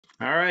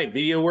All right,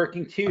 video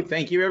working too.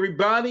 Thank you,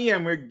 everybody,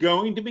 and we're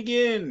going to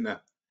begin.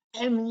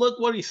 And look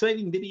what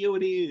exciting video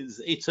it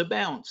is. It's a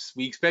bounce.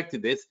 We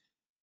expected this.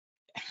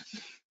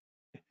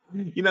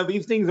 You know,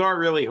 these things aren't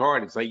really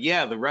hard. It's like,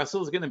 yeah, the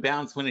Russell's going to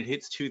bounce when it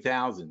hits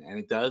 2,000, and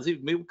it does.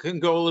 It can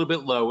go a little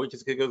bit lower.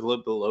 Just because it goes a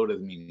little bit low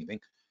doesn't mean anything.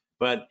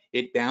 But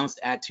it bounced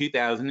at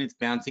 2,000. It's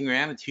bouncing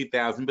around at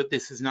 2,000, but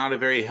this is not a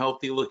very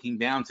healthy looking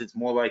bounce. It's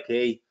more like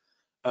a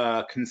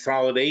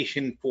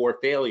consolidation for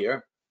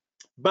failure.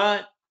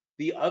 But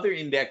the other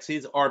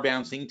indexes are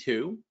bouncing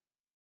too.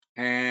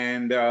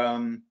 And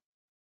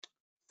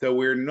so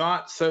we're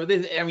not, so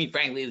this, I mean,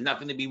 frankly, there's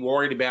nothing to be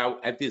worried about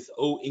at this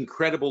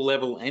incredible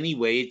level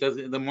anyway. It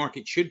doesn't, the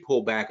market should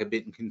pull back a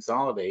bit and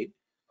consolidate.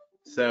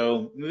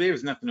 So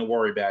there's nothing to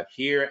worry about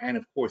here. And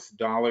of course, the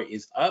dollar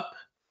is up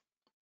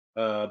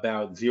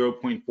about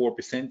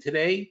 0.4%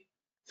 today.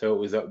 So it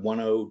was at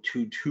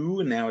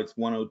 1022 and now it's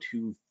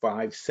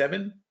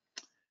 102.57.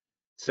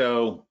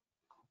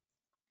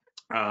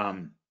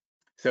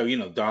 So, you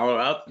know, dollar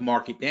up,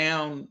 market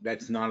down,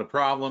 that's not a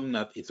problem.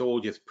 It's all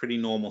just pretty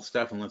normal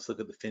stuff. And let's look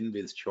at the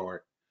FinViz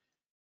chart.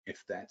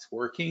 If that's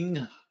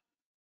working,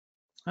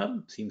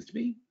 seems to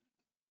be.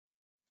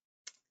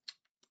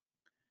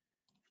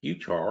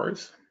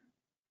 UCHARs,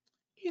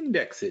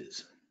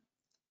 indexes.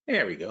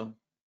 There we go.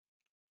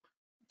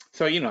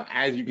 So, you know,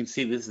 as you can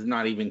see, this is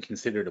not even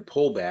considered a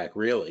pullback,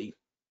 really.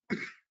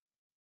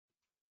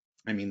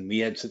 I mean, we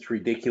had such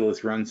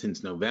ridiculous run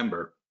since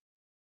November.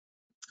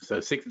 So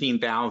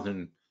 16,000,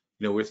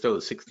 you know, we're still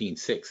at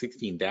 16.6,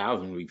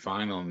 16,000 would be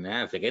fine on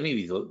NASDAQ. Any of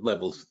these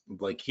levels,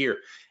 like here,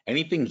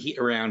 anything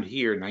around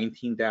here,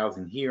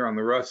 19,000 here on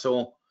the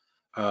Russell,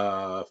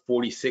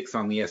 46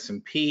 on the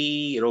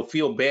S&P. It'll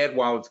feel bad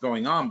while it's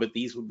going on, but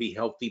these would be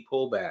healthy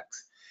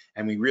pullbacks.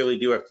 And we really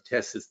do have to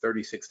test this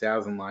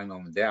 36,000 line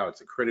on the Dow.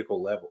 It's a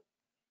critical level.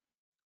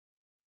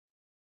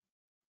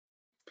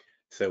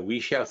 So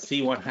we shall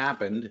see what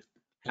happened.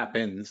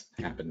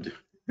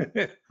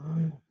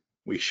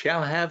 We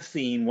shall have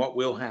seen what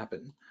will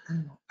happen.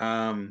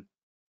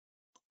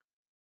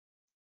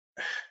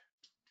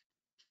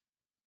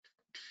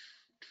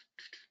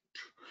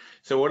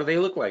 So what do they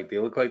look like? They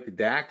look like the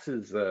DAX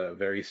is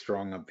very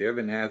strong up there.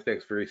 The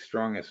NASDAQ's very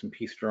strong,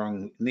 S&P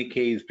strong.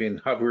 Nikkei's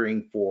been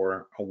hovering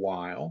for a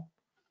while.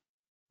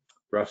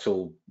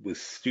 Russell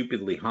was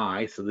stupidly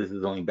high, so this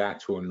is only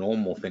back to a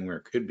normal thing where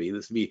it could be.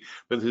 This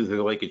is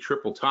like a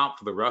triple top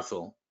for the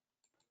Russell.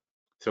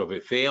 So if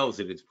it fails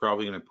it's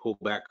probably going to pull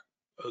back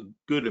a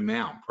good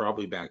amount,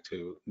 probably back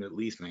to at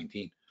least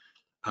 19.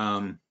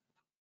 And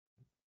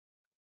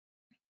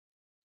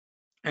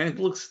it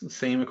looks the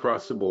same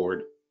across the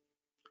board.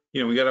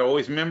 You know, we got to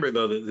always remember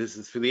though that this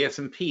is for the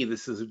S&P.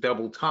 This is a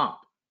double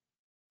top.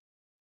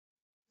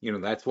 You know,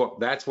 that's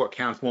what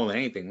counts more than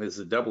anything. This is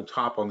a double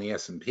top on the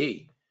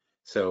S&P.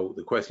 So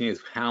the question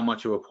is, how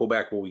much of a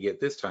pullback will we get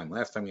this time?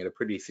 Last time we had a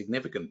pretty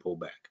significant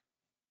pullback.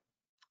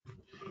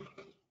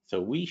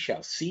 So we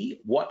shall see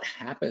what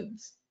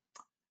happens.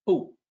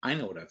 Oh, I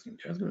know what I was going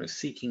to do. I was going to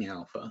Seeking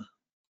Alpha.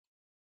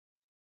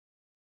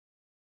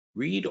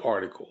 Read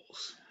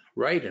articles.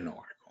 Write an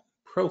article.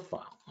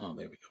 Profile. Oh,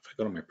 there we go. If I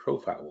go to my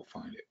profile, we'll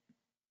find it.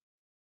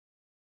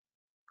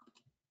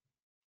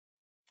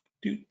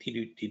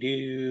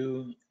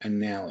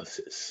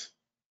 Analysis.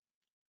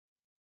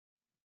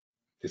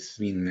 This is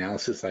the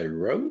analysis I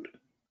wrote.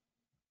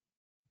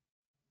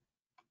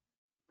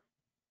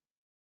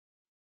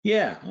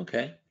 Yeah,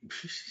 okay.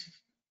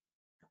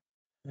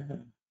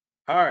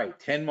 All right,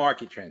 10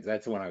 market trends.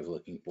 That's the one I was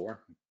looking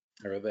for.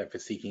 I wrote that for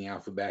Seeking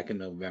Alpha back in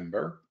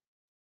November.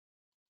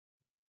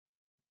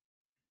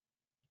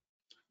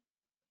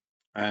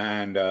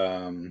 And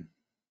I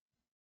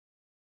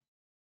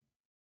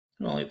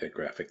like that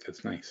graphic.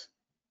 That's nice.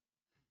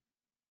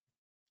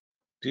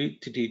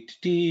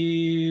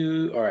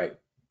 All right.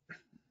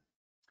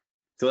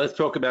 So let's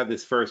talk about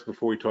this first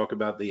before we talk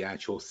about the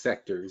actual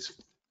sectors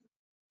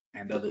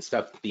and other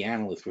stuff that the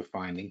analysts were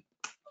finding.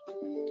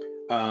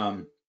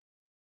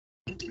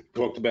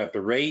 Talked about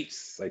the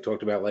rates. I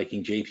talked about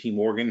liking JP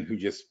Morgan, who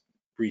just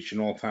reached an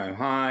all-time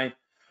high.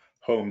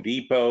 Home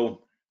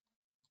Depot.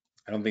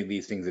 I don't think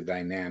these things are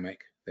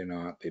dynamic. They're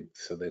not.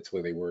 So that's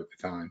where they were at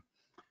the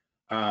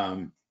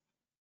time.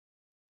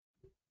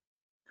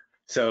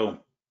 So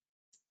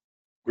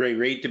great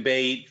rate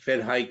debate.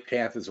 Fed hike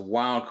path is a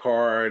wild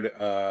card.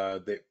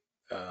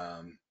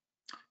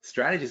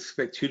 Strategists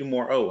expect 2 to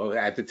more. Oh,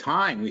 at the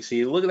time we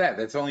see, look at that.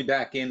 That's only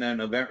back in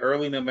November,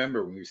 early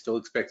November, when we were still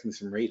expecting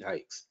some rate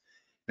hikes.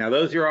 Now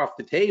those are off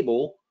the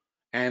table,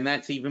 and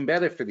that's even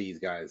better for these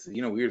guys.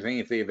 You know, we were saying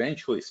if they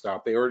eventually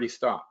stop, they already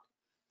stopped.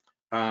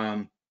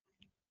 On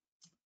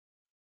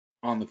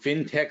the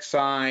fintech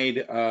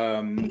side,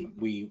 I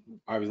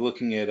was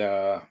looking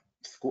at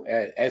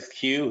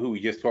SQ, who we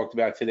just talked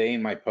about today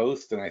in my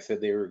post, and I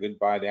said they were a good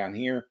buy down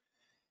here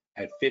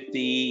at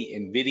 50.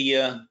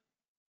 Nvidia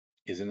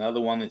is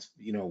another one that's,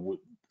 you know,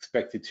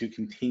 expected to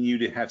continue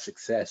to have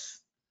success.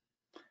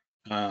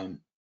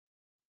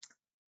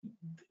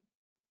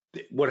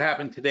 What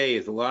happened today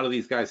is a lot of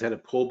these guys had a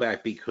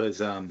pullback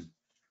because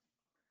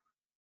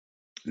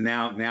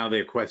now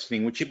they're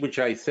questioning, which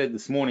I said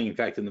this morning, in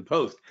fact, in the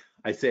post,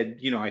 I said,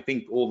 I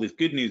think all this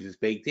good news is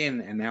baked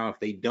in, and now if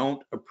they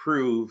don't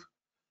approve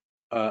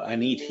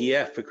an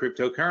ETF for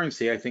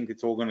cryptocurrency, I think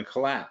it's all going to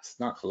collapse.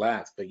 Not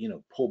collapse, but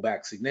pull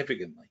back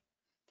significantly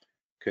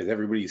because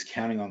everybody's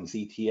counting on this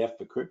ETF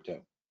for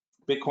crypto.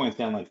 Bitcoin's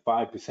down like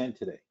 5%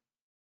 today.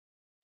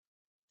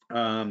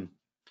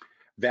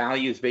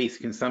 Values-based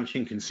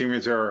consumption.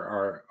 Consumers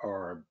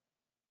are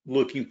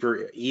looking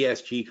for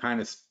ESG kind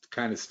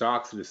of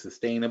stocks that are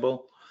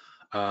sustainable.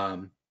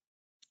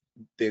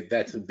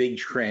 That's a big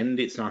trend.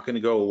 It's not going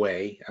to go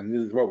away. I mean,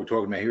 this is what we're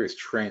talking about here is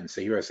trends.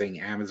 So here I'm saying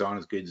Amazon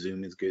is good,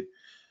 Zoom is good.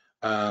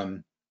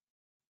 Oh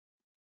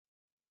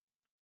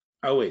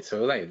wait,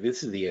 so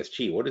this is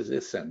ESG. What is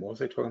this then? What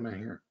was I talking about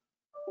here?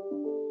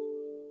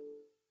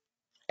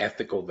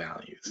 Ethical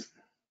values.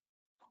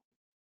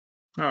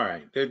 All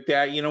right,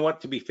 you know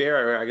what? To be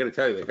fair, I got to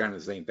tell you, they're kind of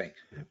the same thing.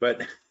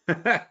 But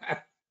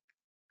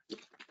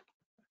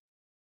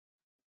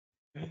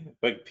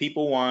but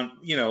people want,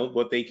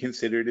 what they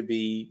consider to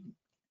be.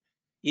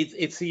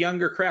 It's the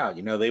younger crowd,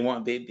 they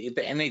want and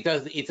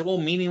it's all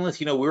meaningless.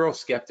 We're all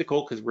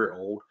skeptical because we're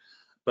old,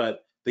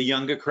 but the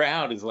younger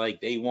crowd is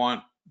like they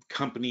want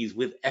companies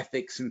with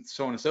ethics and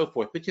so on and so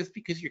forth. But just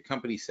because your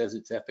company says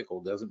it's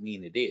ethical doesn't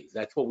mean it is.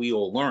 That's what we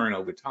all learn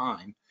over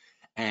time,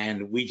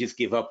 and we just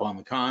give up on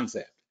the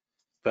concept.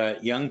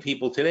 But young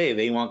people today,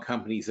 they want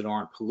companies that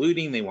aren't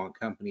polluting. They want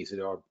companies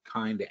that are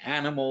kind to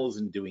animals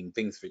and doing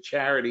things for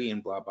charity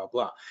and blah, blah,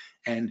 blah.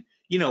 And,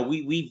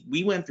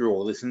 we went through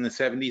all this in the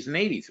 70s and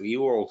 80s. We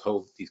were all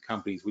told that these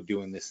companies were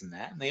doing this and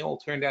that, and they all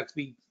turned out to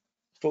be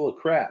full of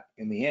crap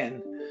in the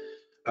end.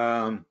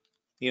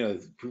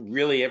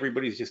 Really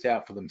everybody's just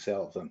out for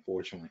themselves,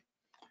 unfortunately.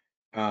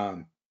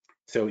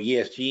 So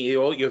ESG,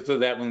 you throw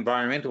that with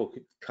environmental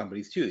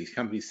companies too. These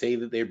companies say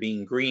that they're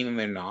being green and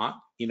they're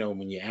not.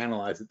 When you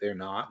analyze it, they're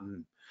not.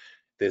 And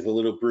there's a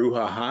little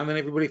brouhaha, and then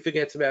everybody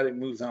forgets about it and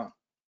moves on.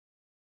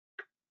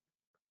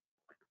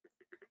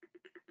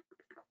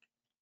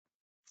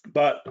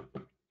 But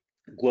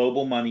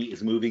global money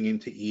is moving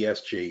into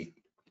ESG.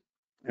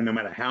 And no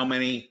matter how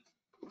many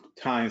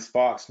times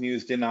Fox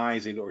News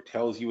denies it or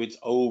tells you it's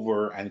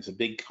over and it's a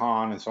big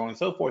con and so on and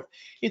so forth,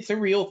 it's a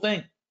real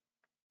thing.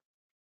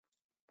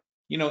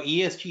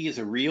 ESG is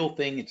a real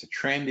thing. It's a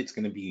trend. It's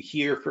going to be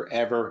here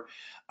forever.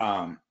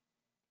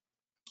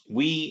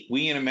 We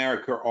in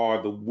America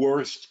are the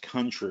worst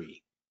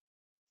country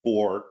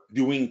for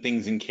doing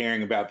things and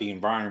caring about the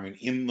environment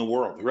in the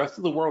world. The rest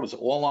of the world is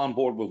all on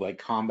board with like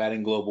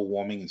combating global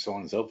warming and so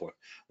on and so forth.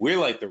 We're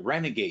like the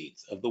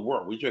renegades of the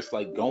world. We're just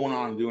like going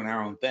on and doing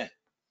our own thing.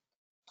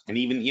 And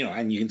even,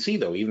 and you can see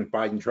though, even if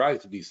Biden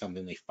tries to do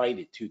something, they fight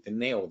it tooth and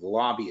nail, the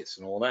lobbyists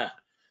and all that.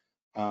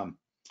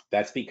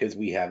 That's because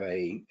we have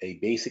a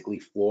basically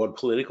flawed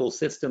political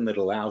system that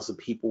allows the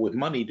people with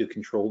money to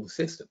control the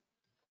system.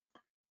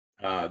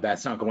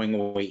 That's not going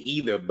away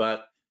either,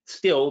 but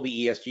still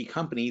the ESG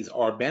companies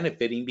are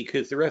benefiting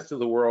because the rest of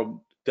the world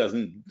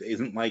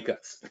isn't like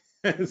us.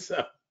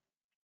 So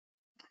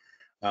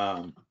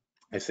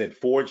I said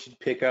Ford should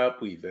pick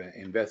up. We've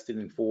invested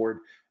in Ford.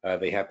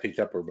 They have picked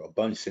up a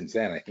bunch since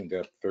then. I think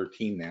they're up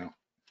 13 now.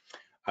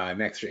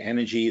 Next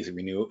Energy is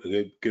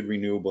a good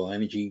renewable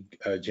energy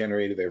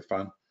generator. They're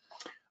fun.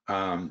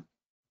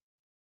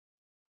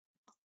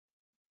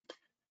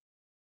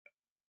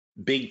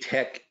 Big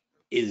tech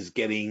is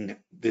getting,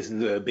 this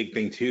is a big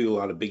thing too, a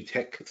lot of big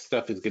tech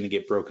stuff is going to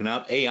get broken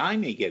up. AI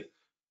may get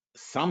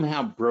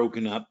somehow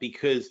broken up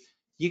because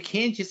you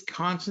can't just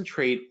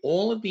concentrate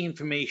all of the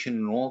information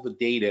and all the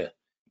data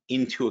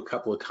into a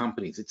couple of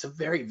companies. It's a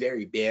very,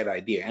 very bad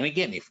idea. And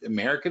again, if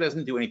America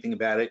doesn't do anything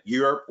about it,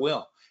 Europe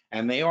will.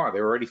 And they are.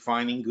 They're already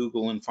fining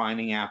Google and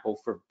fining Apple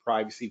for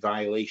privacy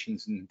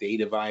violations and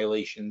data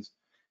violations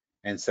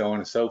and so on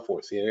and so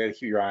forth. So you got to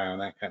keep your eye on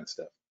that kind of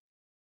stuff.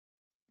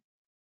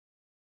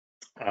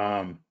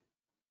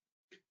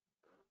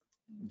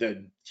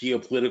 The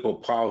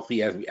geopolitical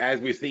policy, as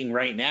we're seeing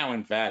right now,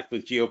 in fact,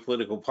 with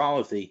geopolitical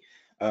policy.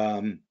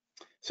 So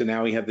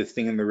now we have this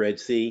thing in the Red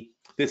Sea.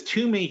 There's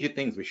two major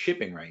things we're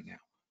shipping right now.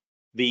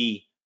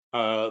 The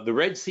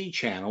Red Sea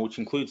channel, which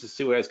includes the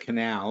Suez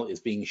Canal, is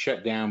being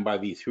shut down by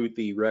these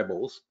Houthi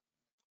rebels,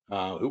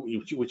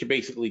 which are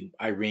basically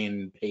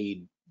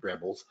Iran-paid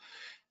rebels,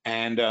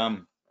 and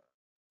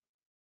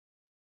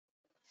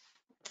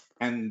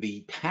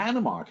the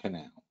Panama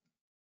Canal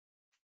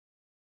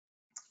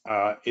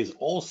is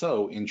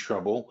also in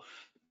trouble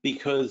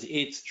because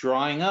it's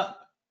drying up.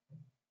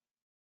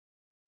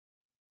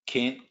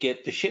 Can't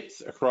get the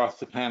ships across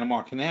the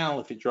Panama Canal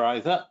if it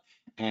dries up.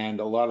 And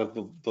a lot of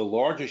the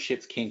larger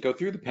ships can't go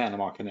through the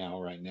Panama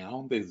Canal right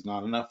now. There's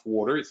not enough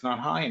water. It's not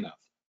high enough.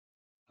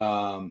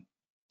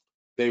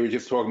 They were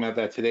just talking about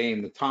that today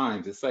in the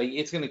Times. It's like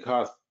it's going to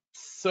cost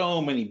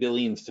so many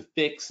billions to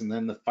fix, and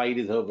then the fight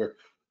is over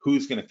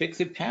who's going to fix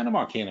it.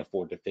 Panama can't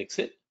afford to fix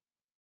it.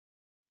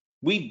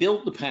 We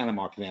built the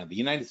Panama Canal. The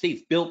United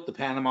States built the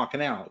Panama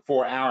Canal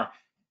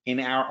in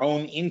our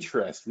own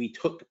interest. We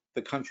took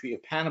the country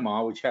of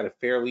Panama, which had a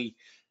fairly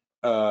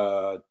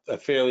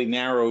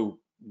narrow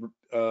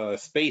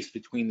space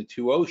between the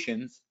two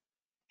oceans,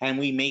 and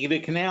we made a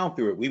canal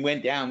through it. We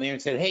went down there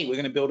and said, hey, we're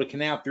going to build a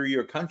canal through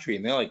your country.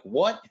 And they're like,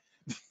 what?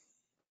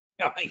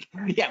 They're like,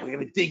 yeah, we're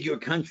going to dig your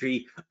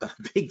country a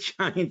big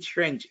giant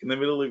trench in the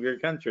middle of your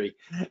country,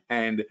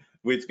 and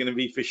it's going to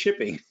be for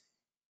shipping.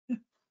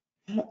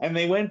 And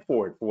they went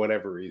for it for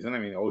whatever reason. I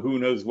mean, who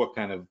knows what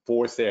kind of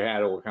force they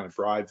had or what kind of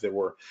bribes there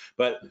were.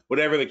 But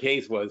whatever the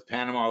case was,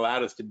 Panama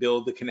allowed us to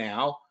build the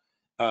canal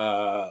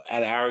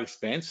at our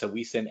expense. So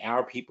we sent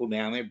our people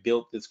down there,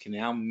 built this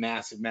canal,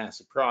 massive,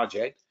 massive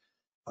project.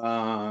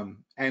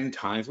 And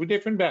times were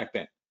different back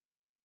then.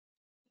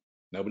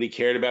 Nobody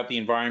cared about the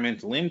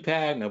environmental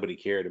impact. Nobody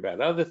cared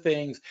about other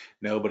things.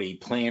 Nobody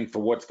planned for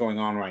what's going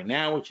on right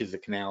now, which is the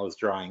canal is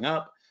drying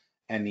up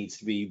and needs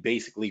to be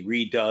basically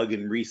redug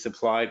and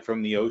resupplied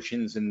from the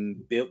oceans,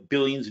 and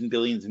billions and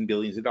billions and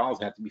billions of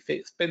dollars have to be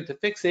spent to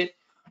fix it.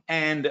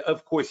 And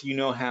of course, you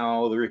know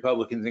how the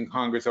Republicans in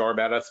Congress are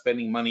about us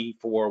spending money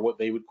for what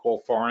they would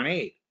call foreign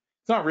aid.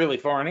 It's not really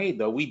foreign aid,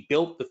 though. We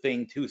built the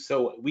thing too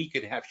so we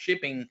could have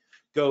shipping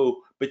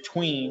go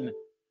between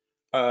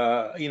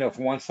from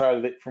one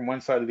side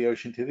of the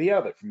ocean to the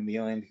other, from the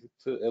Atlantic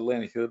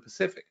to the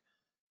Pacific.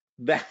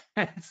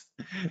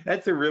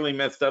 That's a really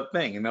messed up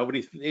thing, and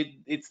nobody's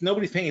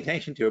paying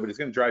attention to it, but it's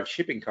going to drive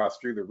shipping costs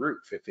through the roof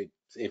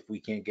if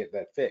we can't get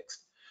that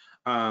fixed.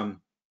 So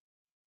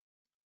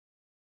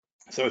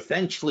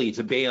essentially, it's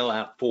a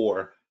bailout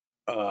for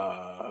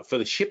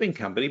the shipping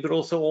company, but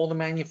also all the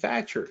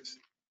manufacturers.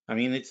 I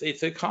mean,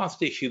 it's a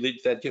cost issue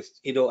that just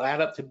it'll add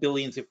up to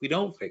billions if we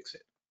don't fix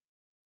it.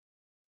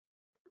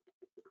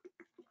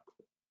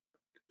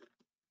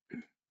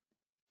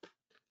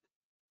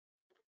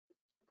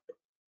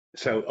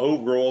 So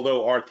overall,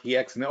 though,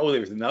 RTX, there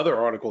was another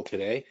article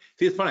today.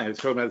 See, it's funny. I was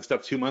talking about this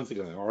stuff 2 months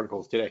ago. The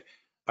articles today.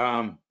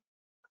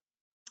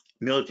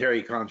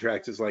 Military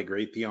contractors like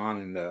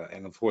Raytheon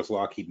and of course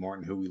Lockheed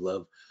Martin, who we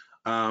love,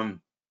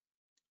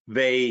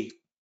 they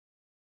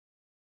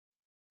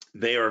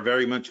are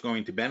very much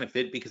going to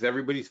benefit because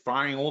everybody's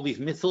firing all these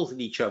missiles at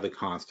each other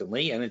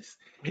constantly, and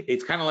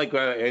it's kind of like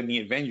in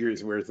the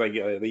Avengers, where it's like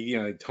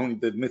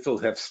the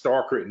missiles have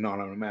Stark written on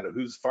them, no matter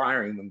who's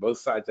firing them. Both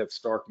sides have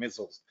Stark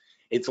missiles.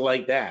 It's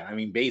like that. I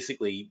mean,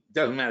 basically, it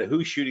doesn't matter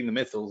who's shooting the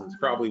missiles. It's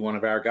probably one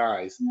of our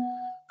guys.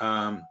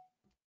 What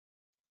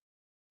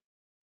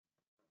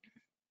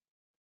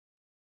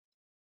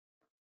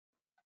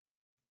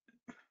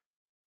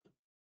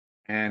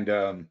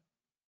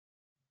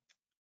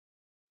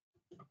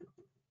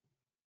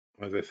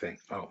was I saying?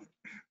 Oh,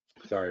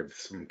 sorry,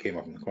 someone came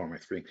up in the corner of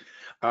my screen.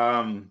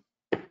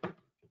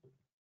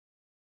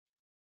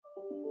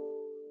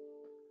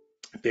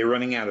 They're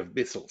running out of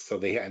missiles, so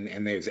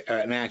and there's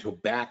an actual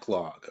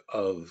backlog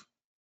of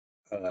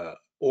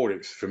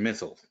orders for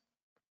missiles.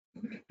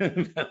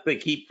 They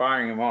keep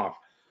firing them off.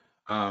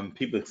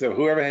 So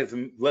whoever has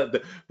them left,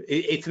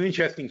 it's an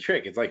interesting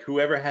trick. It's like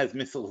whoever has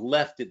missiles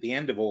left at the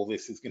end of all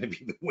this is going to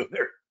be the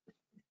winner.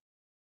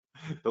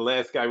 The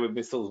last guy with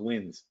missiles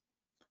wins.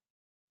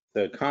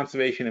 The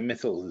conservation of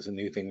missiles is a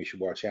new thing we should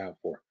watch out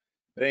for.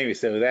 But anyway,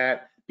 so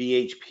that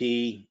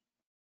BHP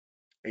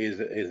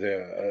is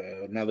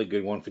another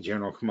good one for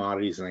general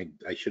commodities, and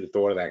I should have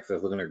thought of that because I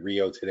was looking at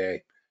Rio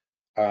today.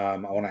 I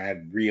want to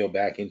add Rio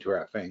back into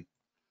our thing.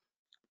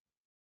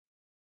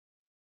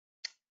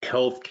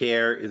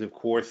 Healthcare is, of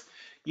course,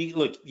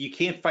 you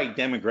can't fight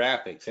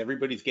demographics.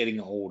 Everybody's getting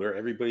older.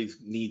 Everybody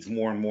needs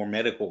more and more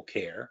medical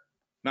care.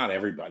 Not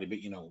everybody,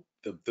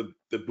 but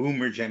the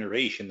boomer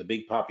generation, the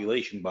big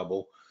population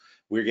bubble,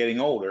 we're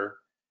getting older,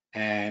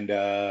 and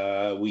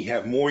we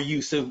have more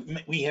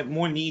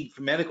need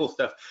for medical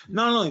stuff.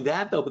 Not only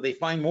that, though, but they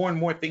find more and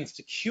more things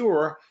to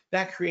cure.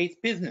 That creates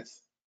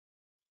business,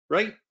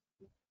 right?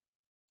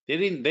 They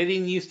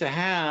didn't used to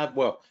have,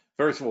 well,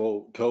 first of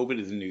all, COVID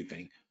is a new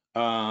thing.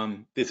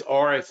 This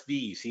RSV,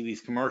 you see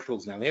these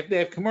commercials now. They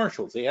have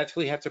commercials. They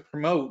actually have to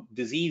promote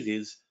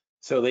diseases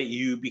so that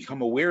you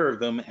become aware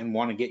of them and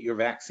want to get your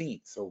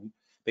vaccine. So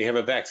they have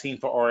a vaccine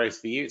for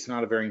RSV. It's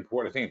not a very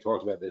important, I think I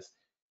talked about this.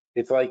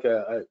 It's like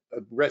a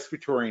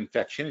respiratory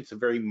infection. It's a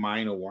very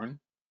minor one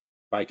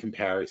by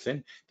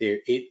comparison.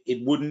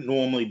 It wouldn't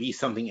normally be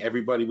something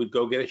everybody would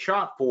go get a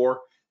shot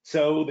for.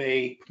 So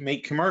they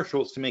make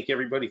commercials to make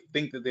everybody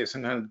think that there's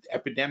some kind of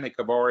epidemic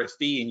of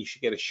RSV and you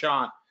should get a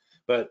shot.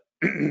 But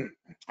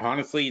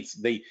honestly,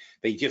 they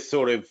just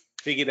sort of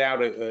figured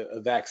out a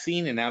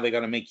vaccine, and now they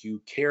got to make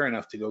you care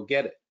enough to go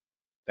get it.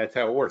 That's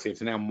how it works. They have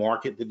to now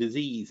market the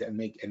disease and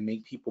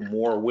make people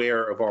more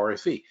aware of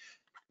RSV.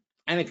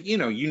 And if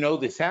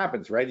this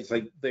happens, right? It's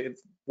like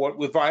what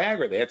with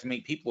Viagra, they have to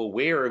make people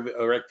aware of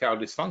erectile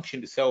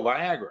dysfunction to sell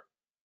Viagra.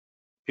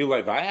 People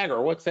like,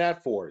 Viagra, what's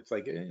that for? It's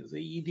like, it's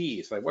ED.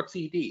 It's like, what's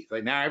ED? It's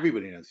like, now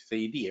everybody knows it's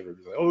ED.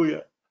 Everybody's like, oh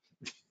yeah.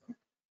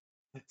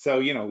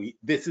 So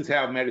this is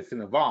how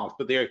medicine evolves.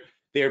 But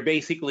they're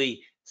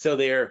basically, so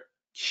they're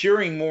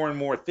curing more and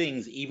more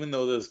things, even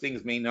though those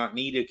things may not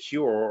need a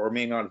cure or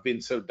may not have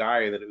been so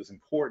dire that it was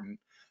important.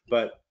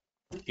 But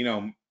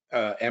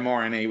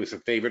mRNA was a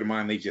favorite of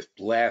mine. They just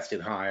blasted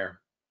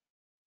higher.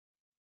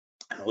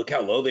 Look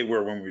how low they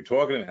were when we were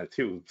talking about it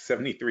too,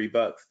 73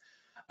 bucks.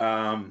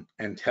 And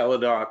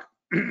Teladoc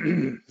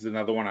is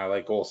another one I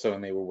like also,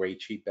 and they were way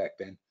cheap back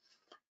then.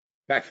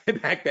 Back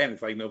then,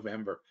 it's like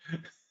November.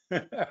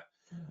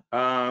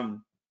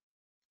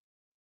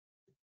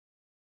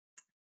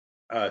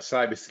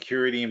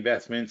 Cybersecurity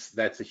investments,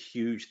 that's a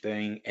huge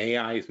thing.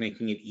 AI is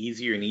making it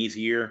easier and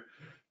easier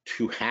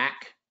to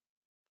hack,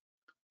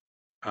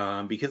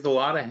 because a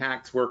lot of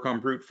hacks work on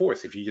brute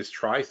force. If you just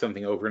try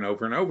something over and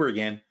over and over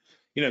again,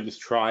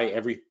 just try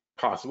every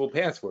possible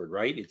password,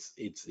 right? It's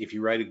if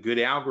you write a good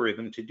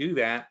algorithm to do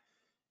that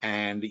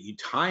and you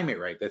time it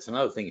right, that's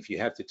another thing. If you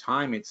have to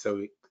time it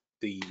so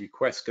the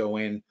requests go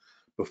in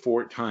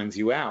before it times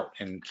you out,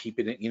 and keep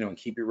it, and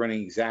keep it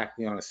running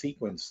exactly on a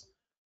sequence,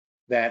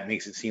 that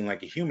makes it seem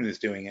like a human is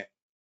doing it.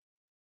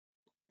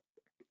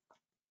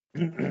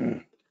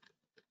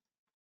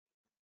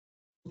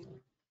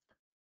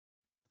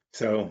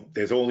 So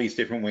there's all these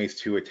different ways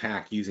to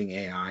attack using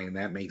AI, and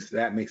that makes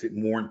it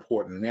more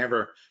important than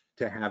ever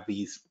to have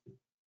these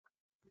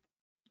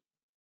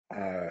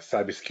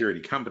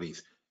cybersecurity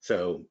companies.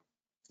 So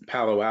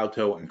Palo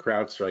Alto and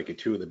CrowdStrike are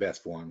two of the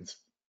best ones.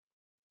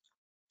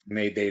 And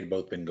they'd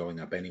both been going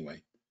up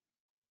anyway.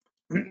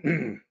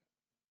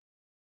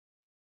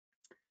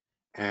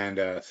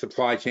 And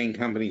supply chain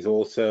companies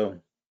also.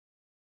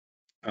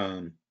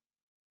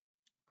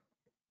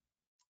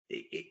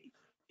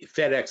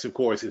 FedEx, of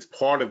course, is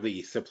part of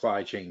the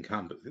supply chain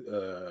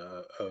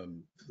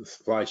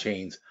supply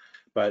chains,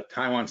 but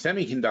Taiwan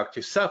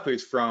Semiconductor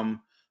suffers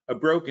from a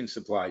broken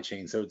supply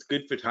chain. So it's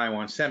good for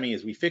Taiwan Semi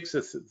as we fix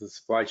the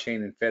supply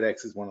chain, and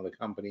FedEx is one of the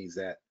companies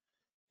that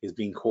is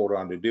being called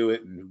on to do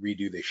it and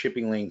redo their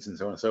shipping lanes and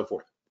so on and so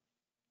forth.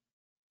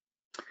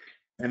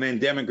 And then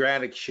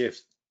demographic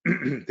shifts.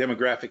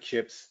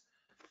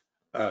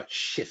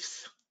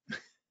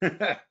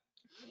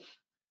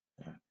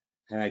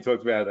 And I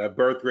talked about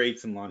birth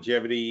rates and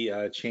longevity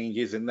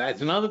changes, and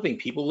that's another thing.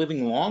 People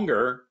living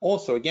longer,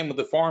 also again with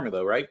the pharma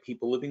though, right?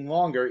 People living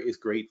longer is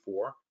great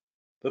for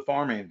the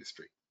pharma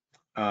industry.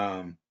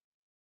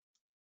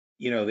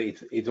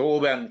 It's all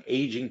about an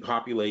aging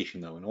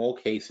population though. In all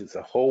cases,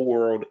 the whole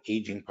world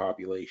aging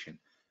population.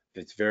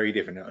 That's very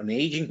different. An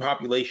aging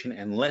population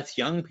and less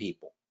young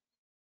people.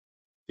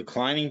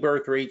 Declining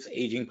birth rates,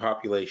 aging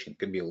population.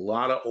 Can be a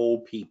lot of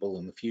old people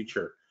in the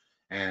future.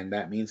 And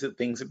that means that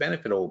things that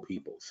benefit old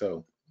people.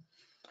 So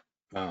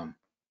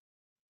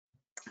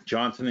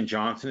Johnson &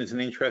 Johnson is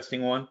an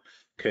interesting one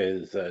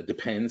because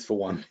depends for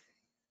one.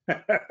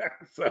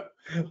 So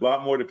a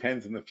lot more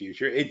depends in the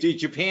future.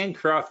 Japan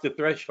crossed the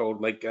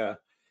threshold like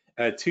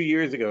 2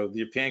 years ago.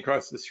 Japan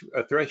crossed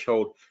a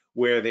threshold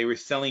where they were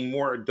selling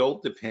more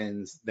adult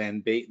Depends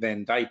than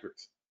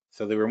diapers.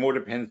 So there were more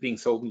Depends being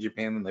sold in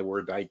Japan than there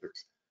were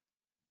diapers.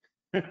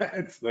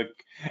 That's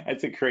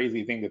a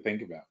crazy thing to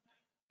think about.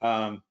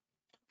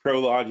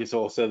 Prolog is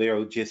also their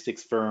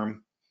logistics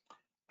firm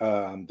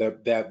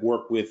that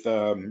work with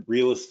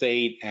real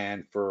estate,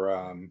 and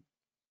for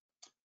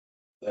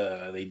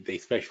they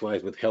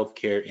specialize with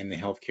healthcare in the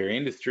healthcare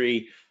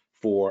industry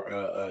for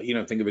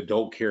think of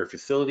adult care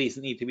facilities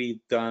that need to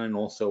be done, and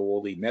also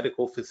all the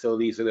medical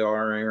facilities that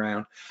are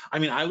around. I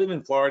mean, I live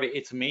in Florida.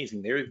 It's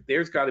amazing.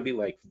 There's got to be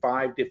like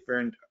 5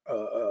 different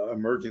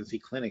emergency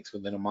clinics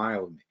within a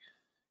mile of me.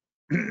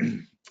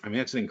 I mean,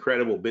 that's an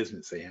incredible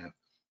business they have.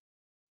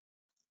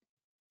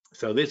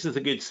 So this is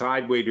a good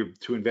side way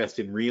to invest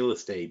in real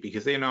estate,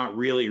 because they're not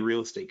really a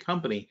real estate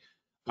company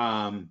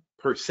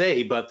per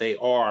se, but they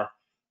are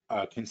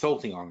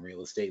consulting on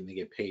real estate, and they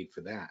get paid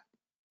for that.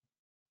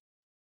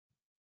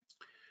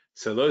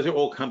 So those are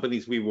all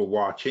companies we were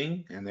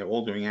watching, and they're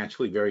all doing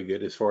actually very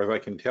good as far as I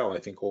can tell. I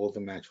think all of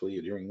them actually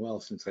are doing well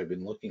since I've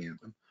been looking at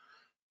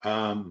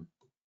them.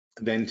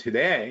 Then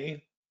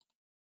today,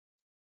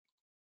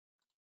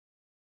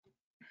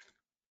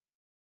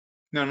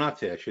 no, not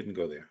today. I shouldn't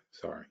go there.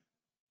 Sorry.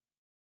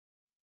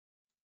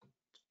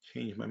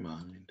 Change my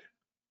mind.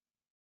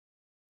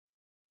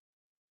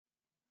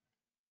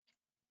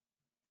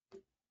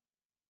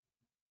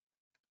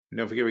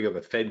 Don't forget we got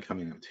the Fed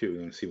coming up too. We're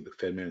going to see what the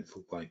Fed minutes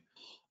look like.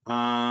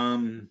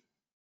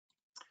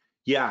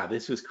 Yeah,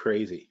 this was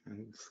crazy.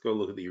 Let's go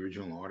look at the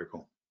original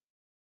article.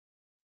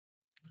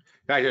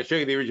 Guys, I'll show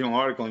you the original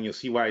article and you'll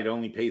see why it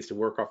only pays to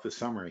work off the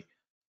summary.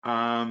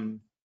 Oh,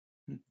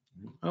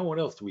 what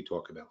else do we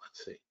talk about?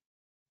 Let's see.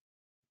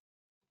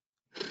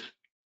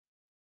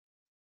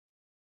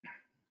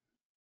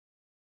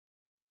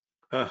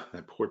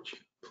 That poor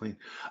plane.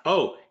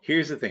 Oh,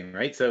 here's the thing,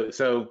 right?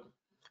 So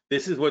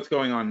this is what's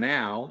going on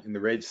now in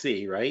the Red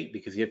Sea, right?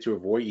 Because you have to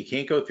avoid, you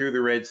can't go through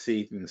the Red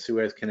Sea in the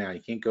Suez Canal.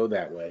 You can't go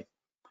that way.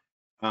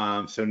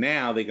 So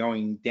now they're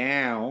going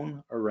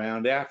down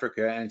around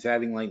Africa, and it's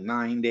adding like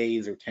 9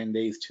 days or 10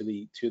 days to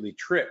the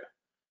trip.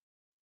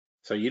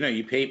 So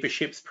you pay for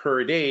ships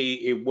per day.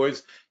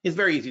 It's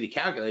very easy to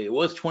calculate. It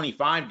was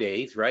 25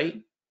 days,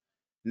 right?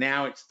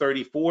 Now it's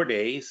 34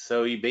 days.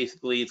 So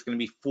it's going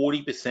to be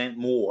 40%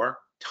 more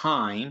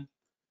time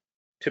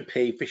to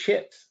pay for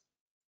ships.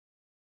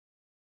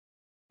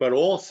 But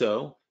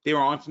also there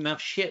aren't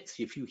enough ships.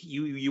 If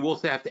you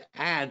also have to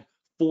add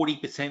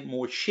 40%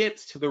 more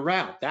ships to the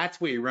route.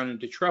 That's where you run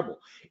into trouble.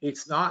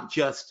 It's not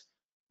just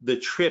the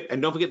trip,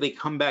 and don't forget they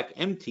come back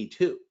empty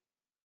too.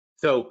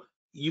 So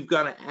you've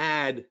got to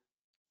add,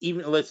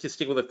 even let's just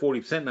stick with a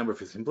 40% number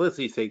for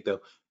simplicity's sake, though.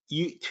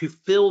 You to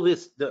fill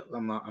this,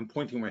 I'm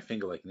pointing my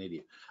finger like an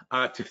idiot.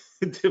 To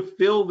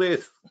fill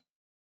this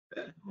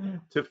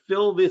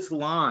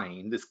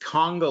line, this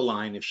conga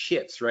line of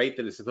ships, right,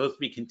 that is supposed to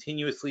be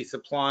continuously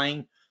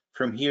supplying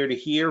from here to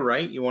here,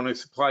 right? You want to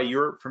supply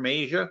Europe from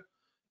Asia,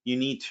 you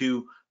need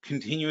to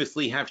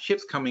continuously have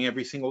ships coming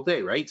every single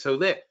day, right? So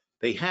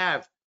they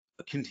have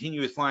a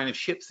continuous line of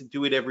ships that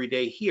do it every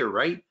day here,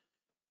 right?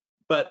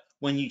 But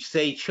when you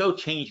say,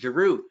 change the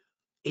route,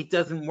 it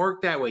doesn't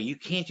work that way. You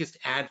can't just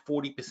add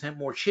 40%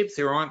 more ships.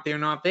 They're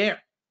not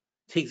there.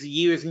 It takes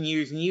years and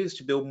years and years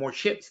to build more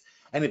ships.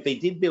 And if they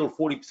did build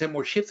 40%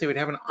 more ships, they would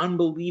have an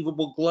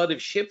unbelievable glut of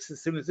ships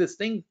as soon as this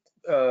thing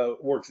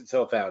works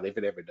itself out, if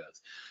it ever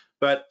does.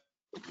 But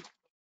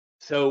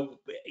so,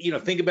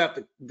 think about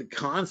the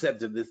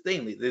concept of this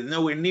thing. There's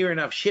nowhere near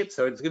enough ships,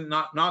 so it's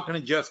not going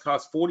to just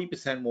cost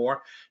 40%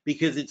 more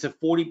because it's a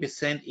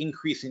 40%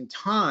 increase in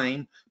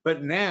time,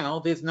 but now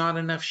there's not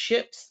enough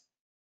ships.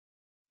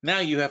 Now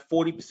you have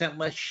 40%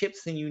 less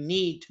ships than you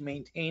need to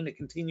maintain a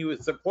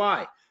continuous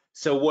supply.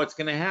 So what's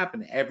going to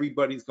happen?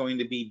 Everybody's going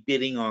to be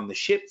bidding on the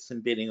ships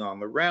and bidding on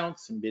the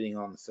routes and bidding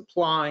on the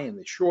supply and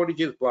the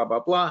shortages, blah,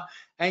 blah, blah,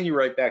 and you're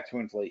right back to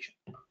inflation.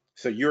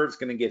 So Europe's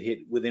going to get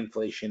hit with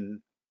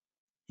inflation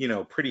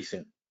pretty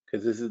soon,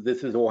 because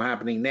this is all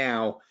happening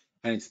now,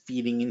 and it's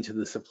feeding into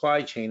the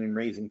supply chain and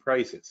raising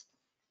prices.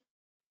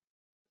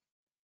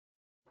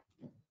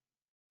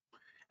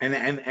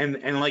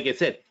 And like I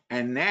said,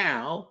 and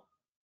now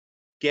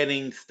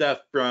getting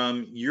stuff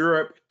from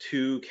Europe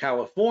to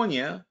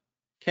California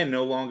can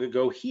no longer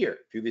go here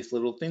through this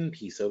little thin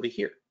piece over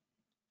here,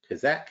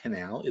 because that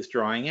canal is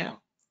drying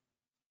out.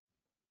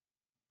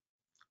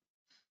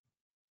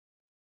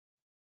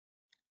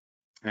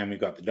 And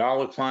we've got the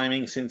dollar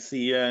climbing since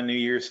the new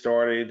year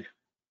started.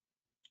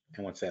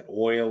 And what's that?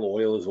 Oil.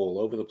 Oil is all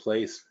over the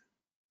place.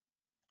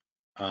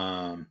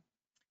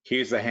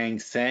 Here's the Hang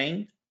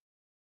Seng.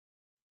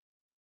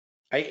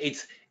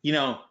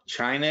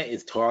 China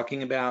is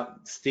talking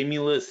about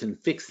stimulus and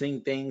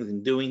fixing things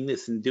and doing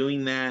this and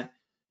doing that.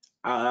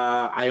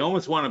 I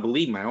almost want to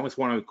believe them. I almost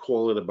want to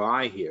call it a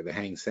buy here, the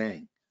Hang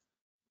Seng.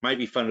 Might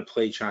be fun to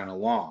play China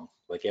long,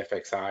 like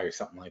FXI or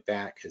something like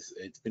that, because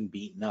it's been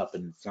beaten up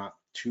and it's not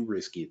too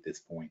risky at this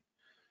point.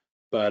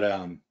 But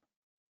and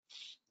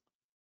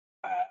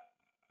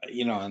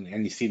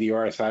you see the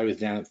RSI was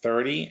down at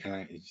 30,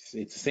 and it's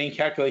the same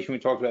calculation we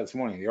talked about this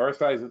morning. The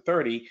RSI is at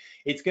 30.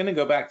 It's going to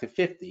go back to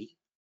 50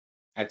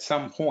 at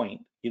some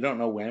point. You don't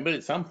know when, but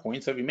at some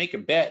point. So if you make a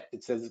bet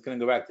that says it's going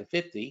to go back to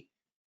 50,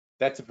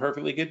 that's a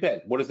perfectly good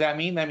bet. What does that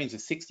mean? That means a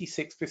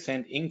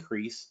 66%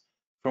 increase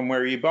from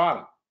where you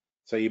bottom.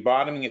 So you're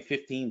bottoming at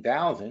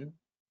 15,000,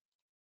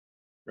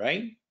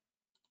 right?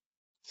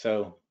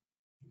 So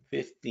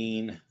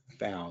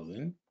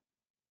 15,000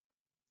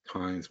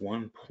 times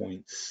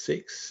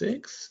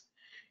 1.66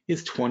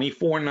 is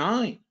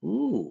 24.9.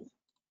 Ooh,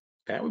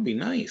 that would be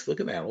nice. Look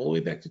at that, all the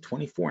way back to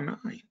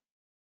 24.9.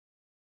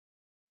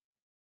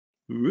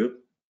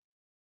 Whoop.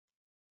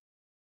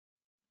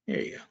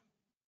 There you go.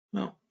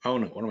 Well, oh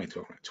no, what am I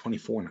talking about?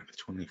 24.9,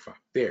 25.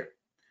 There.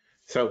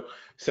 So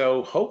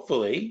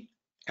hopefully,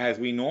 as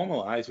we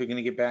normalize, we're going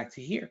to get back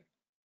to here.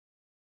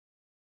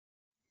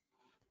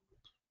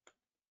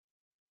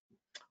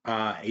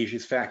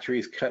 Asia's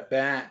factories cut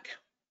back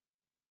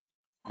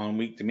on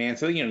weak demand.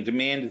 So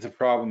demand is a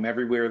problem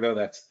everywhere, though.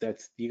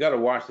 That's you got to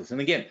watch this. And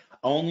again,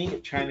 only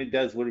if China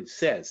does what it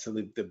says. So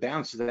the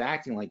bouncers are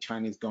acting like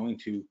China is going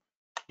to,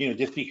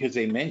 just because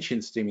they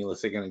mention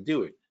stimulus, they're going to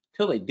do it.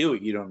 Until they do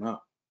it, you don't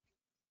know.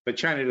 But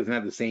China doesn't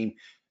have the same.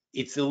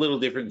 It's a little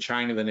different in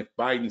China than if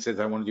Biden says,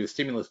 I want to do a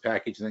stimulus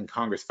package, and then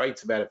Congress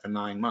fights about it for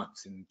 9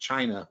 months. In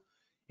China,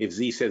 if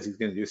Xi says he's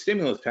going to do a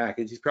stimulus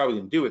package, he's probably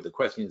going to do it. The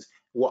question is,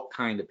 what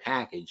kind of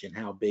package and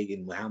how big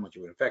and how much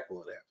of an effect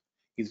will it have?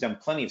 He's done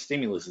plenty of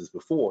stimuluses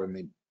before, and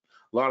a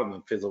lot of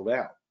them fizzled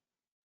out.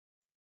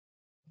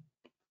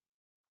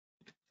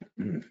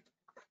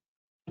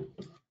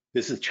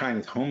 This is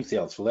China's home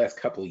sales for the last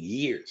couple of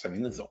years. I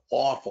mean, this is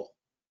awful.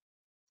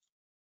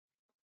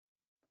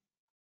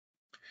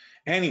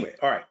 Anyway,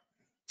 all right.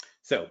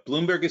 So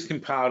Bloomberg has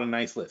compiled a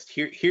nice list.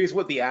 Here's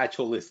what the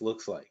actual list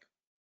looks like.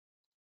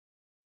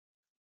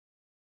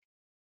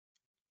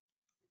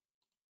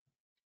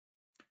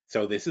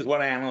 So this is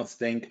what analysts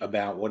think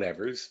about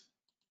whatever's.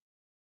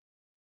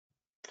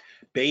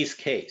 Base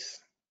case.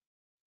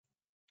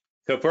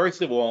 So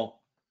first of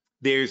all,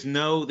 this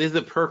is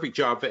a perfect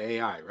job for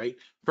AI, right?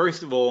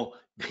 First of all,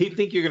 they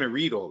think you're going to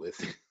read all this.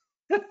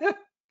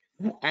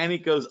 And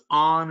it goes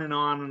on and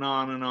on and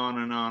on and on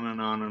and on and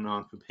on and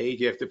on for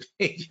page after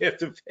page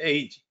after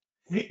page.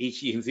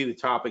 You can see the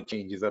topic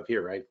changes up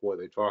here, right? What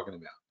they're talking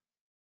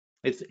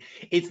about.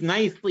 It's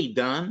nicely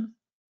done,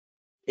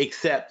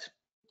 except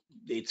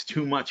it's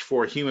too much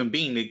for a human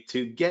being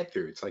to get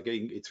through. It's like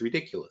it's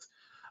ridiculous.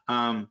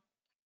 But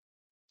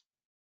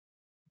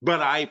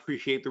I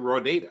appreciate the raw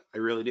data. I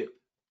really do.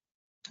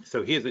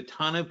 So here's a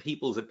ton of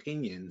people's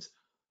opinions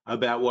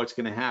about what's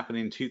going to happen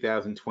in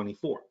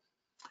 2024.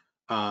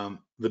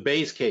 The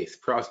base case,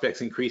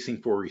 prospects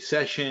increasing for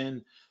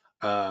recession.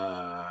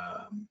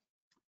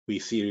 We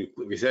see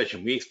a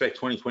recession. We expect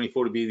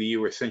 2024 to be the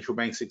year where central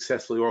banks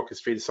successfully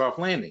orchestrate a soft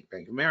landing.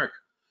 Bank of America.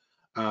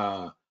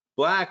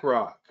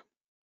 BlackRock,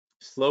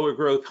 slower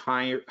growth,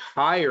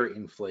 higher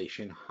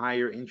inflation,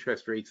 higher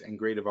interest rates, and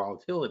greater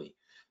volatility.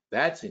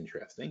 That's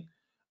interesting.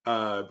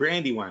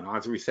 Brandywine,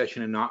 odds of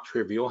recession are not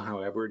trivial.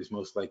 However, it is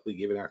most likely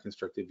given our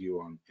constructive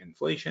view on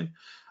inflation.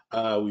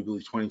 We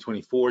believe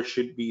 2024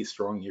 should be a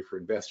strong year for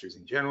investors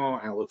in general.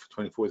 Outlook for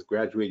 24 is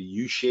graduated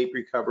U-shaped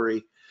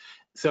recovery.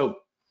 So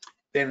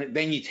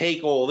then you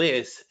take all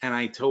this, and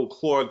I told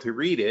Claude to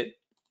read it,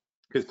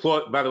 because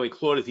Claude, by the way,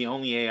 Claude is the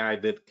only AI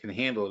that can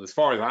handle it, as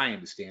far as I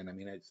understand. I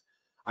mean,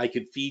 I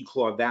could feed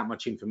Claude that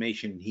much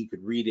information, and he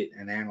could read it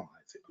and analyze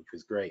it, which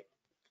was great.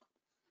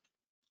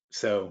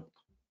 So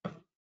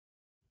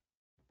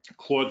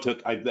Claude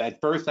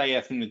at first I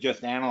asked him to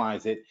just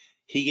analyze it.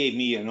 He gave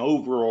me an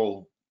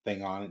overall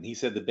thing on it. He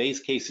said the base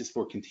case is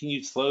for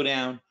continued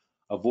slowdown,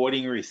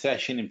 avoiding a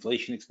recession,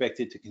 inflation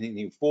expected to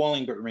continue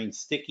falling but remain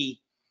sticky,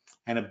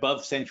 and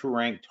above central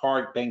bank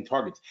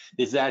targets.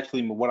 This is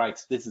actually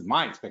this is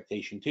my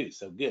expectation too.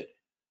 So good.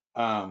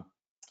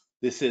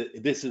 This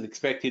is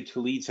expected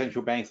to lead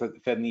central banks like the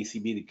Fed and the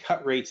ECB to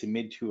cut rates in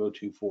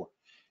mid-2024.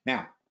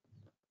 Now,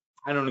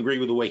 I don't agree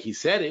with the way he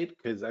said it,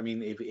 because I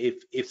mean,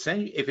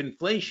 if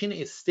inflation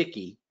is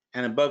sticky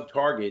and above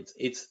targets,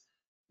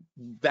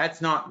 that's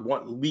not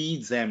what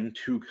leads them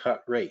to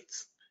cut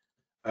rates.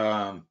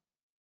 But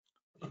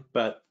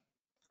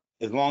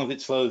as long as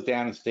it slows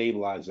down and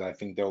stabilizes, I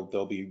think they'll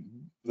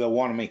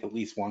want to make at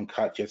least one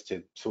cut just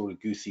to sort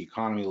of goose the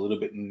economy a little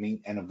bit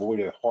and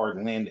avoid a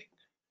hard landing.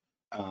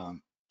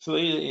 So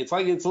it's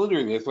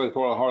literally what I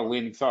call a hard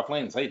landing, soft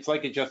landing. It's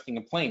like adjusting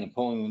a plane and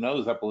pulling the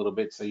nose up a little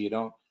bit so you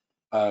don't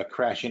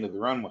crash into the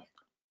runway.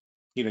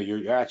 You know,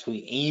 you're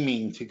actually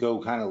aiming to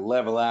go kind of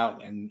level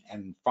out and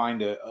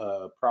find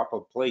a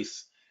proper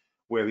place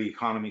where the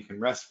economy can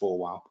rest for a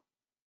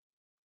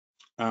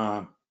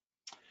while.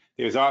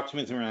 There's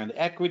optimism around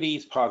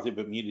equities, positive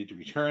but muted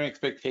return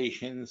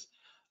expectations.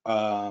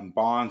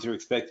 Bonds are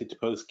expected to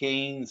post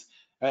gains.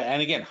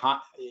 And again,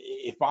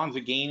 if bonds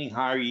are gaining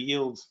higher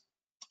yields,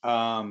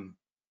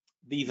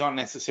 these aren't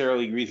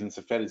necessarily reasons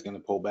the Fed is going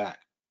to pull back.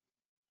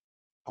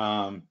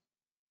 Downside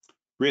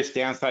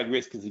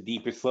risk is a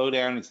deeper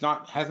slowdown.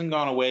 Hasn't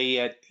gone away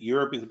yet.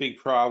 Europe is a big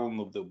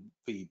problem.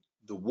 The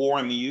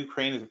war in the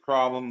Ukraine is a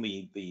problem.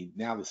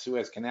 Now the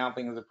Suez Canal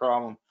thing is a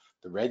problem.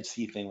 The Red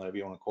Sea thing, whatever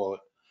you want to call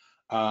it.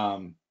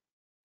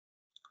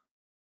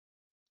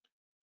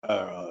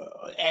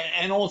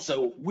 And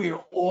also, we're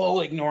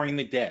all ignoring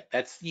the debt.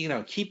 That's,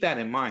 keep that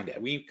in mind.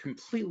 We're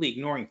completely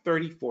ignoring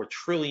 $34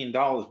 trillion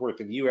worth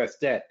of U.S.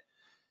 debt.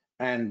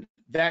 And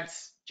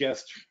that's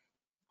just,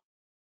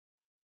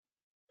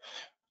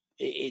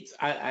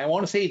 I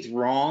want to say it's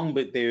wrong,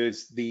 but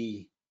there's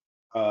the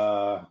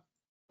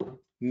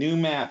new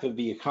math of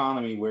the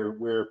economy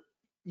where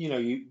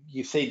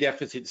you say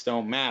deficits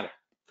don't matter.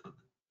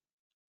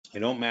 They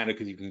don't matter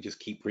because you can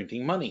just keep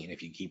printing money. And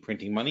if you keep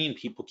printing money and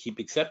people keep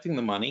accepting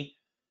the money,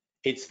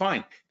 it's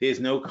fine. There's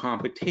no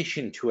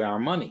competition to our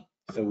money,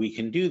 so we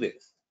can do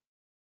this.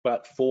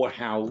 But for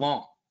how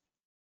long?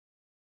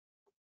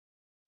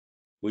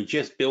 We're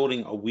just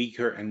building a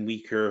weaker and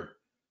weaker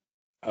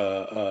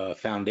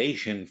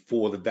foundation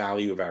for the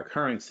value of our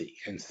currency.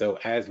 And so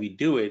as we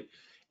do it,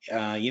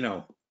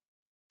 we're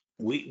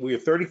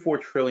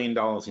 $34 trillion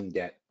in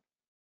debt.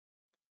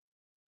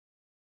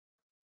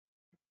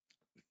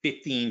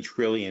 15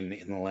 trillion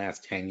in the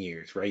last 10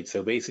 years, right?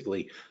 So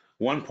basically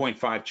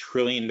 $1.5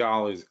 trillion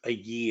a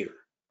year,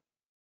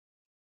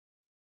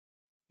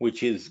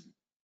 which is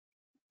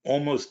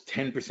almost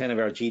 10% of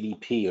our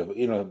GDP.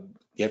 You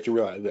have to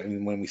realize, I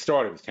mean, when we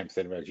started, it was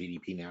 10% of our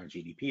GDP. Now our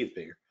GDP is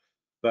bigger.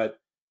 But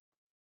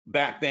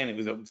back then, it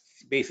was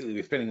basically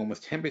we're spending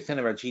almost 10%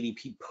 of our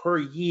GDP per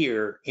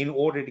year in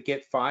order to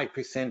get 5%,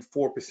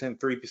 4%,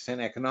 3%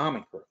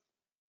 economic growth.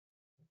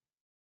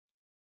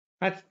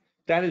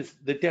 That is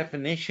the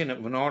definition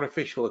of an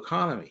artificial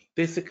economy.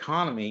 This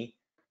economy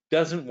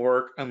doesn't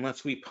work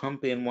unless we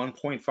pump in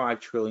 $1.5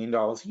 trillion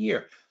a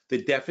year.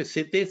 The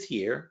deficit this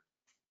year,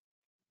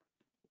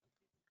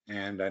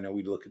 and I know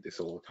we look at this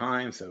all the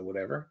time, so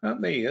whatever. Oh,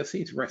 there you go.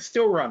 See, it's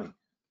still running.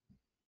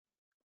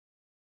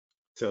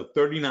 So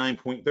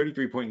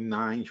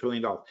 $33.9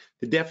 trillion.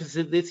 The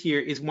deficit this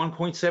year is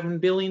 $1.7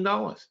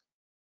 billion.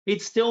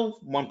 It's still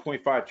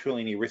 $1.5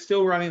 trillion a year. We're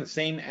still running the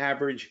same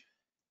average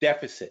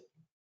deficit.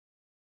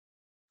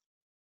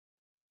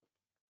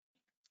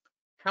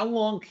 How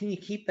long can you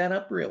keep that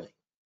up, really?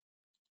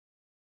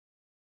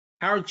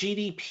 Our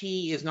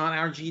GDP is not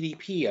our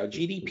GDP. Our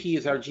GDP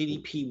is our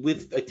GDP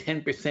with a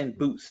 10%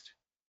 boost.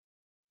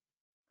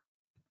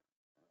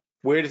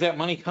 Where does that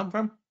money come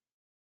from?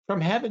 from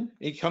heaven.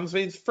 It comes,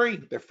 it's free.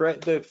 The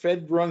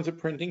Fed runs a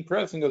printing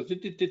press and goes,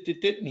 dit, dit, dit, dit,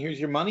 dit, and here's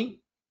your money.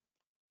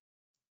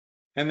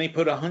 And they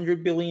put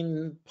 100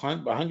 billion,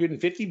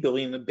 150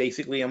 billion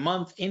basically a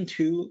month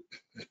into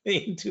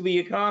the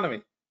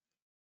economy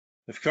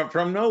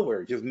from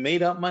nowhere, just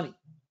made up money.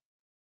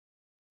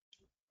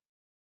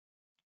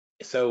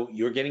 So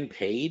you're getting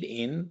paid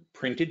in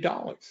printed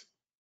dollars.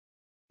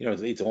 You know,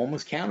 it's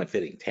almost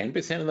counterfeiting.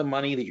 10% of the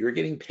money that you're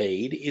getting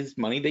paid is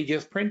money they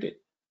just printed.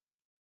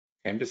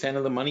 10%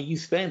 of the money you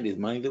spend is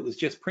money that was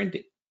just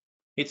printed.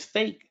 It's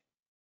fake.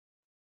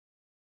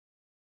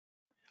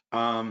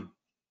 And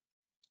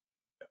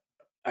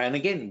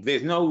again,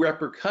 there's no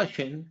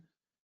repercussion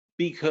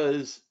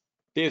because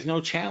there's no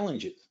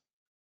challenges.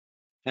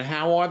 And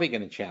how are they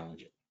going to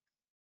challenge it?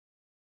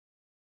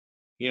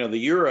 You know, the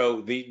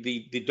euro,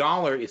 the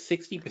dollar is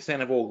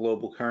 60% of all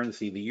global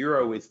currency. The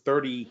euro is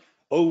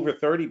over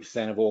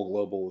 30% of all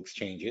global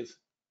exchanges.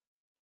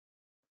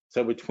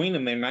 So between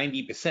them, they're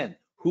 90%.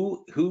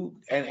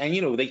 And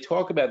you know, they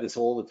talk about this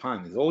all the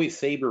time. There's always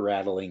saber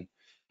rattling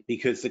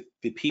because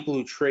the people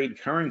who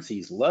trade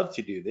currencies love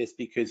to do this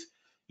because,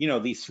 you know,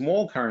 these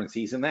small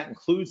currencies, and that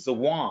includes the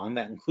yuan,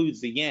 that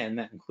includes the yen,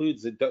 that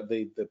includes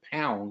the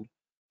pound,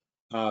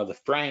 the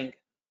franc,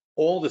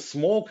 all the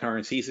small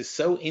currencies are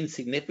so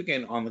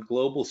insignificant on the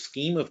global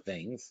scheme of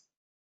things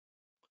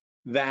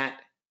that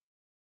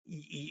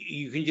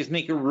you can just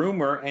make a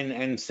rumor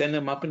and send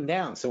them up and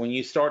down. So when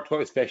you start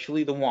talking,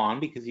 especially the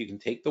yuan, because you can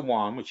take the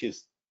yuan, which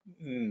is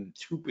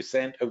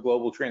 2% of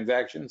global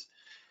transactions,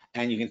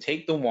 and you can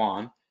take the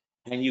yuan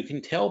and you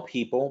can tell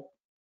people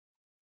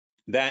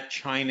that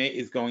China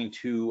is going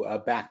to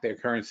back their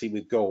currency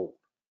with gold,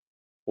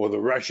 or the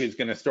Russia is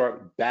going to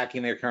start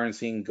backing their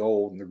currency in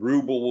gold, and the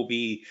ruble will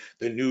be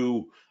the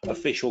new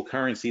official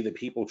currency that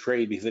people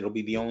trade because it'll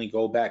be the only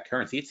gold-backed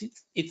currency.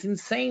 It's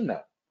insane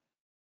though.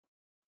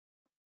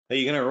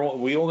 Are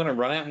we all gonna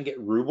run out and get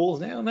rubles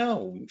now?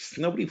 No,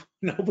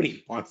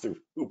 nobody wants a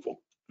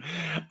ruble.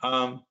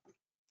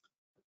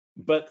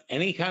 But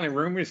any kind of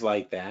rumors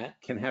like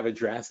that can have a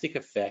drastic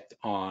effect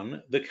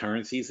on the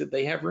currencies that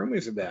they have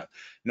rumors about.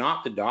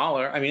 Not the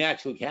dollar. I mean,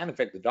 actually can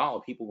affect the dollar.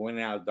 People go in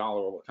and out of the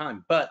dollar all the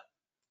time, but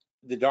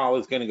the dollar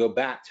is going to go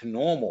back to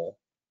normal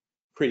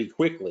pretty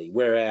quickly.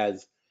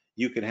 Whereas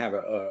you can have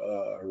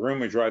a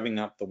rumor driving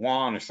up the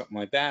yuan or something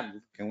like that.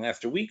 It can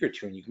last a week or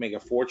two, and you can make a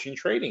fortune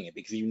trading it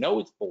because you know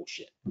it's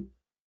bullshit.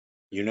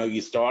 You know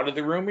you started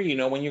the rumor. You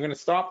know when you're going to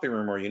stop the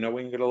rumor. You know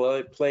when you're going to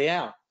let it play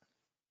out.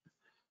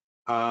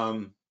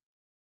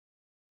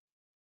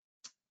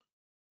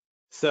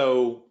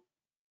 So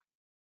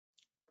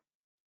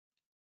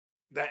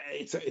that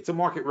it's a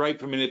market ripe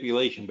for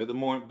manipulation. But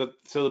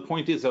so the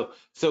point is,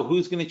 so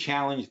who's going to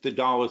challenge the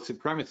dollar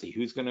supremacy?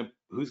 Who's going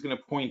to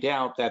point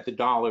out that the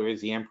dollar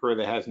is the emperor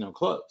that has no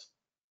clothes?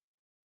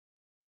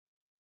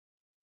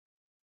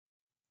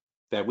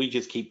 That we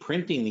just keep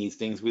printing these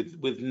things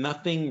with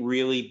nothing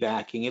really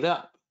backing it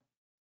up.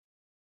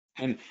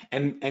 And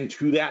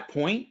to that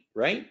point,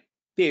 right?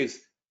 There's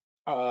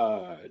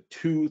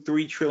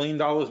 $2-3 trillion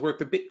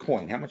worth of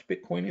Bitcoin. How much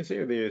Bitcoin is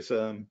there? There's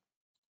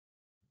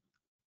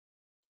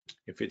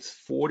if it's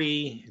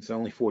 40, it's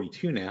only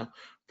 42 now.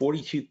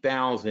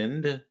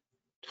 42,000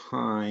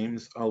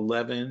 times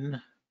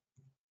 11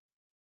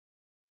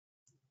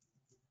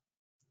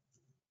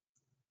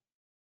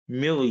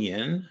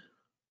 million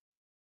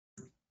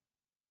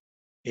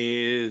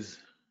is,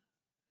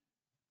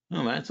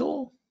 oh, that's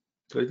all.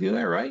 Did I do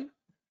that right?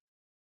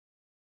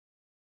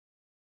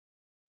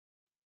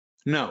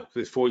 No,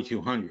 there's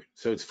 4,200.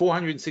 So it's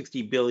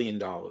 $460 billion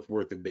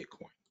worth of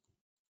Bitcoin.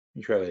 Let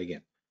me try that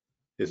again.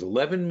 There's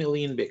 11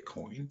 million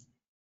Bitcoin.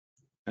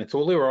 That's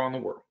all there are in the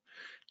world.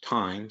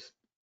 Times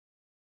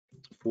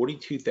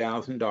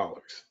 $42,000.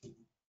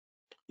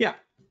 Yeah.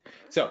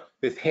 So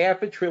there's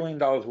 $500 billion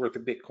worth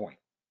of Bitcoin.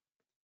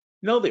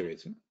 No, there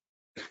isn't.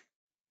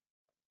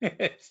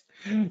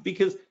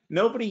 Because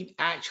nobody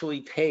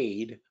actually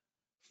paid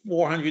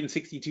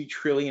 $462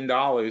 trillion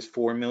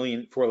for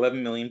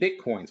 11 million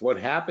Bitcoins. What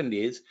happened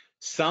is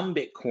some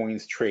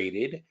Bitcoins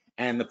traded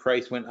and the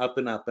price went up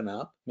and up and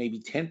up.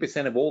 Maybe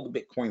 10% of all the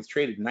Bitcoins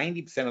traded,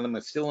 90% of them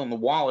are still in the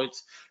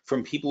wallets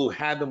from people who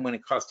had them when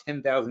it cost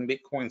 10,000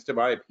 Bitcoins to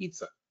buy a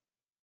pizza.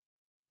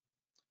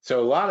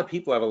 So a lot of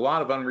people have a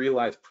lot of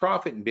unrealized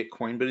profit in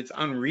Bitcoin, but it's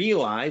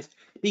unrealized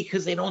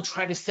because they don't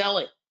try to sell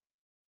it.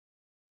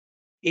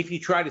 If you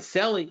try to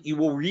sell it, you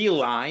will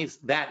realize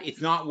that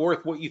it's not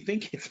worth what you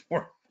think it's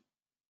worth.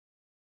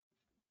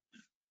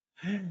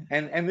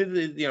 And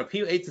you know,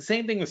 people, it's the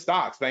same thing with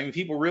stocks. But I mean,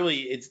 people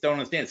really don't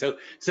understand.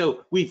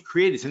 So we've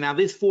created. So now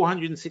this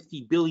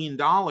 $460 billion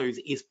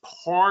is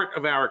part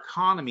of our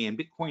economy, and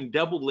Bitcoin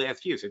doubled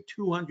last year. So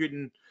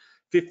 $250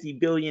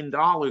 billion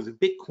of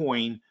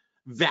Bitcoin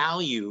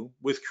value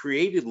was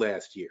created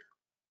last year.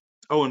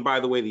 Oh, and by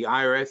the way, the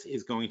IRS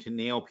is going to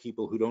nail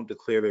people who don't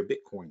declare their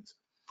Bitcoins.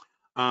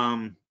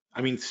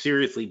 I mean,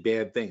 seriously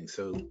bad things.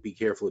 So be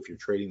careful if you're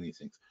trading these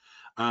things.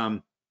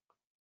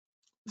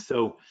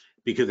 So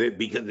because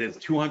there's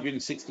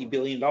 $260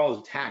 billion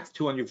of tax,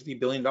 $250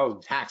 billion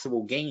of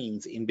taxable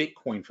gains in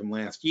Bitcoin from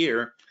last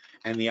year.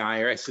 And the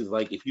IRS is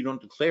like, if you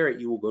don't declare it,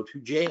 you will go to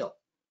jail.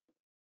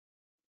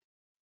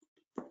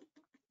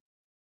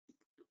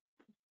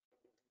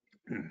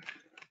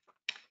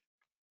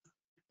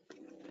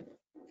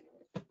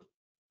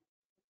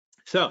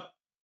 So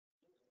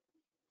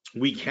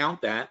we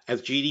count that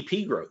as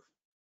GDP growth.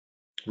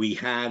 We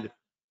had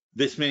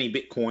this many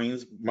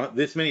Bitcoins,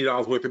 this many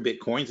dollars worth of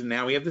Bitcoins, and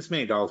now we have this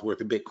many dollars worth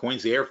of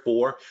Bitcoins.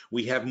 Therefore,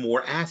 we have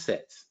more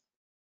assets.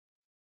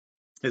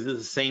 This is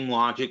the same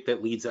logic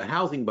that leads a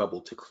housing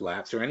bubble to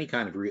collapse, or any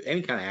kind of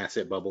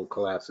asset bubble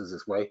collapses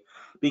this way,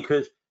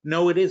 because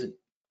no, it isn't.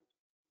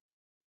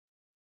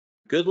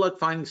 Good luck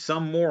finding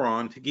some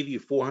moron to give you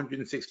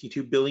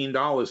 $462 billion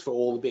for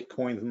all the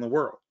Bitcoins in the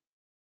world.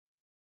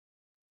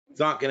 It's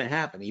not going to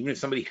happen. Even if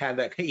somebody had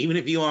that, even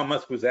if Elon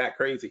Musk was that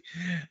crazy,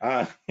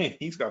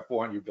 he's got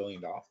 $400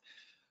 billion.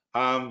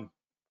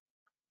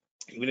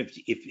 Even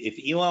if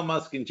Elon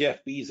Musk and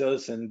Jeff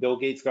Bezos and Bill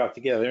Gates got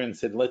together and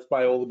said, let's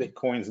buy all the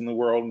Bitcoins in the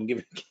world and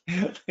give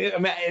it,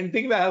 and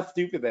think about how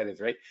stupid that is,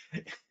 right?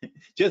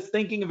 Just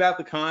thinking about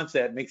the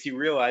concept makes you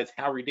realize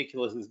how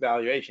ridiculous this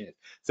valuation is.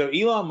 So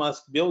Elon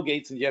Musk, Bill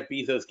Gates, and Jeff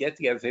Bezos get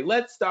together and say,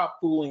 let's stop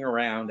fooling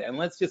around and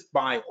let's just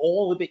buy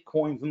all the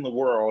Bitcoins in the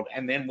world,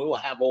 and then we'll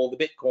have all the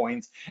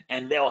Bitcoins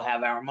and they'll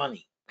have our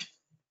money.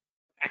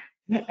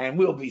 And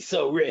we'll be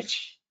so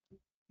rich.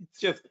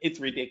 It's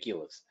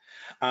ridiculous.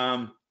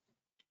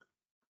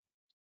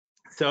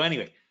 So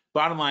anyway,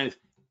 bottom line is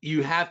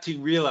you have to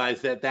realize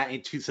that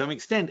to some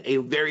extent, a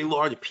very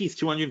large piece,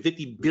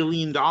 $250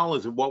 billion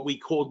of what we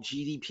call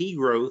GDP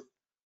growth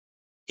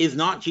is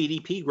not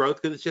GDP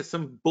growth, because it's just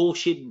some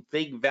bullshit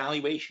fake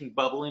valuation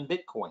bubble in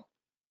Bitcoin.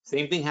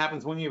 Same thing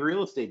happens when you have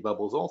real estate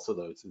bubbles also,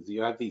 though. So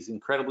you have these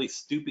incredibly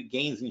stupid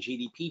gains in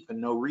GDP for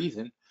no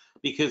reason,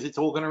 because it's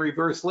all going to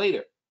reverse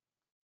later.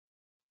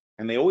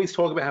 And they always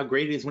talk about how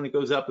great it is when it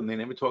goes up, and they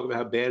never talk about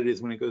how bad it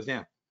is when it goes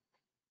down.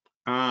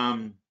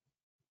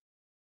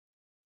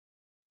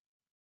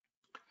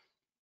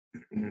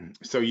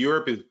 So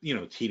Europe is,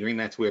 teetering.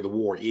 That's where the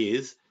war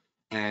is,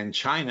 and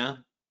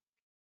China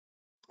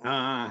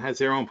has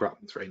their own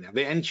problems right now.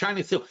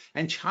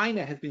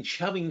 China has been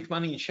shoving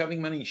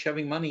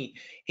money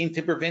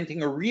into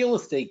preventing a real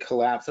estate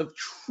collapse of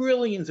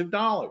trillions of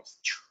dollars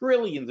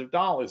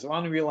of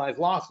unrealized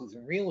losses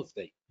in real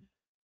estate.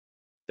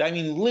 I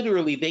mean,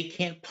 literally, they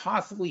can't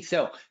possibly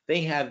sell.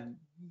 They have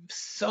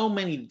so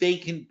many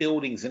vacant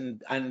buildings,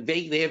 and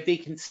they have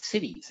vacant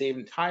cities. They have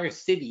entire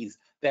cities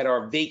that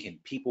are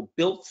vacant. People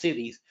built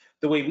cities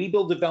the way we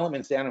build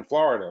developments down in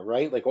Florida,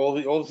 right? Like all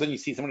of a sudden you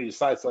see somebody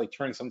decides to like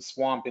turn some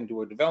swamp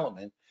into a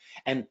development,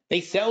 and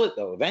they sell it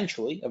though.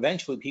 Eventually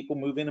people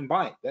move in and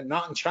buy it. They're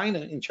not in China.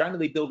 In China,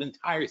 they build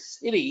entire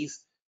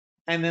cities,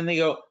 and then they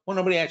go, well,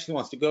 nobody actually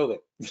wants to go there.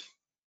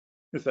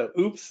 So,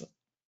 oops.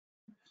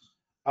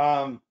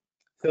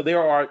 So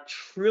there are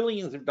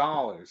trillions of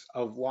dollars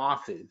of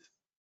losses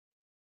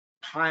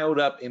piled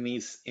up in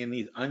these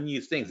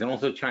unused things. And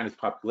also China's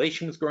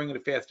population was growing at a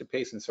faster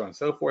pace, and so on and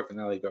so forth. And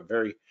now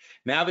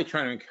they're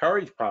trying to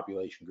encourage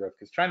population growth,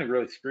 because China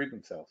really screwed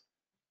themselves.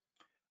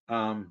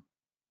 From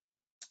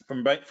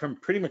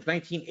pretty much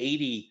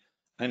 1980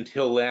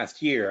 until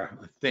last year,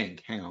 I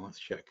think. Hang on, let's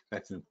check.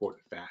 That's an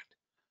important fact.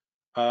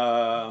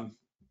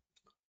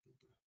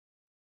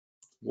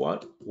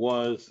 What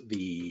was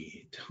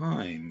the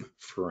time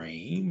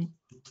frame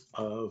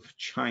of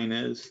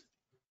China's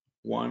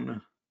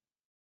one?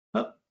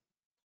 Oh,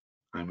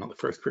 I'm not the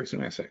first person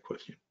to ask that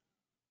question.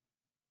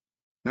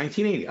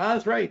 1980.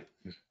 That's right.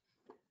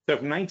 So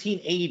from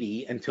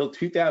 1980 until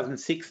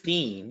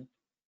 2016,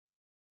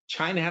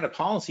 China had a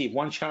policy of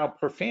one child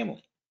per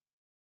family.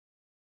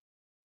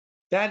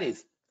 That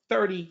is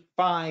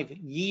 35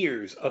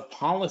 years of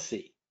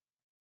policy.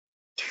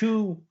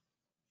 2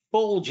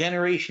 full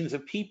generations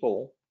of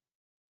people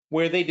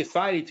where they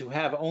decided to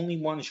have only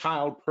one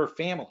child per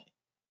family.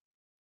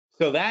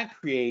 So that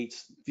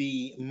creates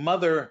the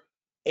mother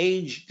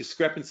age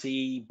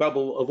discrepancy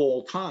bubble of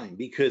all time,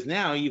 because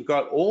now you've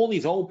got all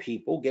these old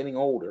people getting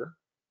older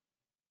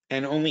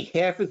and only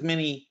half as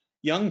many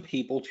young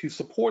people to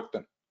support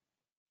them.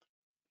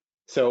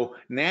 So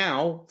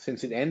now,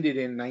 since it ended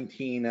in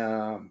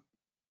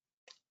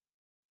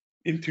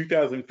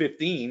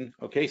 2015,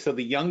 okay, so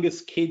the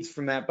youngest kids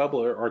from that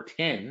bubble are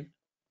 10,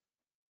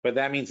 but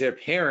that means their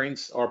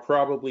parents are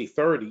probably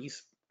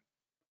 30s,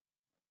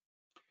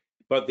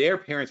 but their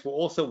parents were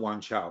also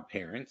one-child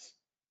parents.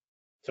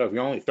 So if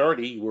you're only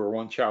 30, you were a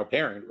one-child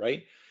parent,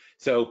 right?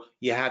 So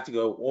you have to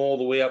go all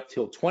the way up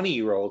till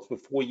 20-year-olds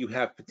before you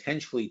have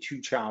potentially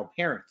 2-child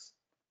parents,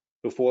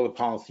 before the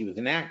policy was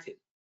enacted.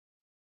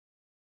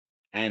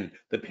 And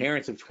the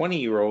parents of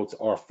 20-year-olds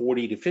are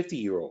 40 to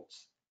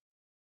 50-year-olds.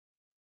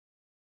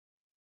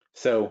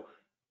 So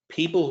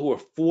people who are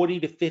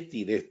 40 to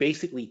 50, there's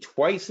basically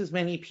twice as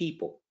many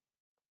people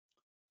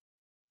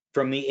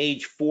from the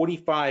age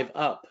 45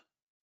 up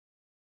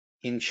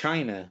in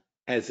China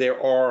as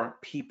there are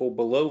people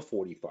below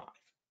 45.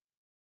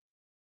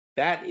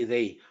 That is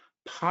a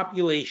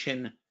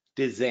population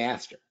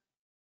disaster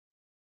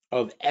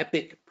of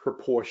epic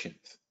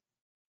proportions.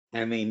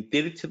 And they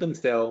did it to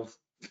themselves,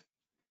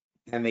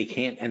 and they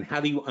can't. And how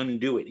do you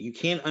undo it? You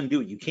can't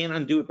undo it. You can't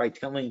undo it by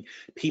telling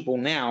people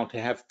now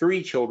to have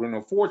 3 children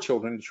or 4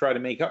 children to try to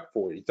make up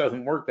for it. It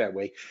doesn't work that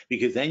way,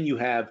 because then you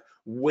have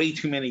way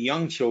too many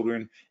young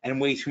children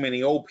and way too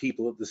many old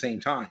people at the same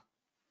time.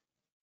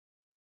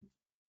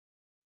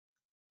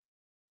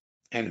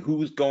 And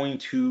who's going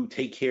to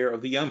take care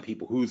of the young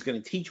people? Who's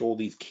going to teach all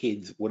these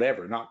kids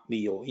whatever? Not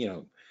the,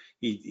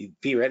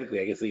 theoretically,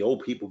 I guess the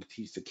old people could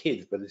teach the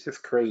kids, but it's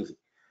just crazy.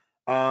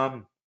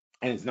 And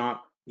it's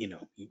not,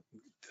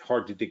 it's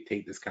hard to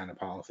dictate this kind of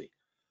policy.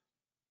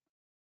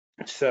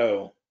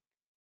 So,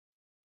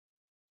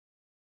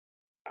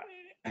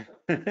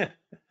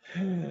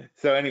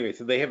 so anyway,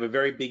 so they have a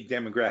very big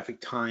demographic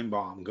time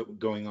bomb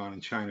going on in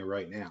China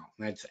right now.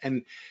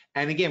 And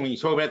again, when you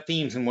talk about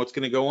themes and what's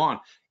going to go on,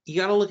 you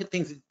got to look at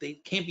things that they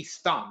can't be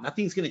stopped.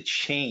 Nothing's going to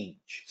change.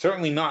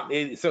 Certainly not.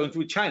 So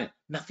with China,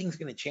 nothing's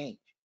going to change.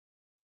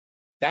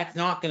 That's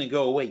not going to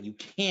go away. You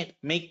can't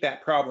make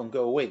that problem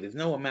go away. There's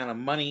no amount of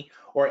money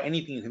or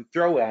anything you can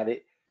throw at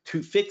it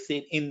to fix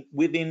it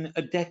within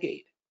a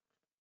decade.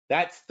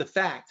 That's the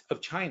fact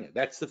of China.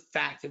 That's the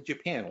fact of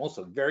Japan.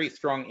 Also, very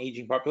strong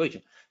aging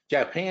population.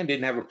 Japan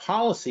didn't have a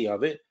policy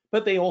of it,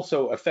 but they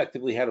also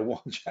effectively had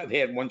they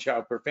had 1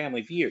 child per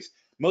family for years.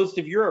 Most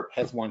of Europe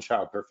has 1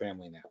 child per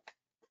family now.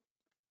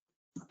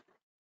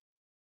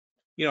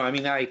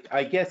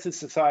 I guess as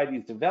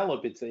societies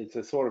develop, it's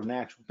a sort of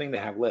natural thing to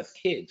have less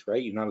kids,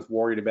 right? You're not as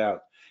worried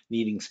about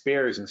needing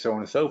spares and so on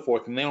and so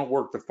forth, and they don't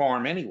work the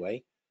farm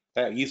anyway.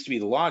 That used to be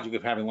the logic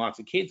of having lots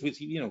of kids, which,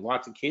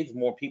 lots of kids,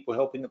 more people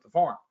helping at the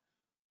farm.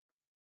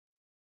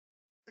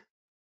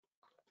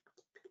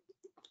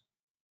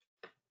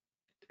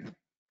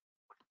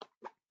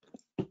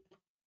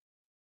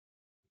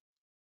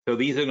 So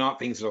these are not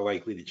things that are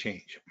likely to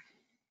change.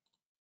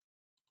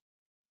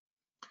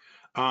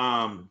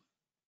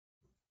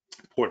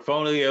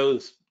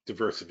 Portfolios,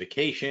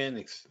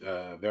 diversification,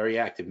 very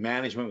active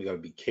management. We got to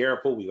be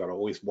careful. We got to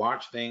always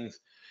watch things.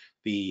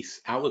 The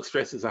outlook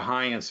stresses are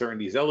high,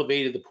 uncertainty is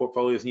elevated. The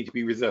portfolios need to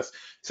be resisted.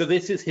 So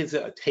this is his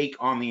take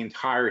on the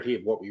entirety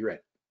of what we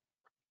read.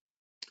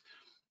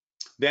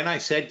 Then I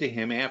said to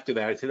him after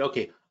that, I said,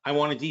 okay, I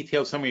want a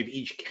detailed summary of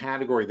each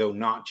category, though,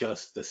 not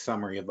just the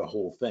summary of the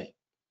whole thing.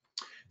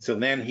 So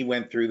then he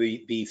went through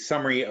the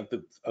summary of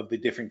the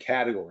different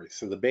categories.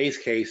 So the base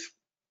case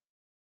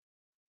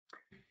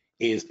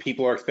is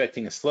people are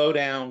expecting a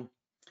slowdown,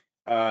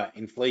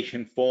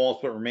 inflation falls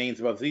but remains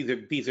above.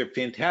 These are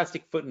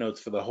fantastic footnotes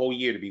for the whole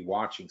year to be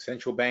watching.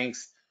 Central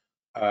banks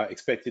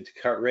expected to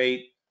cut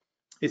rate.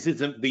 This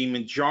is the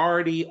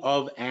majority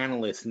of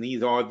analysts, and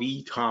these are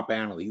the top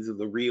analysts. These are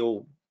the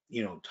real,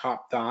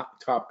 top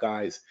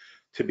guys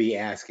to be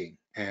asking.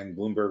 And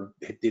Bloomberg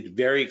did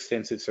very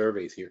extensive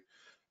surveys here.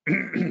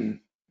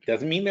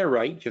 Doesn't mean they're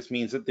right, just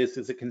means that this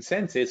is a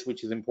consensus,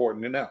 which is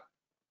important to know.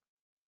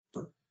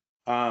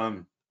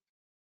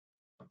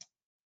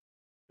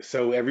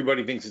 So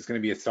everybody thinks it's going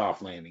to be a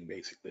soft landing,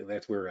 basically.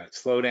 That's where we're at.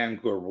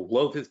 Slowdown, global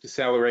growth is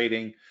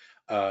decelerating.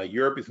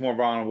 Europe is more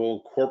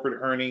vulnerable. Corporate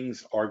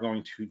earnings are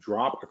going to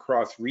drop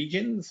across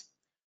regions.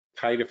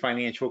 Tighter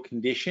financial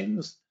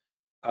conditions.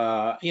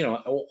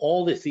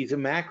 All this. These are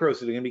macros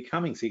that are going to be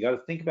coming. So you got to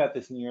think about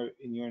this in your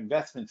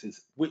investments.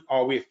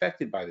 Are we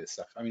affected by this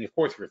stuff? I mean, of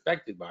course we're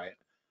affected by it,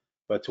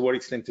 but to what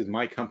extent is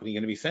my company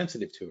going to be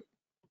sensitive to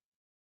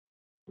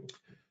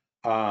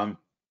it?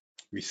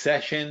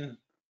 Recession,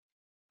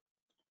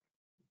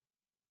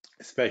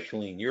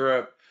 especially in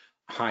Europe,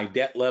 high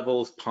debt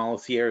levels,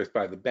 policy errors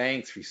by the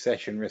banks,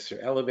 recession risks are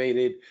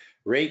elevated,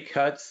 rate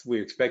cuts,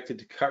 we're expected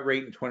to cut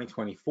rate in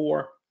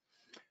 2024.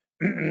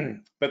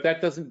 But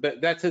that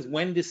says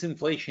when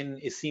disinflation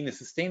is seen as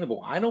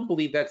sustainable. I don't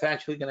believe that's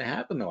actually going to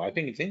happen, though. I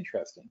think it's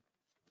interesting.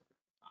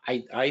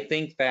 I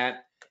think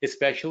that,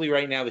 especially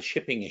right now, the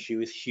shipping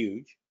issue is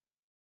huge.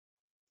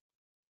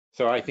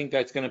 So I think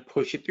that's going to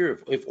push it through.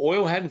 If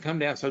oil hadn't come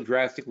down so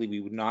drastically,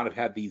 we would not have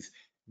had these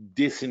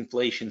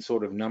disinflation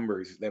sort of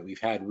numbers that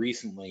we've had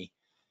recently.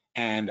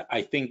 And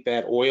I think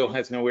that oil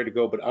has nowhere to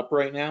go but up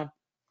right now.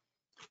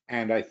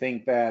 And I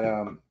think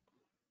that,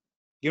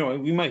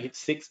 we might hit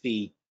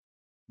 60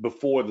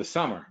 before the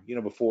summer,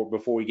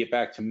 before we get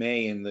back to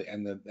May and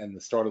the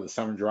start of the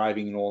summer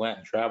driving and all that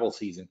and travel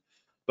season.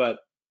 But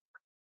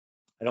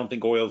I don't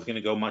think oil is going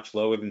to go much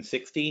lower than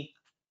 60.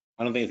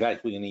 I don't think it's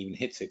actually going to even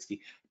hit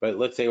 60. But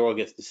let's say oil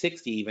gets to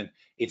 60 even,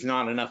 it's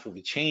not enough of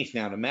a change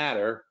now to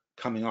matter,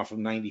 coming off of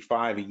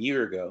 95 a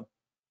year ago.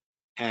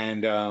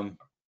 And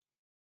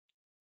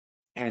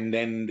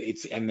then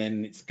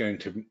it's going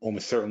to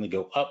almost certainly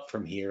go up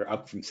from here,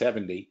 up from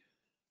 70.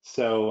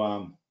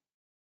 So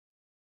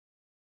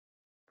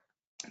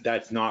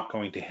that's not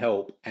going to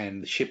help,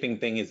 and the shipping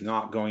thing is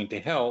not going to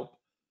help.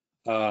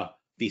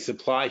 The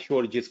supply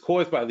shortages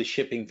caused by the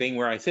shipping thing,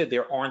 where I said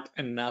there aren't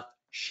enough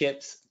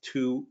ships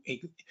you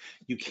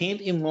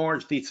can't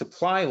enlarge the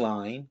supply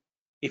line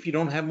if you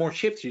don't have more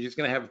ships. You're just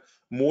going to have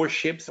more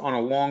ships on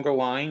a longer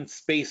line,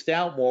 spaced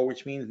out more,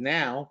 which means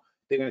now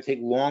they're going to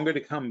take longer to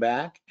come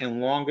back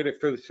and longer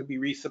to be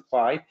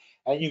resupplied,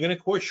 and you're going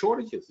to cause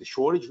shortages. The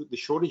shortage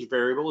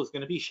variable is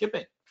going to be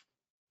shipping.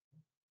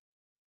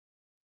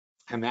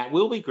 And that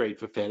will be great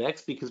for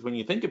FedEx, because when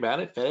you think about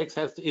it,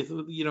 FedEx is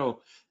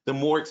the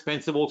more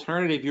expensive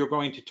alternative you're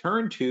going to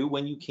turn to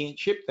when you can't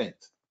ship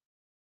things.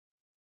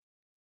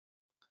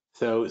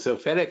 So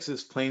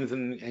FedEx's planes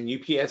and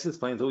UPS's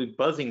planes will be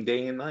buzzing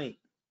day and night,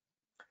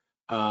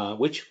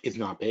 which is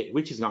not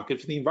good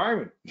for the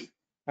environment,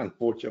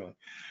 unfortunately.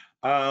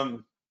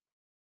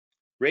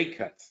 Rate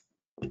cuts.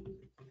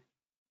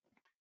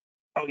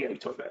 Oh yeah, we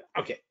talked about it.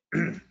 Okay.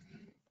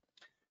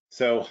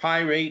 So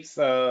high rates,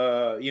 they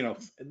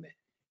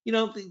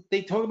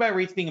talk about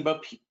rates being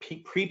above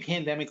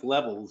pre-pandemic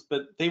levels,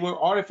 but they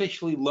were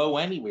artificially low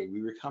anyway.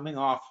 We were coming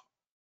off,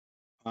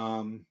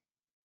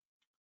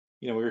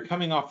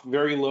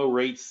 very low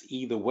rates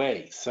either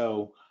way.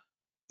 So,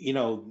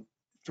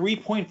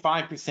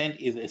 3.5%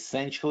 is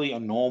essentially a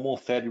normal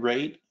Fed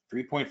rate.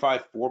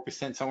 3.5,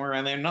 4%, somewhere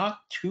around there. Not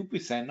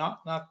 2%,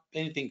 not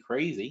anything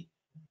crazy.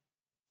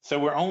 So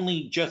we're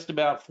only just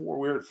about 4.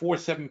 We're at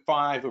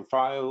 4.75 or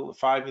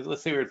 5.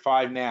 Let's say we're at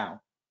 5 now.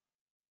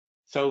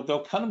 So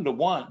they'll cut them to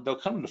 1. They'll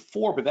cut them to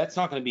 4, but that's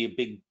not going to be a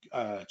big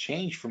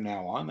change from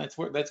now on. That's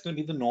going to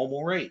be the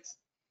normal rates.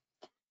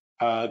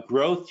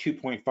 Growth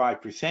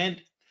 2.5%.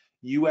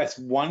 U.S.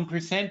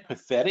 1%.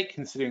 Pathetic,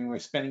 considering we're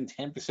spending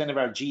 10% of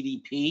our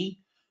GDP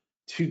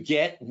to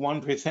get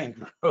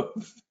 1%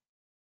 growth.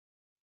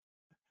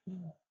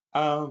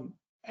 And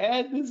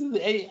this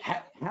is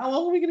how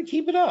long are we going to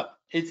keep it up?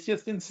 It's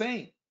just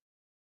insane.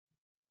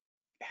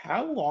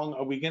 How long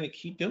are we going to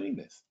keep doing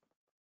this?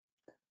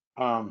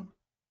 And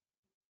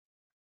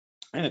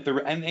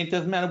it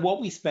doesn't matter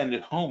what we spend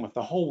at home. If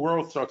the whole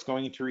world starts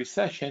going into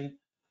recession,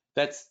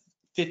 that's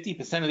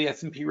 50% of the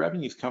S&P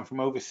revenues come from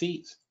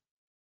overseas.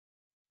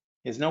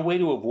 There's no way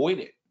to avoid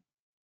it.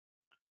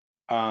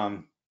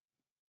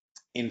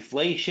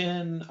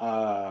 Inflation,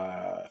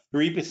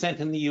 3%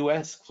 in the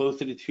US,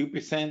 closer to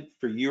 2%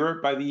 for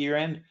Europe by the year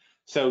end.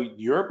 So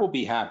Europe will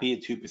be happy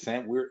at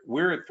 2%.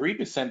 We're at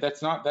 3%.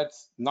 That's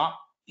not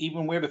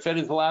even where the Fed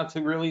is allowed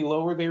to really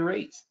lower their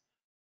rates.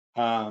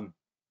 Globally,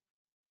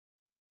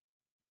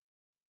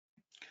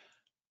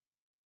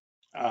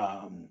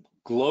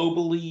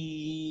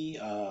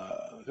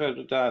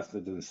 that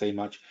doesn't say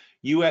much.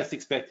 US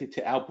expected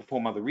to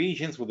outperform other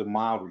regions with a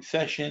mild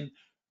recession.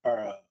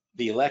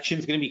 The election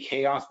is going to be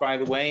chaos, by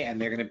the way,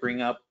 and they're going to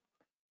bring up,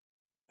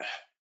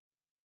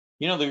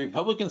 the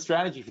Republican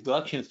strategy for the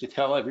election is to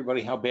tell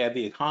everybody how bad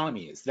the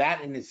economy is.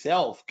 That in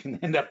itself can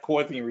end up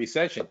causing a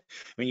recession.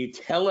 When you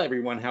tell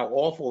everyone how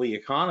awful the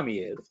economy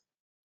is,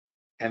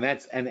 and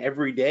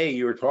every day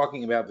you're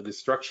talking about the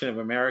destruction of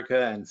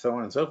America and so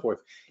on and so forth,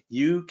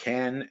 you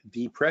can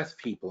depress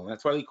people, and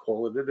that's why they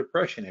call it a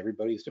depression.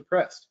 Everybody's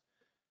depressed.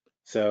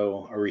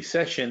 So a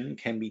recession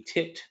can be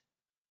tipped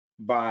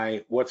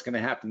by what's going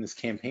to happen this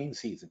campaign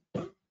season.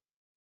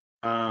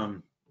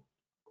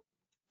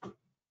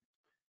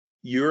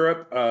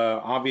 Europe,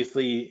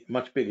 obviously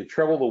much bigger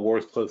trouble. The war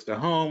is close to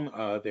home.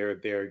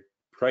 Their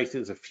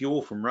prices of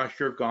fuel from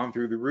Russia have gone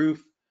through the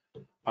roof.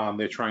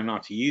 They're trying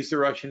not to use the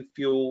Russian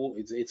fuel.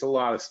 It's a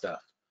lot of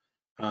stuff.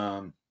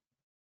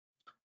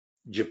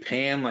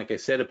 Japan, like I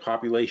said, a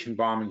population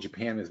bomb in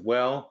Japan as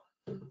well.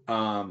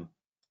 And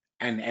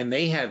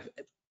they have,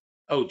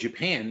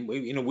 Japan,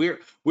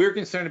 we're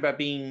concerned about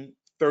being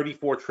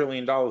 $34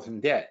 trillion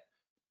in debt.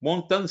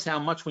 Doesn't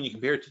sound much when you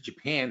compare it to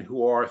Japan,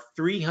 who are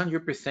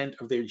 300%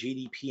 of their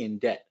GDP in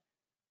debt.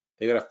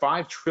 They got a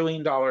 $5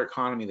 trillion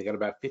economy. They got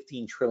about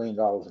 $15 trillion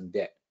in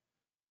debt.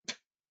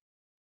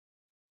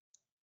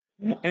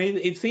 And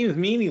it seems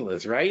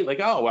meaningless, right? Like,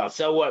 oh, well,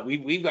 so what?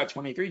 We've got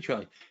 23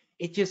 trillion.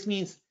 It just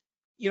means,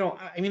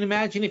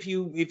 imagine if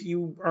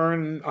you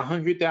earn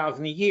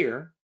 100,000 a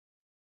year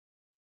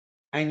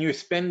and you're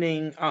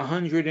spending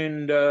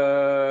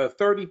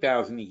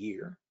 130,000 a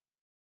year.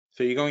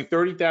 So you're going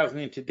 30,000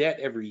 into debt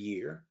every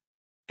year,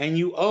 and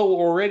you owe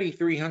already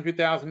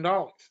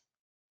 $300,000.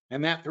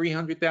 And that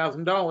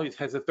 $300,000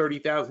 has a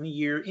 30,000 a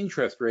year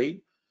interest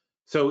rate.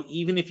 So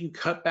even if you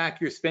cut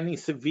back your spending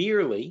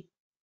severely,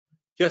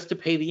 just to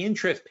pay the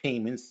interest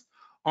payments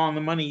on the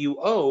money you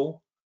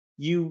owe,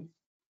 you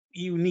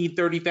need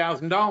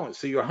 $30,000.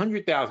 So your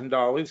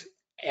 $100,000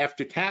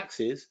 after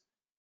taxes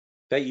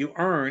that you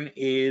earn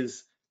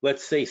is,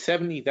 let's say,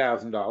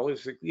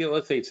 $70,000.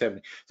 Let's say it's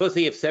 70. So let's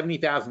say you have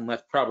 70,000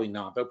 left. Probably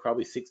not. Though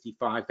probably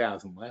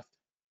 65,000 left.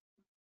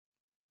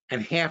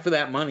 And half of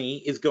that money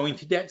is going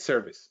to debt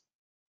service,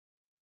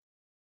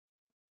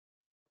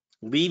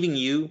 leaving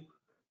you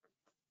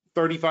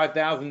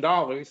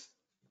 $35,000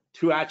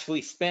 to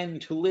actually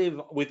spend to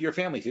live with your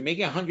family. So you're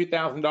making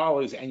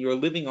 $100,000 and you're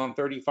living on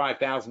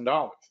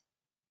 $35,000.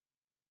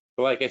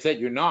 But like I said,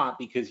 you're not,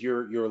 because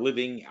you're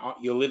living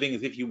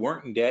as if you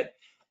weren't in debt,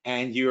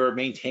 and you're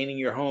maintaining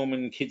your home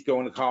and kids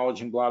going to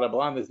college and blah blah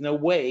blah. And there's no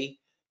way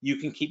you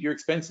can keep your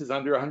expenses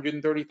under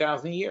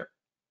 $130,000 a year.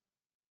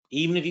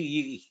 Even if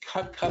you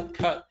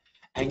cut,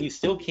 and you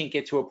still can't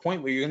get to a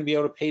point where you're going to be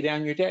able to pay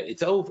down your debt.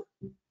 It's over.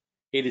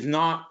 It is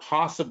not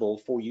possible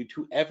for you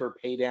to ever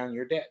pay down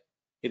your debt.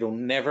 It'll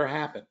never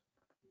happen.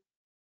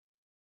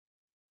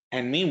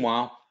 And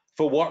meanwhile,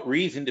 for what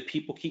reason do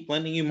people keep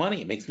lending you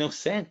money? It makes no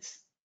sense.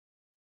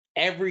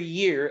 Every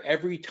year,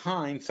 every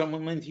time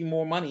someone lends you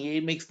more money,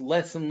 it makes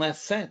less and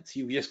less sense.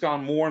 You've just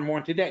gone more and more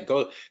into debt.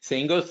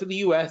 Same goes to the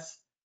US,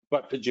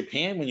 but for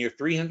Japan, when you're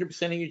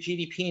 300% of your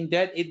GDP in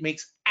debt, it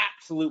makes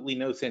absolutely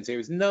no sense. There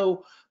is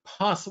no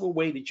possible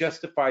way to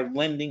justify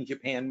lending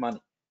Japan money.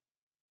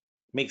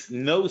 It makes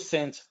no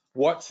sense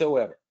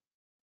whatsoever.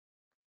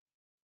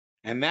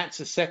 And that's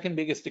the second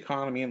biggest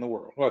economy in the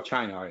world. Well,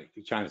 China's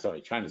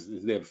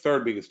the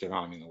third biggest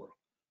economy in the world.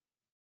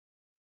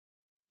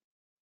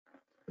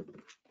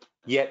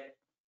 Yet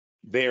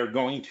they're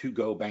going to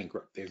go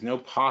bankrupt. There's no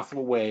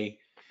possible way,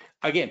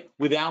 again,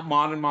 without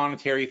modern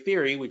monetary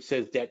theory, which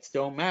says debts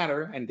don't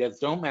matter, and debts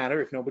don't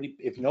matter if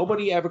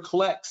nobody ever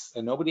collects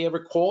and nobody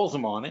ever calls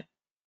them on it,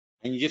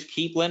 and you just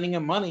keep lending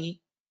them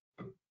money,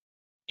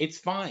 it's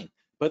fine.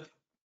 But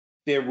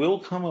there will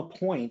come a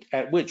point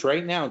at which,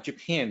 right now,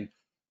 Japan,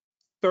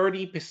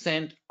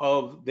 30%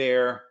 of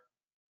their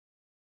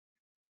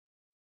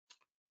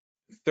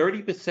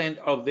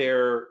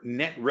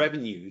net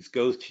revenues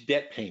goes to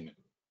debt payment.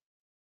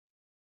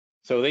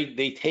 So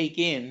they take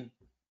in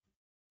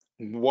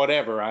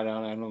whatever, I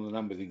don't know the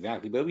numbers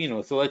exactly, but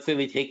so let's say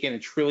they take in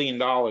 $1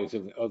 trillion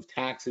of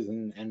taxes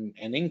and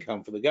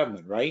income for the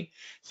government, right?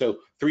 So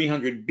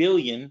 300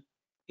 billion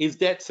is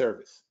debt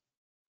service.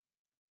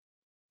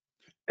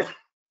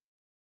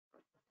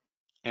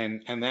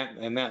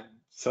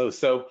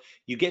 So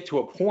you get to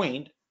a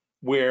point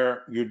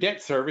where your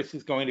debt service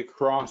is going to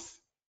cross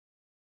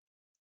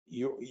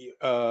your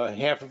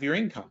half of your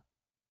income.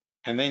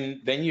 And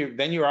then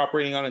you're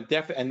operating on a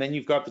deficit, and then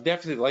you've got the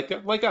deficit like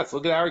us.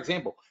 Look at our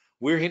example.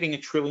 We're hitting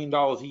 $1 trillion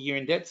a year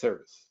in debt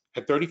service.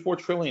 At 34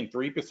 trillion,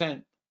 3%,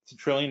 it's $1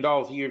 trillion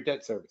a year of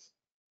debt service.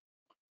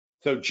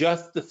 So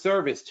just the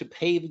service to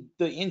pay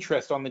the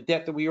interest on the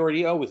debt that we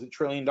already owe is $1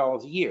 trillion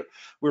a year.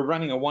 We're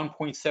running a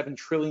 $1.7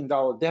 trillion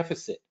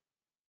deficit.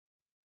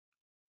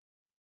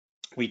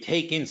 We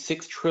take in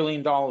 $6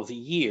 trillion a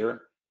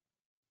year.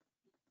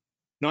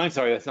 No, I'm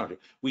sorry, that's not true.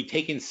 We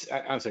spend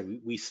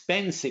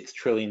 $6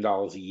 trillion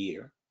a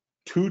year.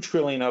 2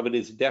 trillion of it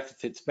is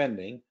deficit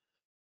spending.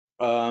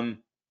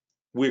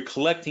 We're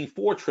collecting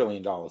 $4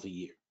 trillion a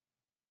year.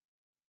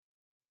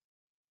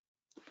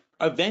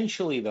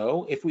 Eventually,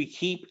 though, if we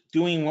keep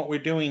doing what we're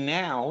doing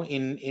now,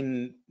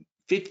 in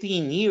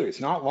 15 years,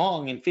 not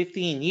long, in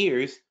 15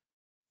 years,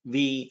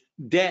 the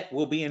debt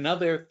will be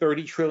another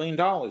 $30 trillion,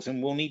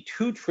 and we'll need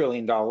 $2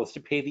 trillion to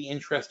pay the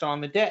interest on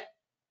the debt.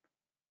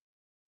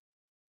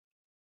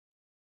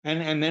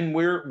 And then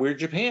we're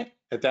Japan.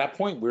 At that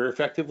point, we're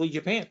effectively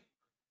Japan.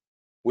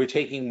 We're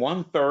taking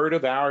one third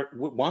of our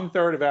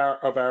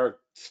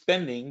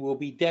spending will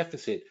be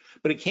deficit,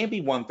 but it can't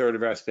be 1/3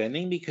 of our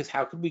spending, because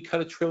how could we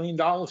cut $1 trillion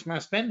from our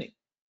spending?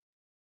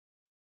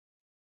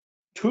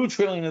 2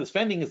 trillion of the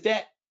spending is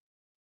debt.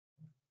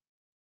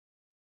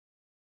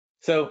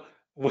 So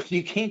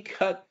you can't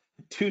cut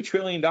 $2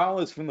 trillion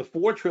from the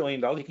 $4 trillion.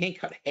 You can't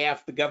cut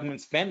half the government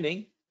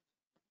spending.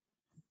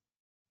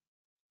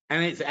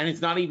 And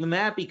it's not even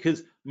that,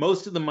 because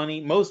most of the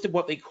money, most of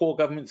what they call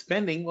government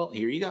spending, well,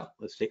 here you go.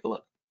 Let's take a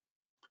look.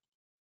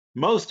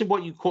 Most of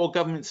what you call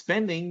government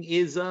spending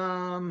is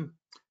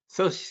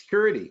Social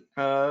Security.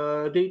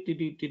 Do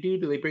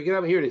they break it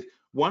up? Here it is.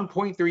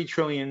 1.3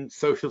 trillion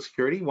Social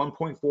Security,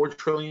 1.4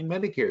 trillion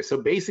Medicare. So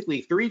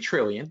basically $3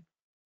 trillion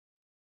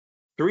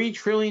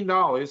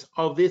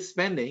of this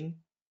spending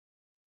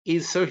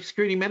is Social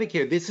Security,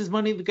 Medicare. This is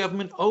money the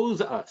government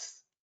owes us.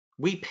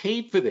 We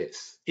paid for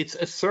this. It's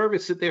a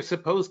service that they're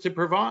supposed to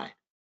provide.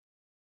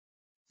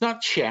 It's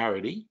not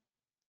charity.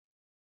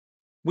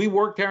 We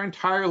worked our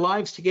entire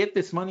lives to get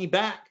this money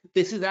back.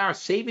 This is our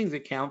savings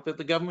account that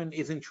the government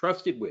is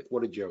entrusted with.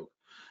 What a joke.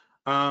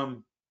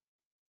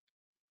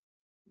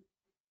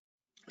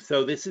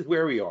 So this is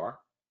where we are.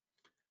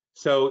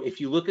 So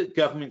if you look at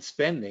government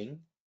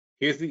spending,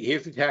 here's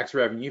the tax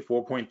revenue,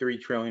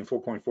 4.3 trillion,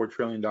 $4.4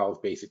 trillion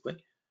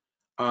basically.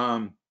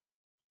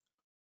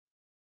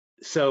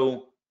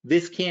 So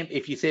this can't,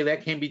 if you say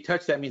that can't be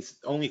touched, that means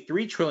only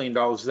 $3 trillion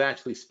is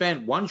actually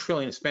spent. 1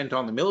 trillion is spent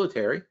on the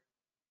military.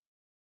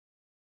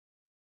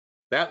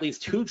 That leaves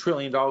 $2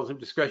 trillion of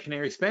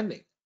discretionary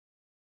spending.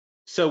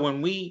 So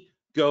when we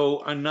go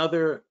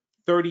another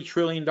 $30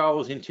 trillion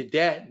into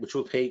debt, which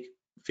will take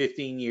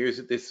 15 years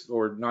at this,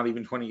 or not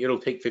even 20, it'll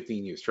take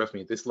 15 years, trust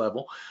me, at this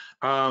level.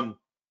 So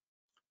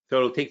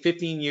it'll take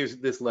 15 years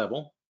at this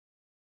level.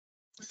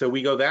 So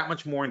we go that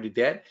much more into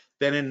debt.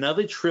 Then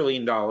another $1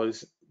 trillion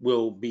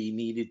will be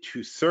needed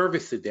to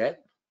service the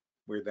debt.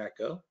 Where'd that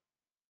go?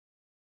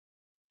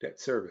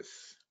 Debt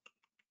service.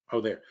 Oh,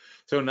 there.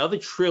 So another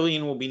 $1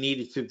 trillion will be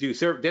needed to do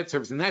debt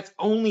service, and that's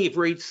only if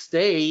rates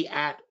stay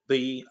at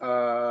the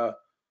 2%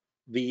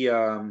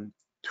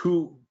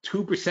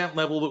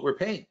 level that we're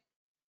paying.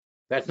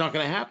 That's not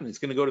going to happen. It's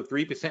going to go to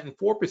 3% and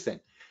 4%.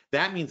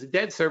 That means the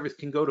debt service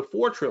can go to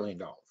 $4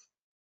 trillion.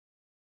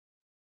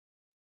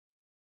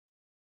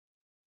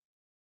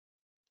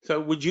 So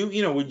would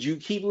you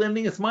keep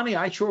lending us money?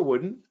 I sure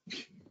wouldn't.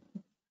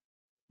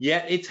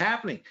 Yet it's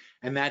happening.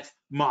 And that's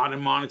modern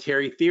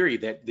monetary theory,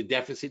 that the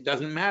deficit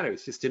doesn't matter.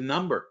 It's just a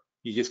number.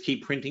 You just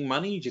keep printing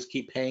money, you just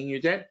keep paying your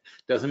debt.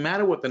 Doesn't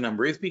matter what the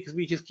number is because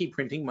we just keep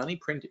printing money,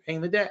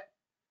 paying the debt.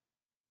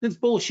 That's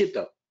bullshit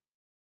though.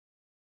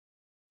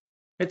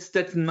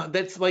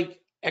 That's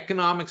like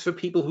economics for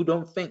people who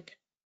don't think.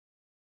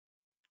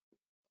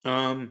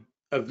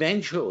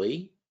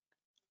 Eventually,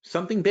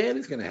 something bad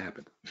is going to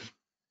happen.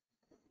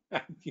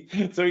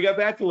 So we got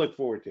that to look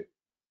forward to.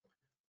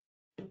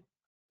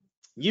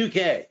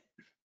 UK,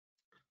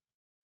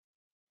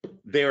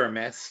 they're a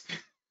mess.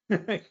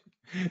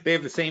 They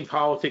have the same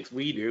politics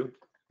we do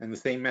and the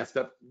same messed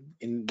up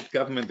in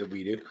government that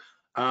we do.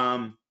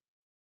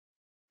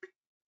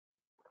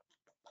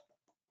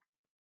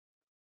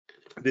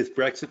 This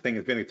Brexit thing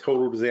has been a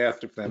total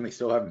disaster for them. They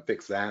still haven't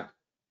fixed that.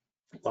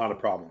 A lot of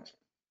problems.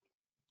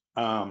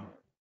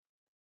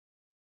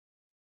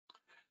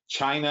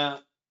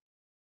 China,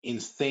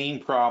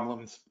 insane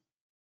problems.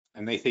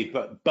 And they say,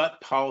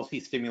 but policy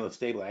stimulus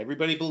stabilize.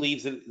 Everybody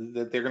believes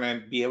that they're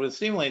going to be able to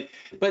stimulate.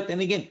 But then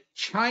again,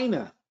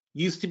 China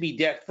used to be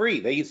debt free.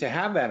 They used to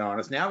have that on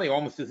us. Now they're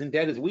almost as in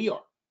debt as we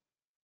are.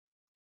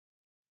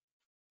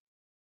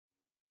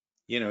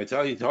 You know, it's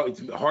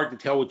hard to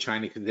tell with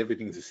China because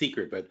everything's a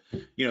secret. But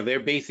you know, they're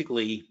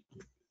basically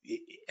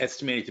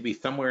estimated to be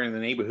somewhere in the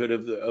neighborhood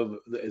of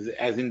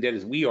as in debt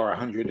as we are,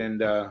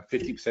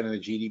 150% of the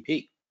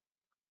GDP.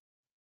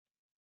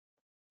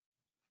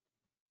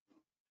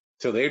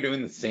 So they're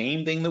doing the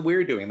same thing that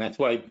we're doing. That's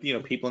why, you know,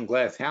 people in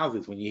glass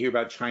houses, when you hear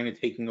about China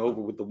taking over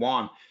with the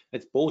yuan,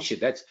 that's bullshit.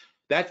 That's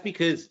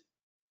because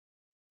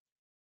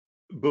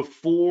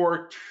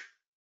before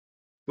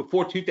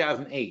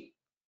 2008,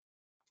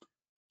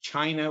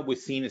 China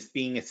was seen as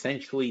being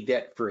essentially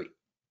debt-free.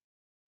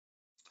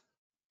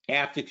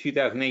 After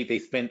 2008, they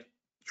spent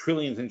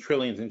trillions and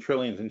trillions and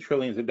trillions and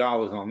trillions of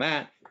dollars on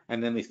that,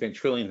 and then they spent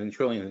trillions and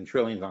trillions and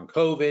trillions on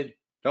COVID.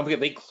 Don't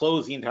forget, they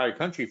closed the entire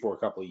country for a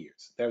couple of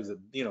years. That was,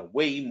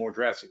 way more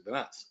drastic than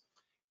us.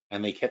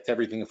 And they kept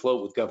everything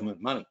afloat with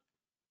government money.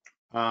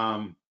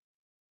 And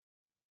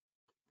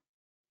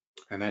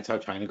that's how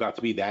China got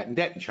to be that in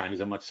debt. And China's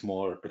a much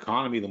smaller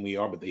economy than we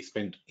are, but they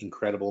spend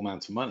incredible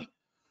amounts of money.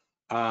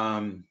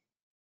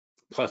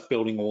 Plus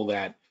building all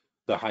that,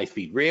 the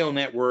high-speed rail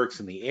networks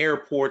and the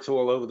airports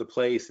all over the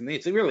place. And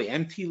it's really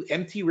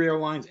empty rail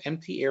lines,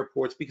 empty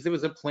airports, because it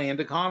was a planned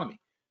economy.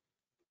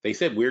 They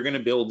said, we're going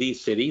to build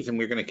these cities and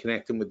we're going to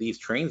connect them with these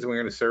trains and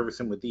we're going to service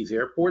them with these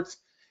airports.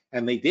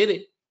 And they did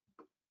it.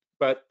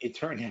 But it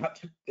turned out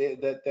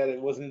that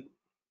it wasn't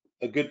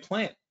a good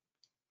plan.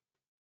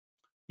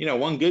 You know,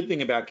 one good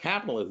thing about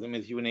capitalism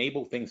is you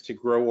enable things to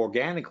grow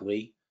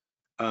organically.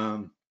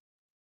 Then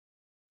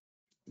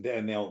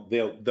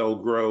they'll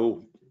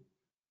grow,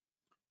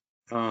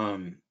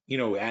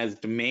 as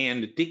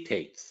demand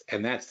dictates,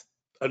 and that's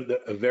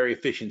a very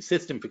efficient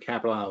system for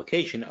capital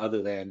allocation,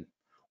 other than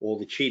all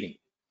the cheating.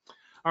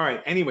 All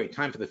right. Anyway,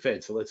 time for the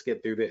Fed. So let's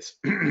get through this.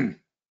 Let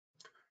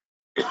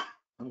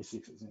me see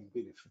if there's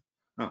anything.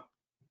 Oh,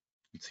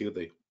 let's see what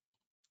they.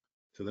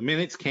 So the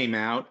minutes came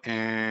out,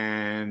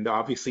 and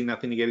obviously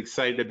nothing to get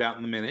excited about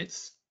in the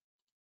minutes.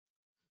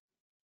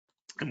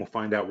 And we'll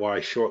find out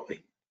why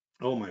shortly.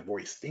 Oh, my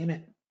voice, damn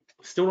it.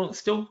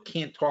 Still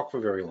can't talk for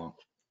very long.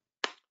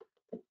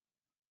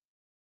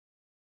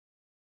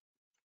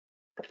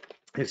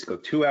 Let's go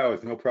 2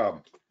 hours, no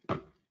problem. All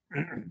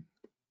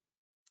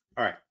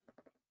right.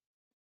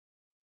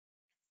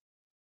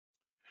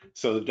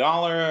 So the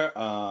dollar,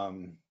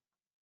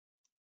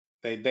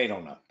 they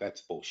don't know. That's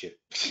bullshit.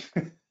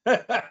 They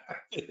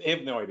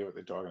have no idea what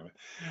they're talking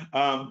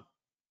about.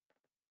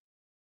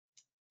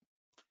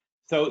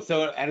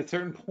 So at a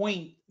certain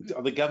point,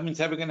 are the government's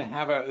ever going to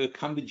have a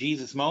come to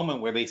Jesus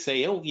moment where they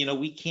say, oh,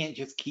 we can't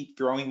just keep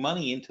throwing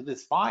money into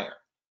this fire?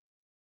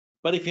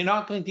 But if you're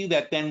not going to do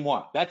that, then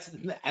what? That's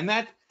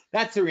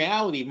the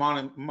reality of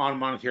modern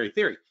monetary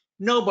theory.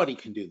 Nobody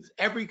can do this.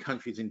 Every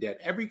country's in debt.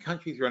 Every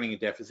country's running a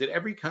deficit.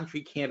 Every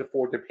country can't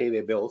afford to pay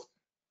their bills.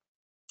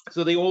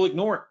 So they all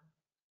ignore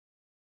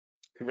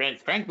it.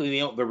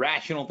 Frankly, the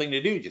rational thing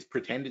to do, just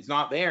pretend it's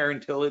not there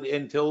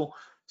until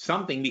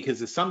something, because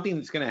the something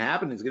that's going to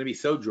happen is going to be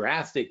so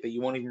drastic that you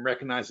won't even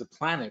recognize the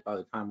planet by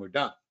the time we're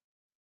done.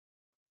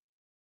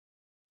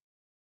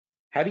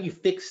 How do you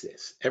fix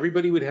this?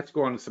 Everybody would have to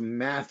go on some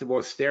massive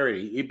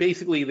austerity.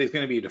 Basically, there's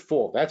going to be a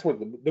default. That's what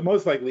the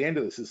most likely end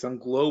of this is. Some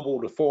global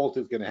default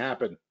is going to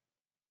happen,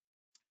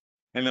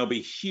 and there'll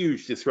be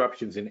huge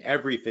disruptions in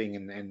everything,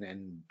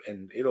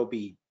 and it'll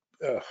be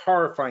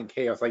horrifying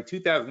chaos, like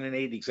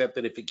 2008, except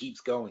that if it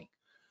keeps going.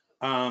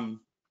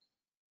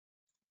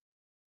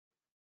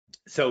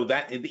 So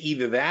that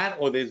either that,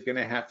 or there's going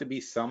to have to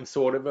be some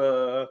sort of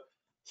a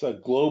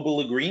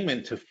global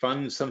agreement to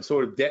fund some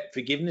sort of debt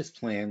forgiveness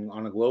plan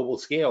on a global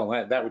scale.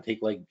 That would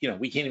take, like,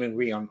 we can't even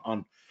agree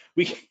on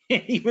we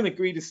can't even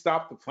agree to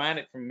stop the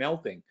planet from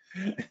melting.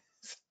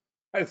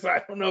 So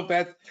I don't know if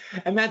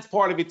that's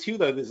part of it too,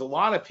 though. There's a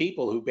lot of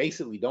people who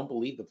basically don't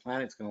believe the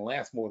planet's going to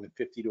last more than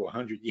 50 to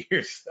 100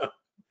 years. So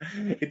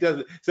it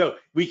doesn't. So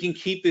we can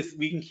keep this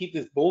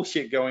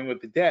bullshit going with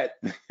the debt.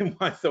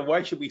 So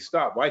why should we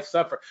stop? Why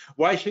suffer?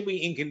 Why should we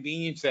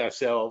inconvenience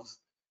ourselves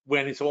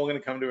when it's all going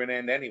to come to an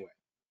end anyway?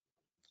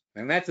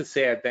 And that's a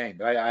sad thing.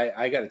 But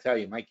I got to tell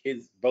you, my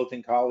kids both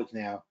in college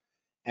now,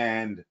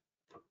 and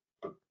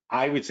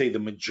I would say the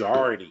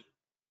majority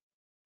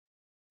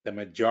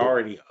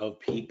of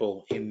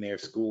people in their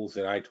schools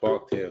that I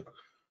talk to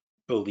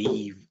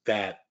believe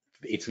that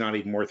it's not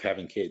even worth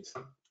having kids.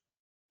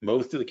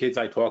 Most of the kids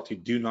I talk to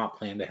do not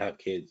plan to have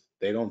kids.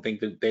 They don't think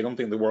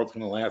the world's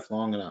going to last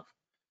long enough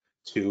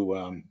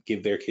to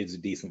give their kids a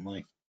decent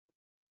life.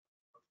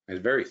 It's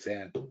very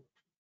sad.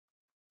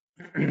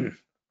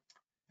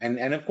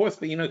 And of course,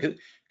 but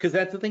because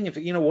that's the thing. If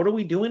what are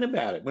we doing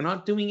about it? We're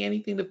not doing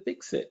anything to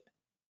fix it.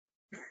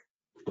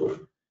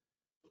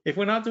 If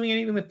we're not doing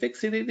anything to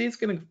fix it, it is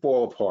going to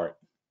fall apart.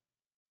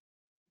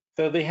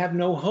 So they have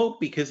no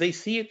hope because they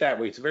see it that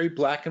way. It's very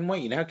black and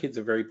white. You know how kids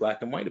are very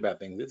black and white about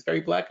things. It's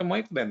very black and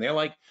white for them. They're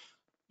like,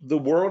 the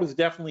world is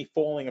definitely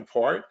falling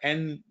apart,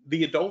 and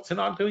the adults are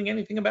not doing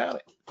anything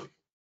about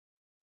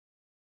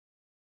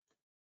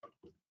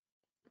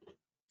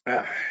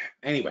it.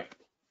 Anyway,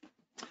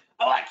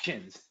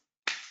 elections.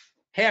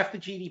 Half the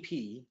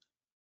GDP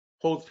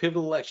holds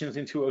pivotal elections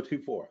in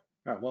 2024.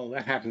 Well,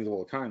 that happens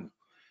all the time.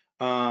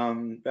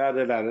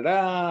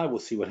 We'll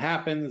see what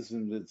happens,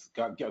 and it's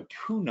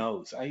who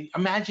knows. I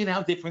imagine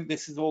how different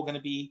this is all going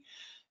to be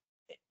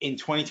in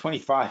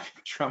 2025.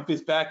 Trump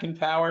is back in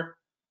power.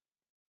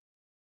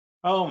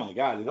 Oh my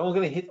God, it's all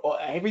going to hit.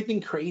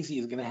 Everything crazy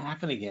is going to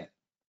happen again.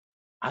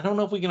 I don't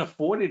know if we can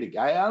afford it.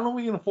 I don't know if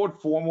we can afford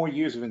 4 more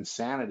years of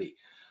insanity.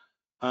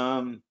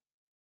 Nor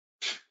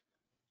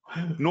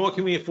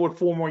can we afford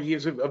 4 more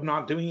years of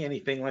not doing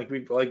anything like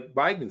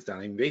Biden's done.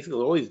 I mean,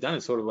 basically all he's done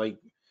is sort of like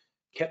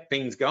kept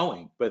things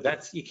going, but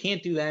you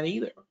can't do that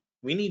either.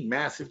 We need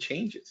massive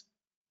changes.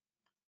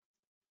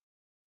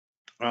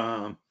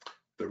 The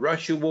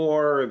Russia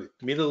war,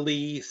 the Middle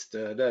East,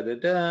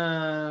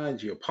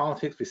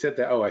 geopolitics. We said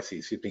that. Oh, I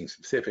see. So being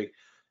specific.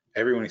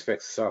 Everyone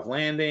expects a soft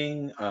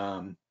landing.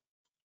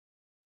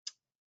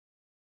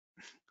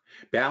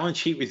 Balance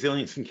sheet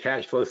resilience and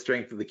cash flow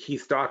strength are the key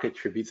stock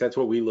attributes. That's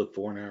what we look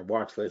for in our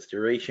watch list.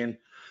 Duration.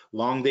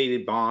 Long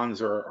dated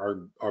bonds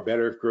are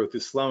better if growth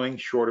is slowing.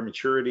 Shorter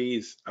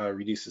maturities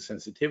reduce the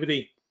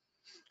sensitivity.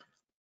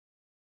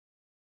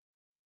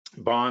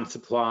 Bond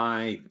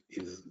supply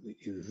is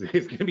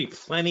there's going to be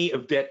plenty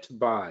of debt to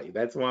buy.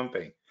 That's one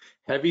thing.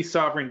 Heavy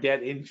sovereign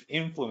debt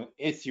influence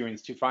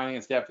issuance to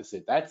finance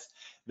deficit.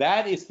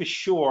 That is for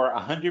sure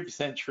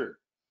 100% true.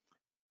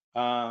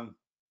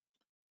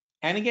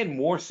 And again,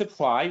 more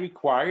supply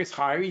requires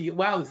higher.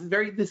 Wow,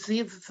 this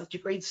is such a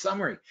great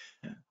summary.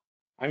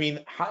 I mean,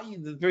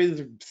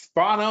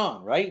 spot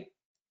on, right?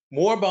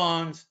 More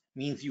bonds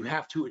means you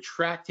have to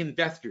attract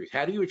investors.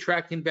 How do you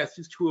attract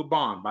investors to a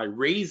bond? By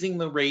raising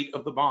the rate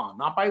of the bond,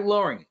 not by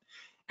lowering it.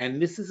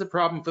 And this is a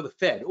problem for the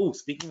Fed. Oh,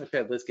 speaking of the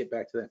Fed, let's get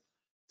back to that.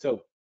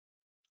 So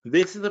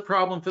this is a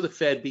problem for the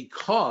Fed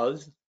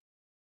because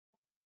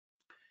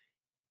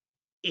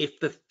if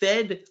the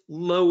Fed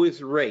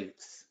lowers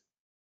rates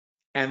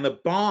and the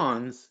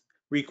bonds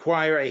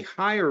require a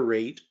higher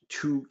rate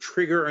to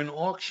trigger an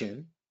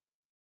auction,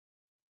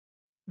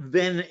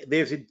 then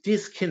there's a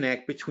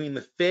disconnect between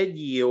the Fed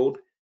yield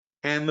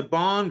and the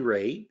bond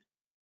rate.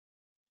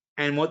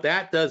 And what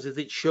that does is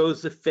it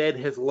shows the Fed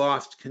has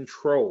lost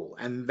control.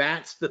 And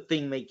that's the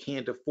thing they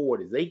can't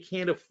afford, is they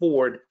can't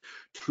afford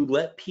to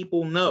let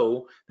people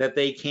know that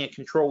they can't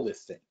control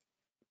this thing.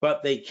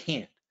 But they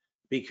can't,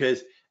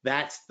 because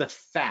that's the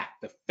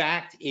fact. The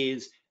fact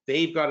is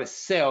they've got to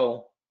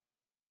sell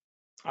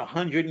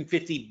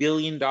 $150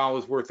 billion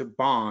worth of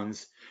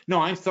bonds.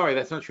 No, I'm sorry,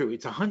 that's not true.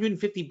 It's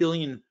 $150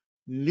 billion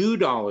new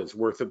dollars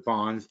worth of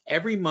bonds.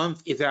 Every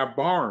month is our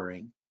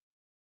borrowing,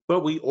 but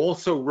we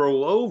also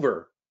roll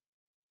over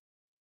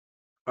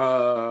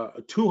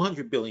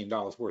 $200 billion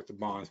worth of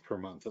bonds per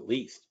month at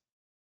least.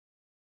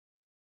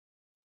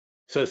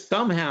 So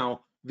somehow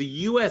the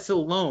US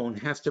alone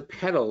has to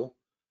peddle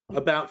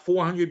about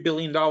 $400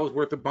 billion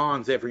worth of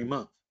bonds every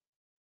month.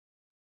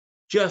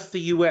 Just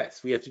the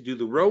US. We have to do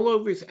the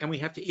rollovers and we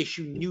have to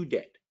issue new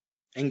debt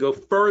and go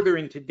further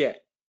into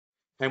debt.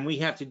 And we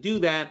have to do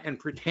that and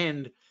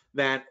pretend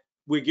that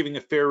we're giving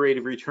a fair rate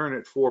of return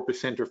at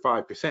 4% or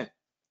 5%.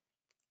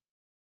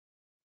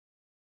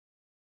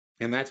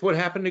 And that's what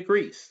happened to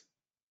Greece.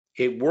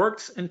 It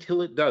works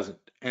until it doesn't.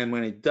 And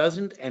when it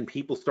doesn't, and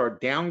people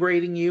start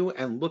downgrading you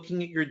and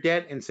looking at your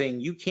debt and saying,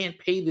 you can't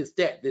pay this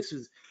debt.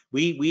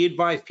 We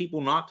advise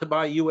people not to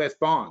buy US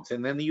bonds.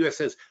 And then the US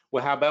says,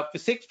 well, how about for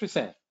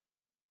 6%?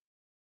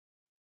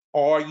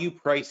 Are you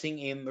pricing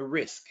in the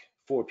risk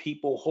for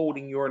people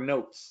holding your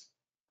notes?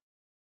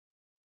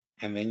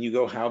 And then you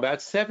go, how about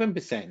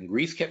 7%? And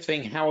Greece kept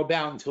saying, how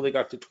about, until they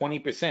got to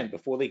 20%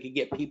 before they could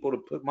get people to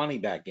put money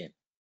back in.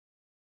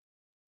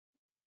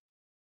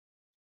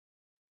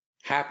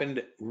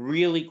 happened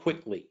really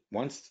quickly.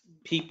 Once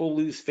people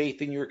lose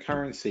faith in your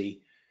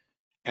currency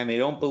and they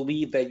don't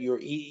believe that you're,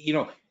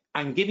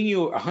 I'm giving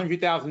you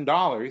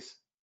 $100,000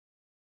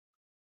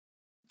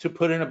 to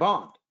put in a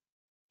bond.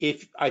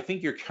 If I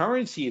think your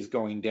currency is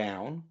going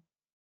down,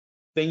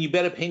 then you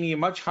better pay me a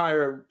much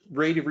higher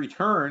rate of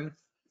return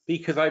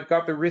because I've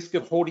got the risk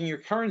of holding your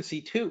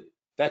currency too.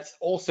 That's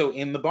also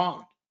in the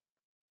bond.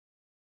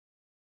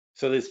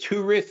 So there's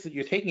two risks that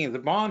you're taking as a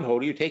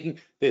bondholder.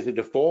 There's a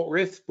default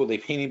risk, will they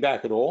pay me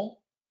back at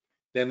all?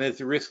 Then there's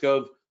the risk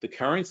of the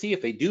currency.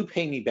 If they do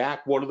pay me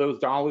back, what are those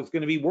dollars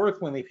going to be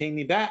worth when they pay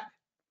me back?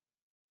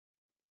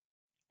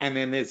 And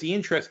then there's the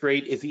interest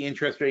rate. Is the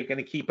interest rate going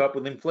to keep up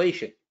with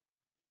inflation?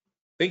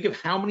 Think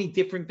of how many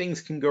different things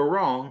can go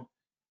wrong.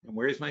 And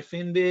where's my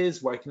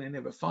FinBiz? Why can I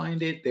never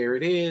find it? There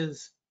it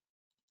is.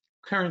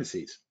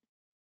 Currencies.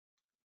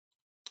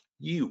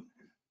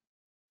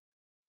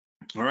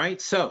 All right,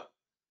 so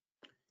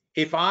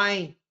if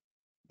I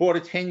bought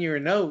a 10-year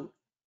note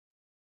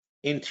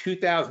in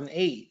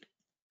 2008,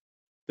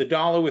 the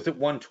dollar was at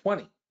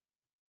 120.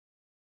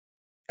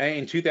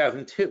 In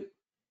 2002.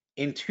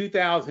 In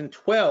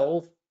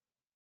 2012,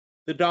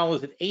 the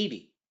dollar's at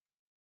 80.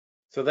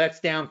 So that's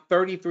down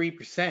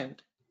 33%.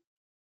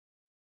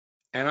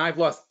 And I've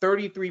lost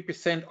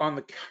 33% on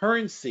the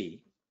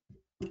currency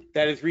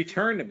that is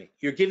returned to me.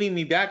 You're giving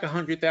me back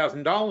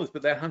 $100,000,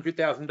 but that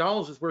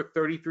 $100,000 is worth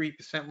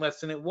 33% less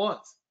than it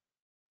was.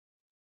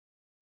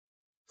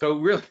 So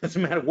it really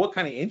doesn't matter what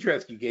kind of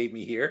interest you gave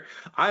me here.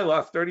 I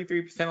lost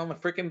 33% on the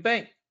freaking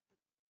thing,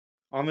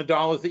 on the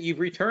dollars that you've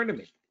returned to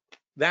me.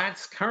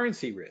 That's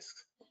currency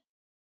risks.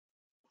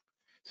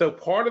 So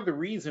part of the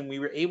reason we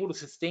were able to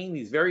sustain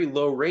these very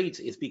low rates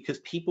is because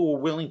people were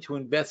willing to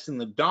invest in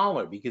the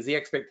dollar, because the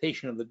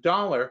expectation of the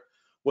dollar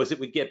was it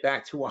would get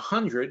back to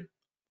 100.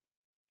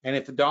 And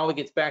if the dollar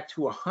gets back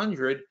to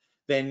 100,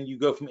 then you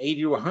go from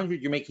 80 to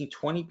 100, you're making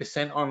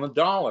 20% on the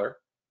dollar.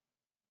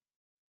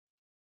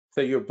 So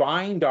you're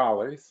buying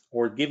dollars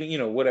or giving,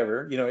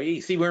 whatever,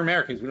 you see, we're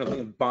Americans, we don't think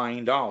of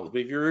buying dollars,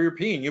 but if you're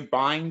European, you're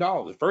buying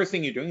dollars. The first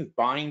thing you're doing is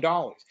buying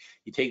dollars.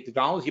 You take the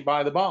dollars, you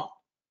buy the bond.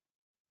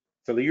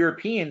 So the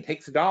European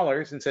takes the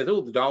dollars and says,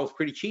 oh, the dollar's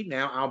pretty cheap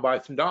now, I'll buy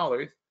some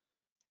dollars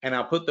and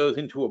I'll put those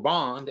into a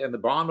bond, and the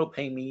bond will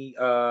pay me 2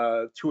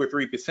 or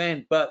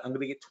 3%, but I'm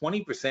going to get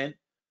 20%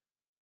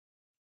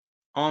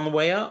 on the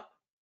way up.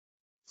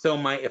 So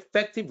my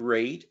effective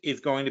rate is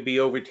going to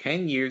be over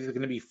 10 years, it's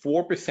going to be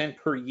 4%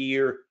 per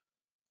year.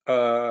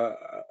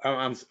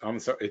 I'm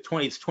sorry, it's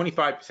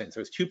 25%. So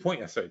it's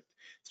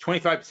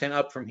 25%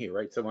 up from here,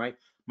 right? So my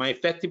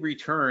effective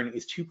return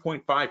is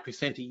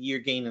 2.5% a year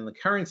gain in the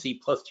currency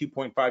plus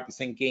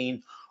 2.5%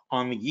 gain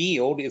on the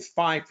yield is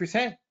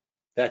 5%.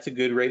 That's a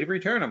good rate of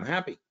return. I'm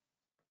happy.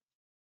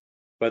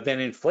 But then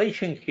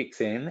inflation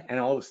kicks in, and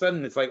all of a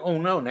sudden it's like, oh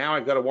no, now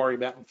I've got to worry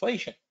about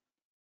inflation.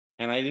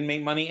 And I didn't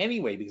make money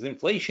anyway because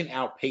inflation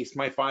outpaced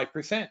my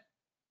 5%.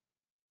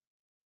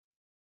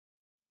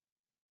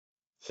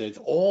 So it's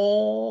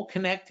all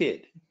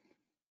connected.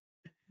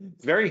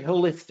 It's very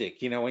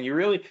holistic.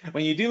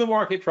 When you do the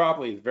market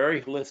properly, it's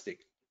very holistic.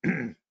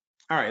 All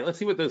right, let's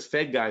see what those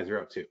Fed guys are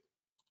up to.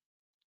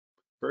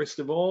 First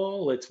of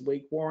all, let's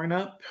wake Warren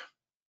up.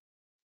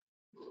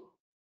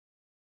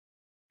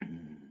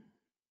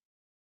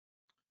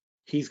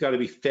 He's got to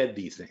be fed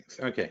these things.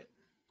 Okay.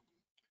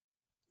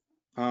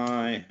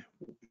 I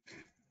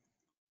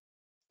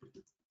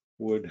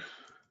would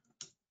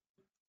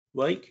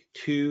like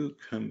to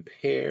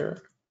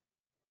compare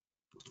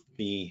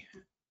the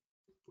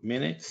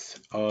minutes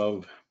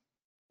of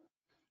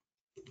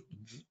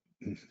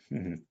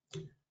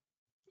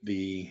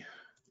the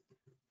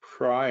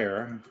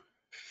prior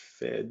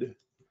Fed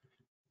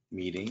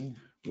meeting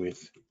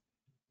with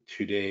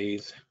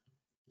today's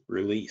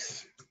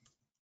release.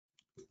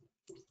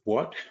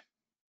 What?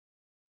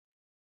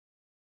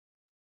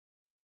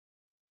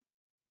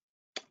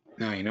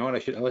 Now, you know what I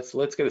should,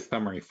 let's get a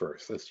summary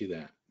first. Let's do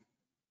that.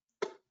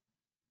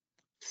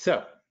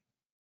 So,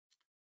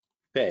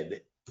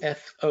 Fed,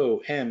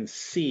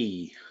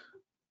 FOMC,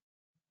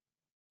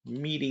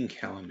 meeting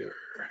calendar.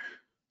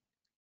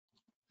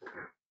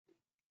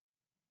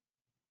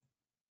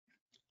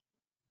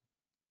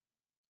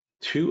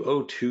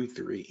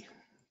 $2.023.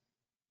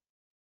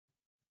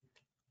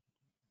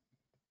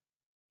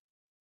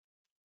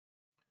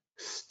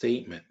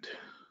 Statement.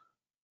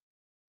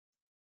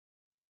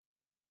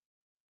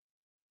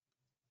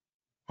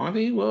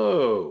 Auntie,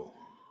 whoa.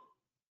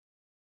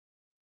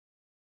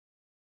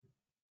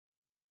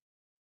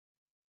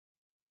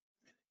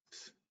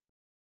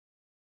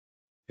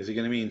 Is it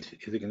going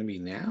to be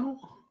now?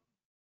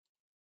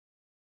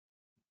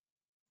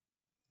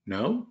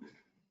 No.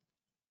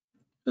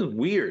 This is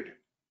weird.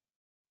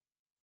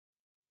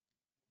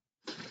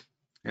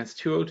 That's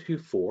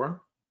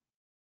 2024.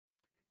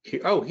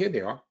 Here, oh, here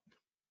they are.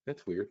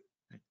 That's weird.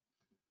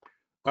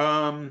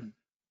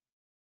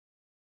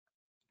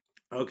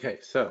 Okay,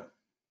 so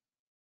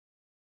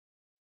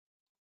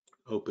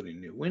open a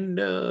new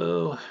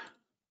window.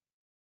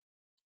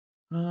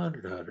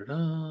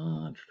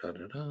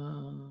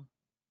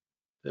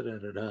 Da da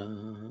da da.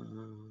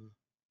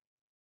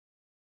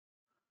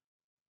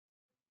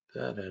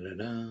 Da da da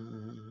da.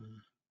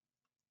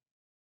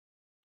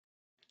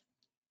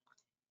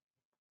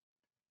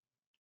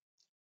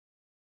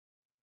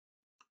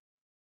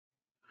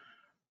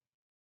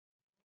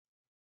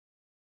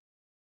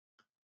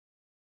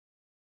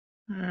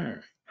 All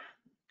right.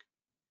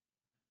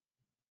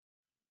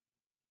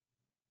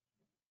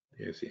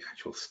 There's the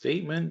actual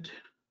statement.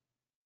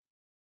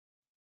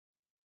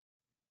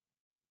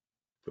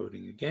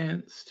 Voting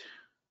against.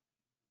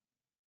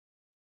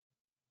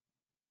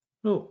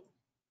 Oh.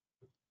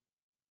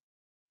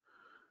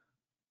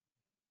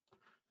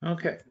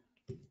 Okay.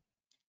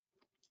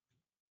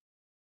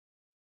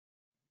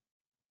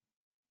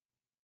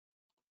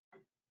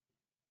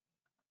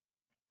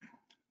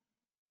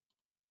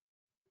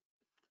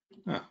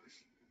 Ah.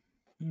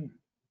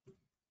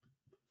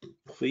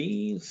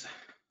 Please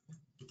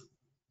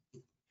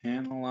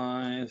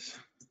analyze.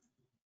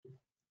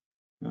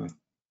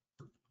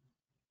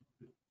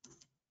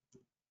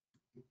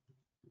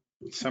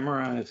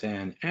 Summarize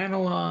and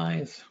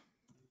analyze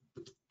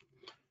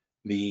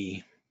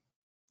the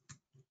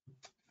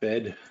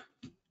Fed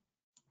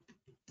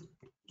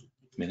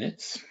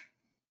minutes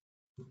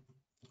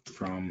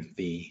from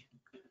the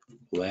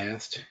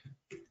last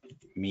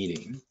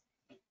meeting.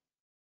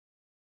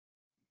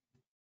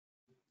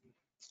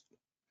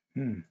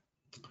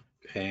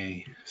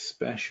 Pay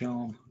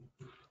special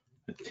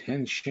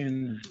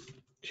attention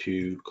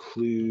to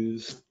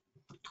clues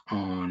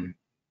on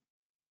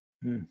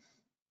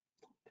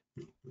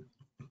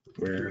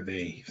where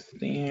they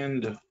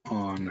stand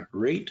on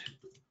rate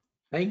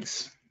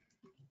hikes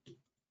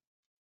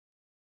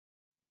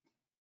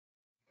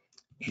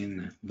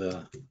in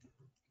the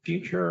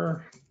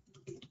future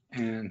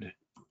and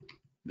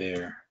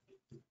their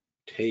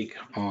take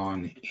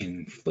on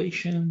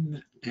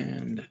inflation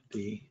and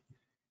the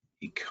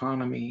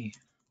economy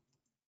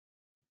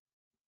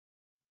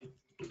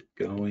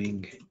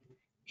going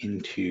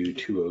into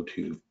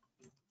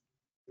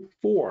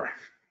 2024.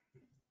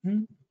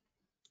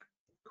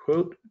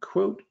 Quote,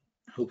 quote,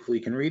 hopefully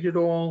you can read it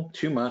all.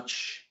 Too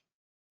much.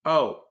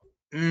 Oh,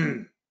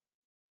 damn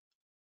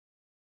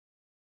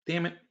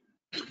it.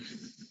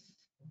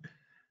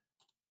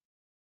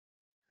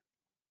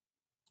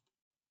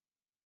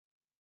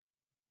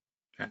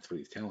 That's what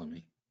he's telling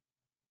me.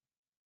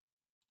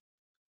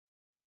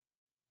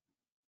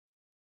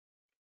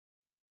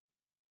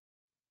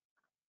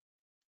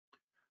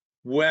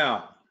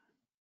 Well,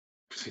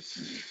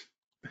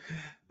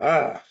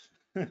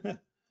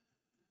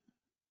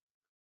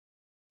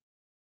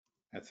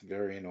 that's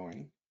very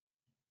annoying.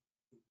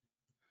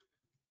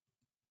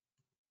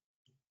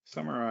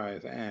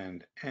 Summarize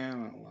and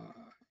analyze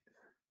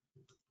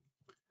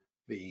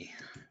the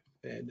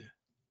Fed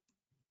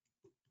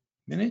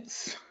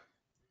minutes,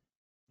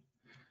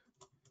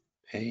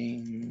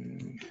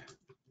 paying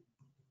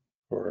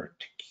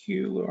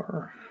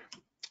particular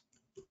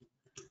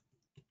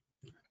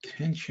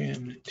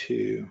attention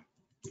to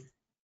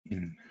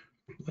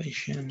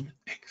inflation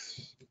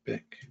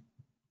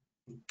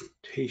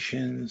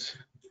expectations,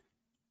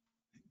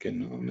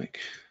 economic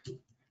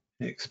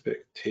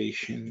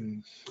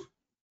expectations,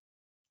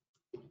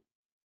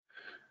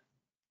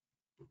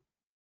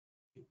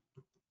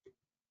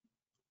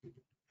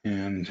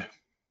 and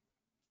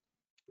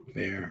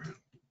their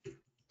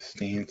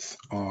stance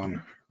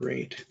on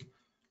rate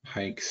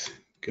hikes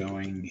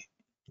going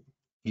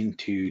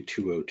into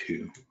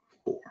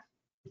 2024.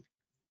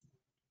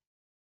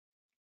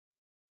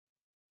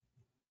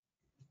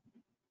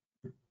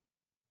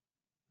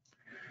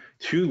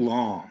 Too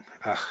long,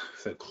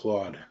 said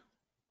Claude.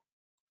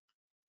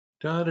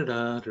 Da da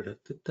da da da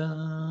da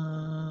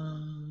da.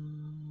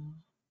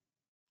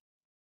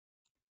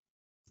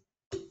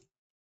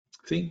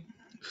 See,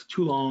 it's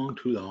too long,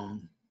 too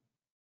long.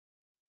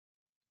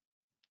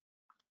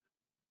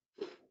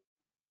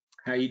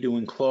 How you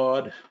doing,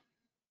 Claude?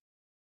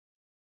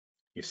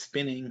 You're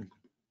spinning.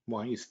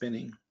 Why are you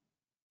spinning?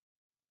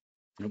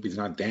 I hope he's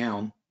not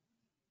down.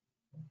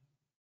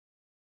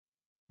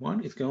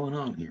 What is going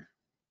on here?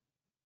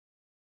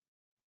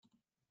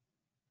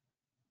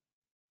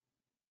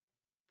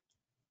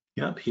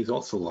 Yep, he's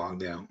also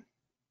logged out.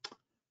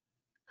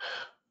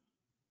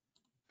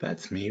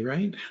 That's me,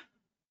 right?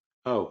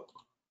 Oh,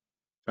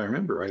 if I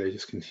remember right, I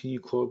just continue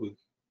Claude with. Is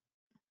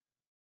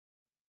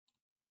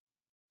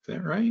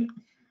that right?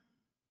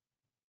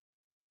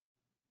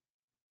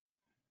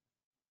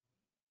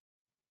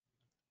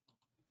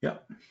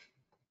 Yep.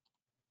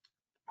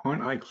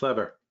 Aren't I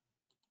clever?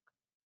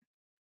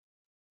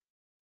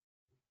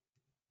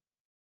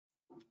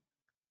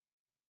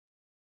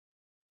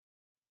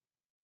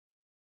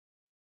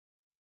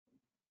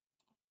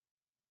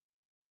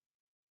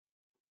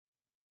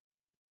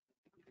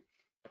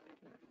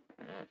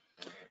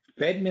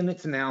 Fed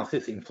minutes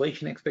analysis,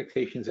 inflation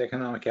expectations,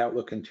 economic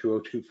outlook, and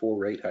 2024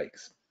 rate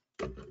hikes.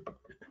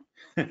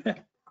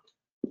 Isn't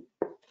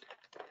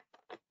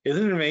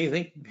it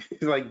amazing?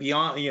 It's like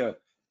beyond,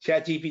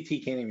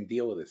 ChatGPT can't even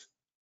deal with this.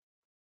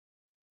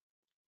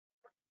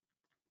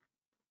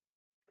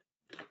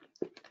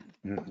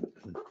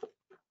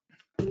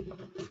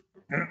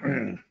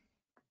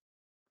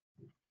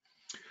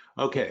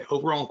 Okay,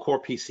 overall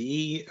core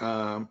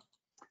PCE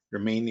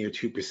remain near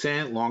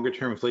 2%.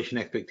 Longer-term inflation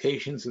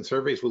expectations and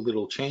surveys with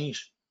little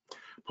change.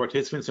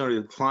 Participants noted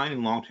a decline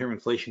in long-term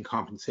inflation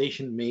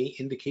compensation may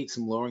indicate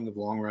some lowering of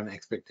long-run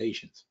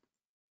expectations.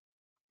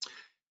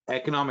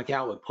 Economic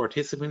outlook.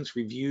 Participants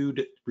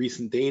reviewed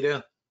recent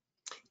data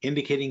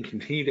indicating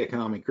continued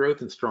economic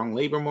growth and strong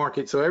labor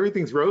market. So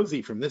everything's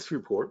rosy from this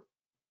report.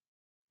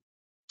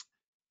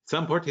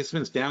 Some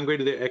participants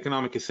downgraded their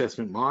economic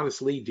assessment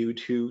modestly due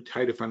to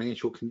tighter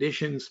financial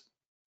conditions.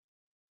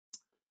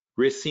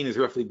 Risks seen as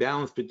roughly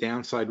balanced, but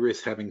downside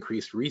risks have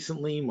increased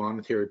recently.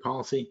 Monetary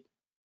policy.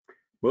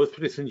 Most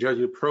participants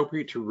judged it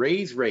appropriate to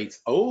raise rates.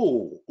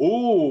 No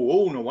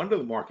wonder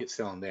the market's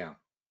selling down.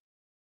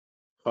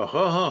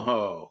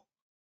 Wow.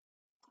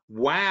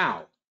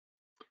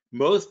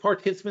 Most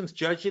participants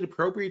judged it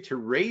appropriate to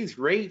raise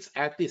rates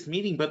at this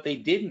meeting, but they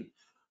didn't.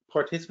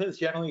 Participants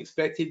generally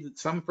expected that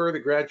some further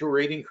gradual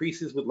rate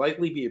increases would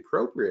likely be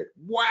appropriate.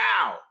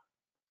 Wow.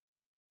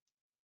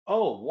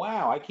 Oh,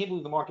 wow. I can't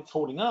believe the market's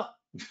holding up.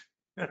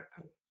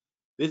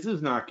 This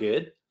is not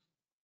good.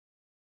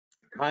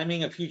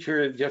 Timing of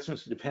future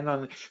adjustments depend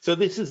on. So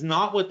this is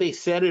not what they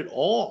said at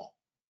all.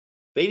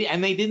 They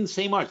didn't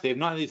say much.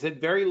 They said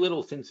very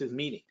little since this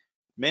meeting.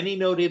 Many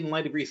noted in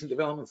light of recent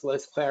developments,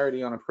 less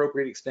clarity on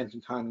appropriate extent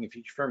and timing of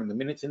future firming. The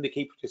minutes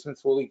indicate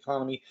participants for the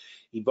economy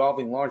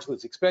evolving largely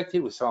as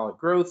expected with solid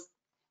growth.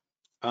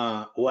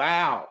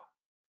 Wow.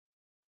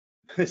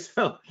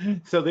 So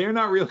they're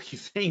not really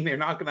saying they're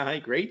not going to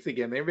hike rates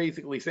again. They're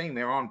basically saying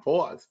they're on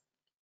pause.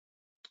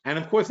 And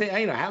of course,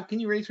 how can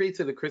you raise rates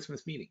at a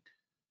Christmas meeting?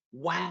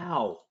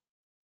 Wow.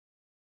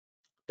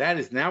 That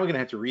is, now we're going to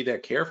have to read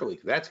that carefully.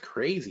 That's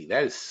crazy.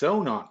 That is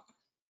so not.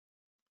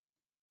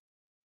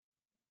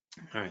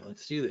 All right,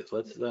 let's do this.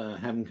 Let's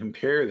have them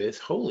compare this.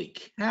 Holy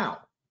cow.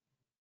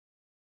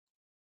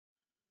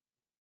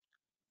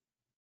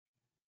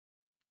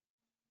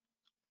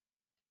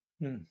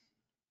 Well,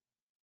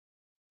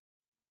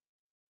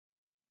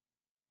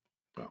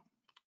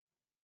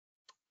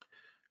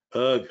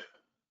 ugh.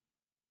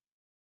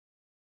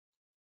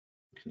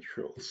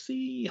 Control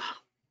C.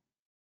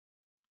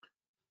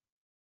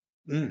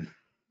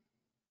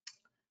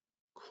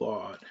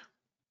 Claude.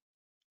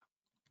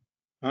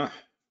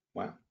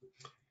 Wow.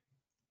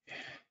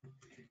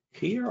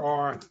 Here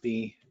are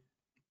the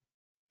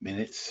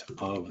minutes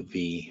of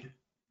the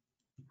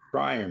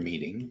prior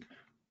meeting.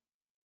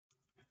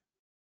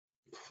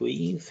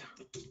 Please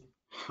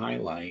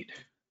highlight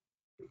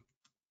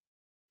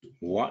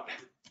what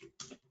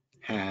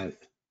has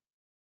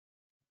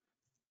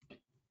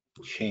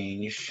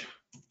changed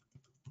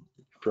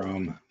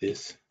from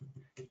this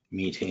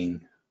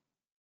meeting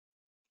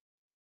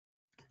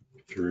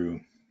through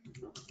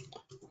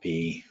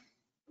the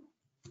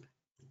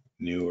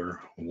newer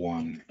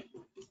one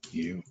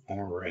you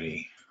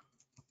already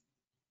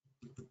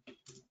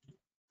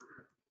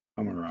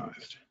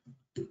summarized.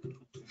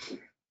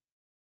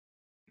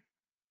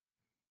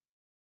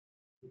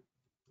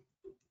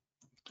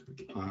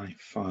 I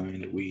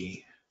find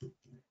we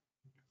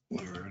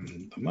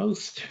learn the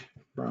most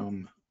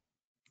from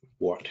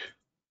what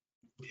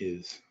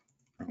is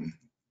from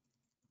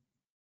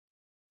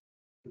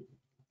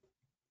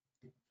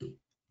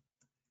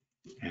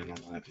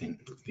analyzing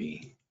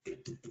the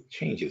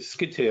changes. It's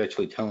good to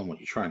actually tell them what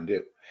you're trying to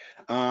do.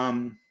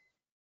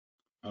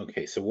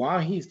 Okay, so while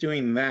he's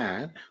doing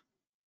that,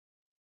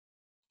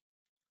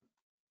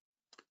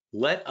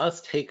 let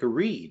us take a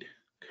read,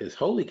 because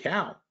holy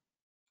cow.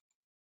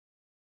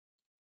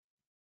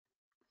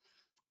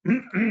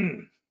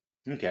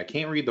 Okay, I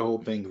can't read the whole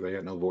thing because I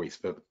got no voice,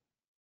 but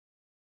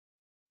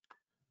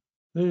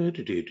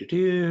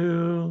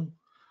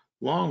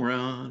long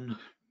run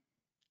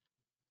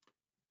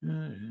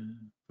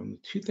from the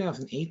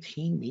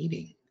 2018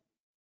 meeting.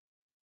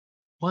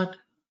 What?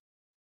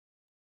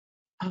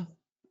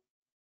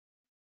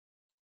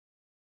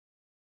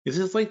 Is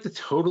this like the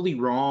totally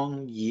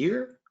wrong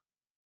year?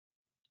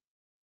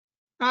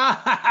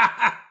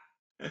 Oh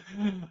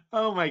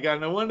my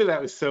God, no wonder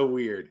that was so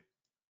weird.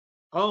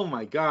 Oh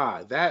my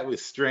God, that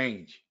was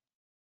strange.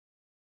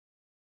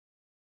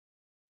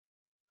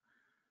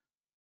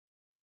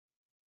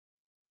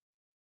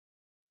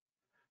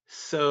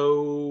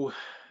 So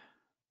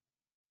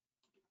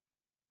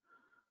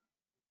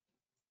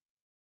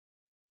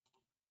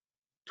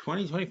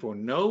 $2024,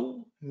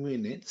 no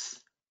minutes.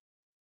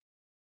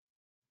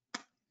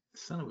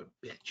 Son of a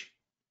bitch.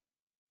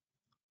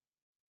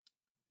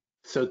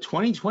 So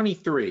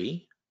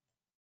 2023,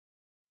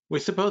 we're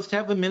supposed to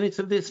have the minutes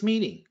of this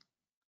meeting.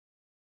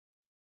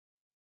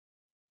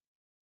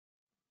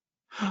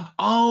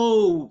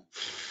 Oh,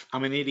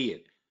 I'm an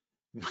idiot.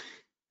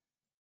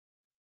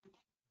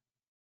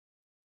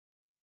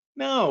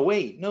 No,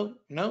 wait, no.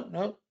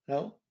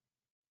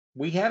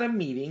 We had a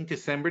meeting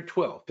December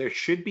 12th. There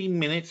should be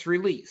minutes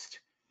released.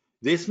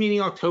 This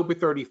meeting, October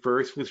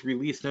 31st, was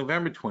released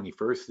November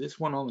 21st. This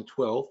one on the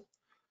 12th,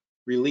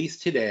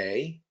 released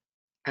today,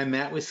 and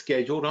that was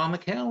scheduled on the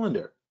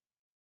calendar.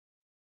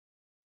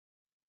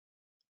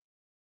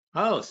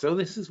 Oh, so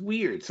this is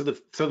weird. So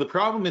the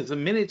problem is the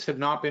minutes have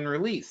not been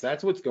released.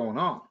 That's what's going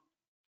on.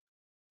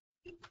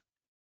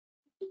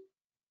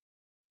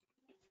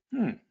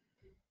 Hmm.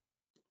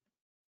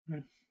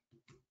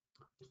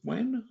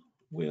 When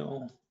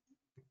will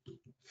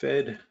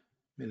Fed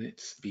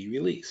minutes be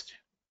released?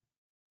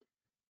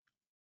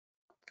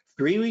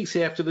 3 weeks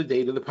after the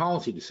date of the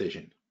policy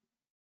decision.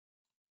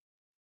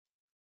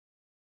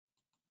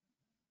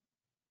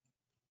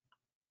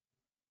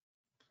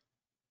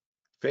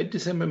 Fed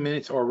December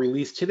minutes are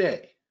released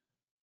today,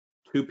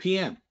 2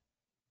 p.m.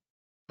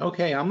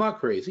 Okay, I'm not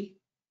crazy.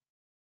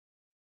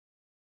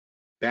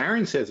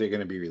 Barron says they're going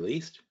to be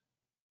released.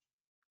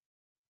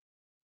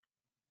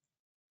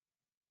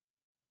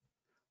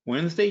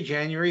 Wednesday,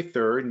 January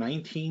 3rd,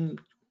 19.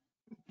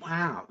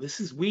 Wow, this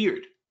is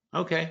weird.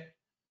 Okay.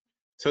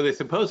 So they're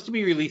supposed to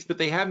be released, but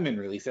they haven't been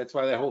released. That's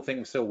why that whole thing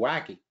was so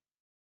wacky.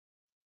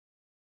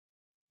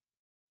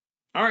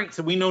 All right,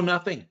 so we know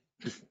nothing.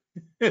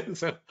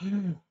 So,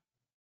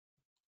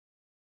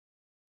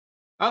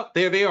 oh,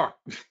 there they are.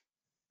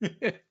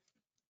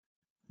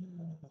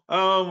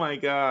 Oh my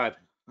God.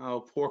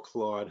 Oh, poor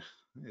Claude.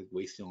 He's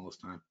wasting all his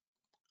time.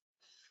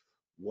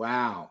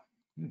 Wow.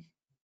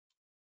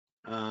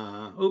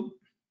 Oh,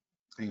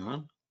 hang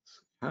on.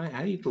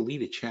 How do you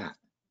delete a chat?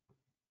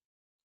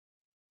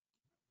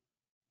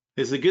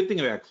 There's a good thing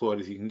about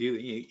Claude is you can do.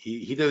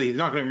 He does. He's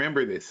not going to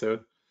remember this, so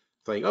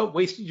it's like, oh,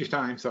 wasted your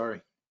time.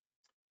 Sorry.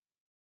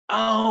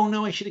 Oh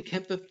no, I should have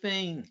kept the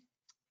thing.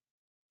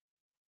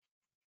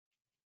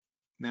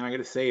 Now I got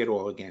to say it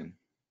all again.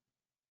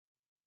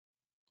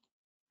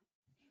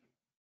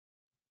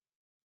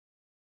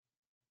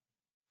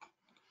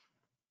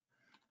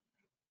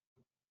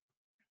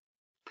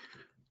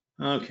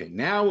 Okay,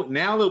 now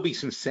there'll be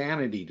some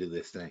sanity to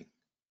this thing.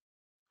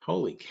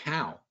 Holy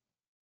cow.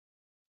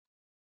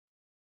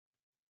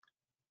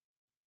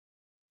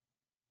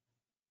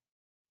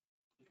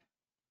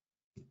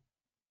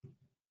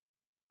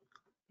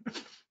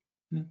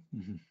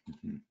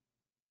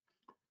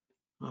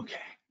 Okay.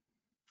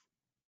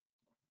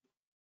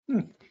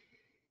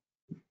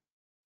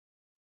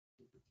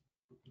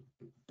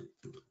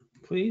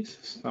 Please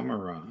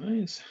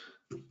summarize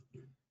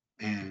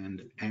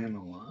and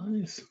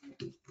analyze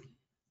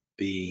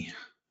the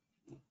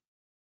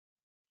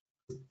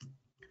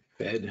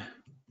Fed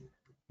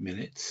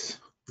minutes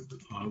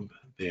of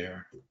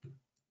their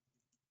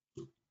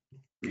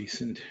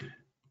recent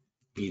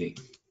meeting.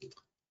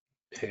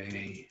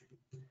 Pay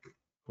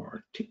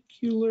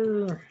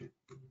particular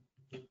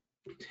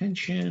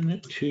attention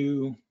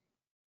to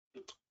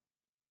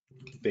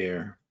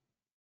their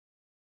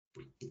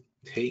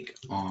take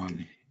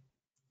on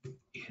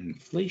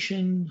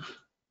inflation,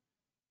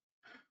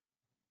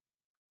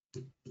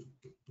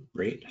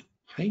 rate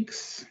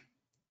hikes,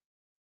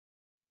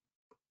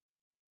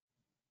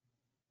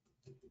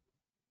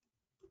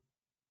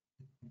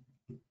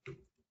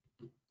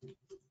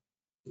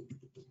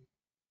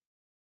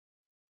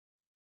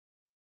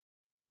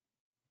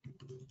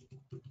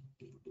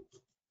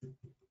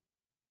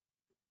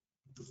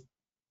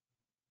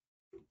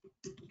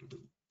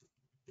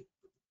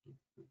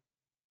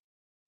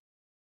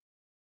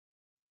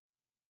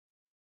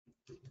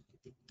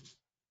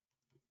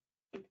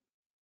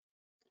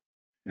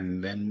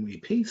 and then we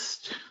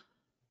paste.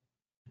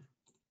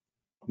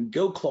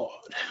 Go Claude.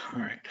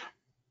 All right.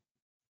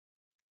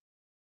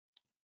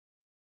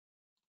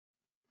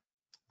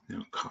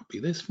 Now copy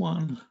this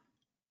one.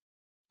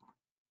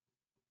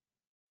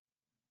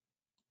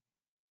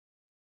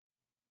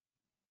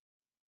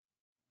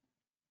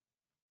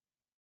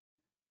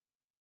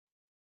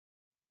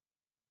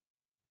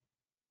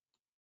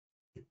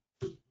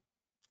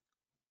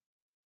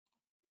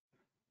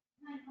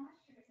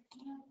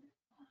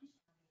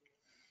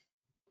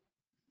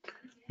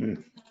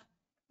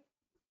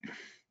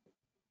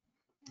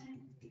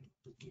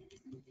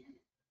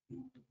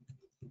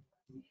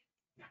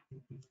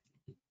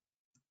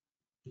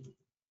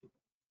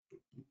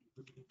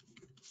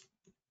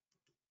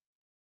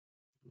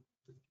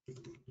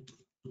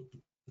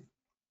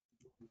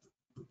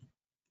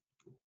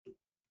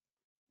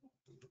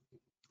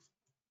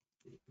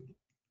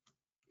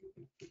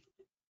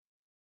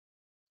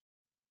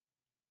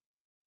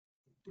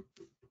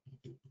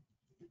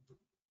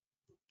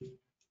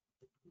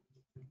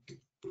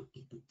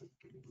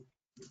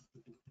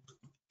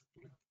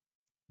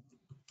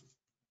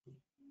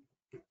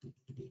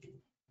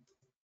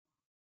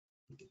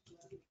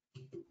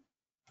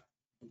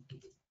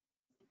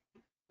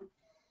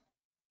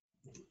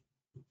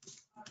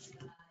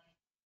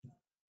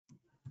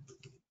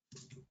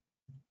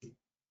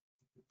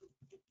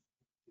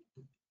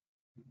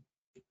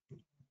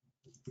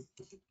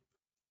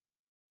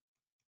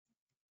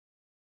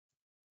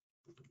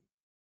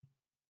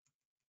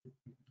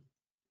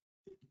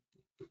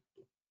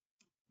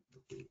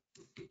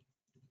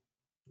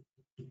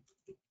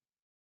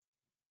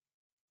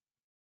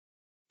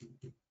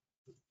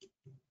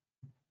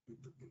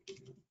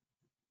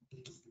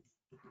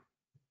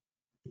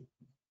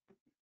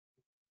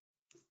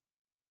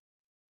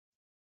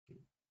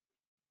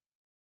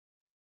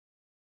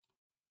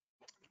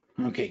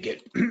 Okay,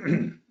 good.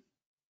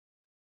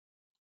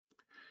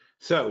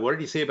 So what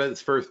did you say about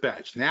this first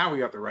batch? Now we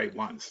got the right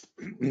ones.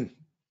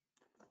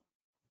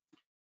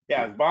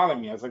 Yeah, it's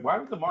bothering me. I was like, why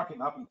would the market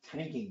not be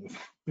tanking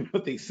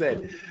what they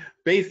said?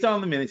 Based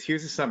on the minutes,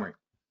 here's a summary.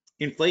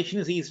 Inflation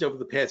has eased over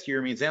the past year,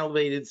 remains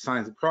elevated,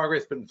 signs of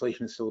progress, but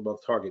inflation is still above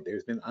target.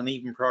 There's been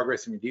uneven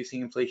progress in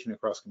reducing inflation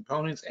across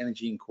components.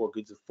 Energy and core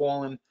goods have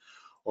fallen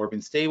or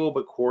been stable,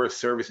 but core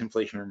service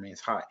inflation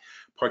remains high.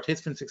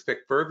 Participants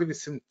expect further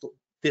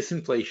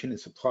disinflation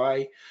as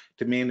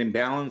supply-demand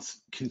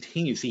imbalance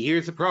continues. See,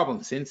 here's the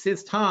problem. Since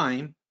this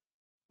time,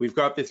 we've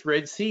got this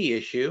Red Sea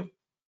issue,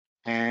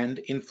 and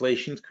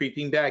inflation's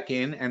creeping back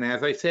in. And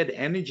as I said,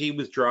 energy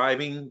was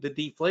driving the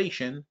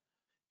deflation,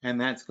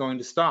 and that's going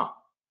to stop.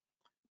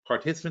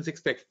 Participants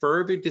expect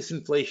further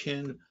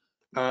disinflation.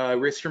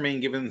 Risks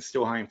remain given the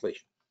still high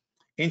inflation.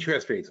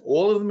 Interest rates.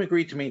 All of them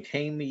agreed to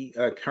maintain the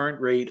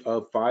current rate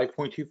of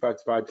 5.25 to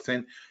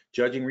 5%,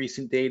 judging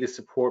recent data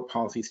support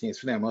policy stance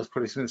for now. Most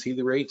participants see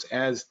the rates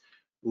as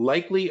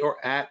likely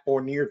or at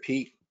or near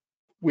peak,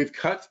 with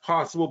cuts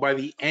possible by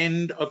the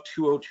end of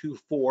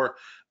 2024,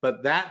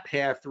 but that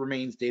path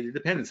remains data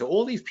dependent. So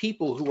all these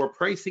people who are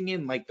pricing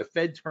in like the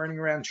Fed turning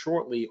around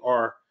shortly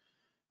are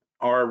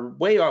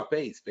way off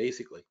base,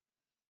 basically.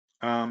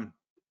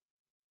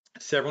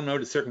 Several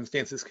noted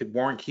circumstances could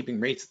warrant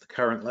keeping rates at the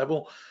current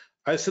level.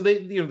 So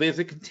there's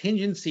a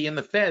contingency in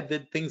the Fed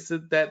that thinks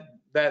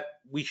that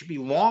we should be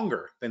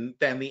longer than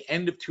the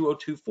end of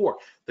 2024.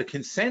 The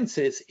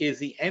consensus is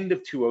the end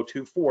of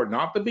 2024,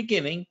 not the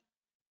beginning,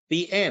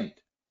 the end.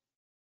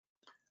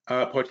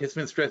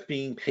 Participants stress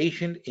being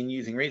patient in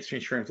using rates to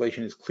ensure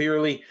inflation is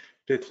clearly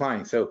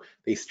declining. So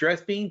they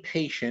stress being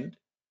patient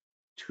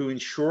to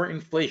ensure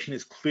inflation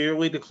is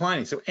clearly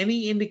declining. So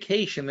any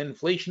indication that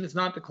inflation is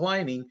not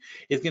declining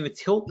is going to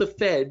tilt the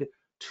Fed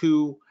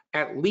to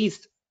at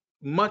least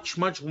much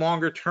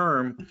longer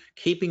term,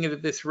 keeping it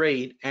at this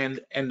rate,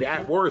 and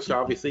at worst,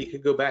 obviously, it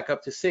could go back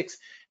up to 6.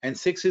 And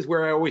 6 is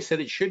where I always said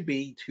it should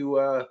be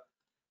to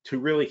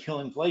really kill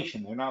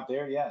inflation. They're not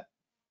there yet.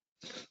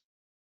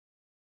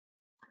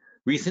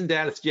 Recent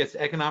data suggests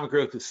economic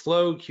growth has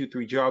slowed.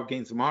 Q3 job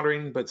gains are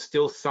moderating, but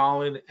still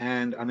solid,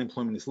 and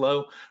unemployment is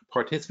low.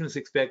 Participants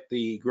expect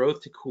the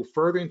growth to cool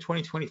further in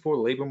 2024.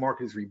 The labor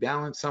market is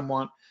rebalanced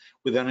somewhat,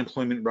 with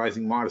unemployment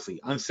rising modestly.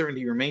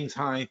 Uncertainty remains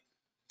high.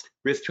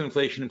 Risk to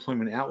inflation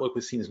employment outlook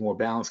was seen as more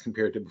balanced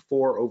compared to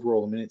before.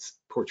 Overall, the minutes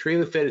portray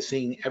the Fed as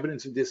seeing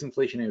evidence of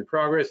disinflationary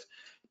progress,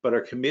 but are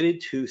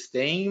committed to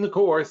staying the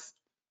course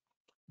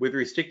with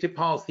restrictive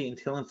policy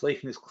until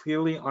inflation is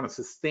clearly on a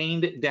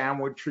sustained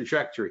downward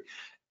trajectory.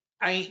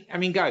 I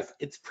mean, guys,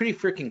 it's pretty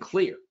freaking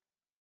clear.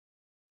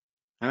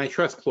 And I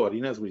trust Claude, he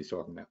knows what he's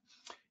talking about.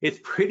 It's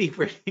pretty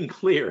freaking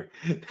clear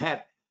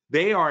that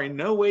they are in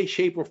no way,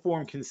 shape, or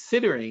form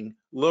considering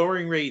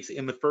lowering rates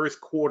in the first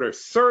quarter,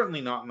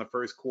 certainly not in the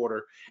first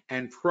quarter,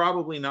 and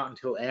probably not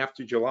until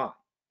after July.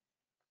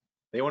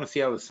 They want to see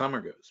how the summer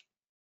goes.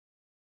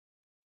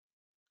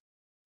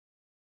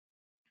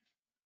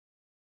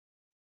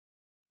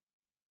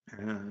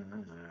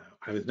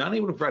 I was not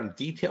able to provide a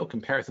detailed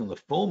comparison of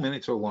the full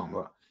minutes or long.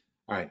 All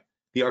right.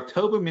 The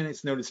October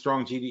minutes noted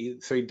strong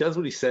GDP. So he does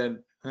what he said.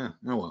 Oh,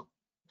 well.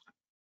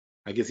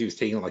 I guess he was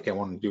taking like I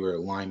wanted to do a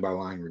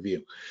line-by-line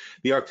review.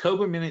 The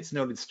October minutes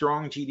noted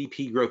strong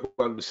GDP growth,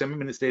 while the December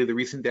minutes data, the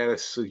recent data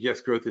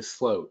suggests growth is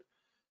slowed.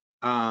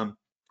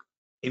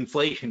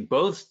 Inflation,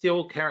 both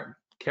still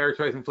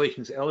characterize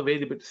inflation as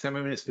elevated, but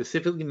December minutes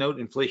specifically note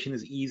inflation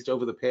has eased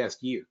over the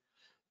past year.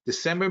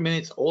 December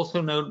minutes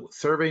also note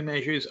survey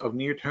measures of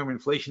near-term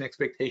inflation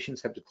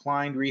expectations have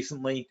declined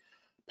recently.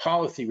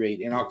 Policy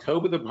rate. In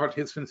October, the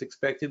participants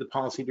expected the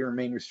policy to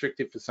remain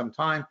restrictive for some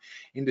time.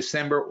 In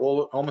December,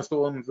 almost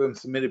all of them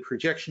submitted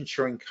projections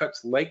showing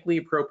cuts likely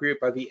appropriate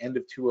by the end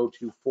of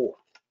 2024.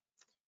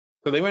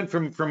 So they went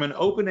from an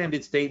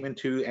open-ended statement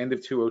to end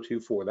of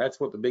 2024. That's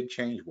what the big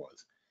change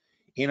was.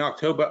 In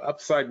October,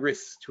 upside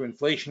risks to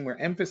inflation were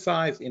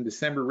emphasized. In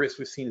December, risks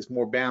were seen as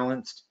more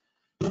balanced.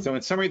 So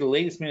in summary, the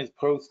latest minutes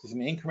post is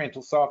an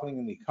incremental softening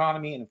in the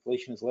economy, and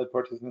inflation has led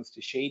participants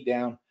to shade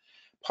down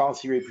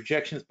policy rate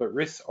projections, but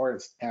risks are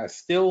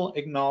still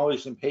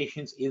acknowledged and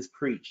patience is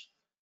preached.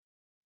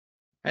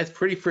 That's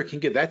pretty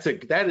freaking good. That's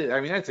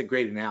a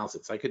great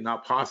analysis. I could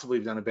not possibly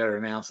have done a better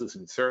analysis,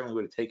 and it certainly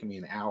would have taken me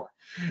an hour.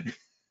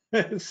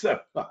 So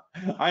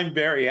I'm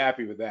very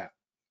happy with that.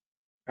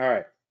 All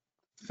right.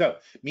 So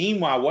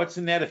meanwhile, what's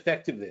the net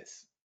effect of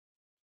this?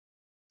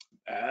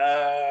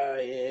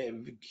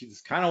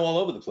 It's kind of all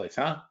over the place,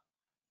 huh?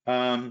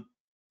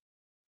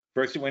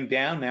 First it went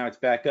down, now it's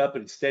back up,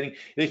 but it's steady.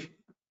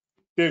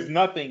 There's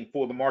nothing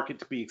for the market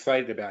to be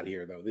excited about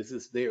here, though. This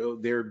is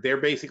they're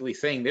basically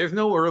saying there's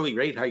no early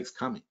rate hikes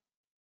coming.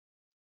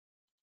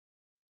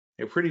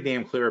 They're pretty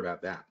damn clear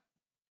about that.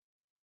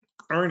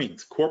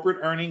 Earnings, corporate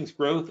earnings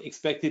growth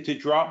expected to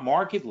drop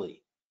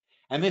markedly,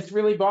 and this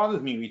really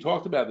bothers me. We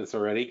talked about this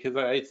already because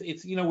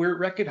it's we're at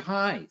record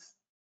highs.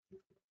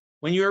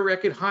 When you're at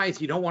record highs,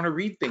 you don't want to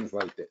read things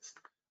like this.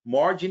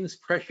 Margins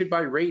pressured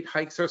by rate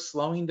hikes are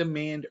slowing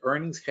demand.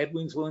 Earnings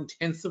headwinds will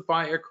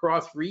intensify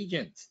across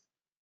regions.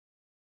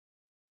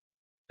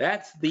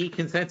 That's the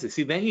consensus.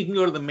 See, then you can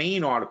go to the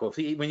main article.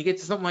 See, when you get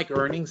to something like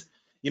earnings,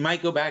 you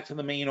might go back to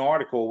the main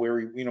article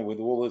where, with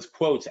all those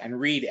quotes and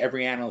read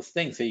every analyst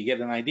thing, so you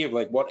get an idea of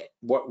like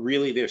what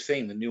really they're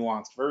saying, the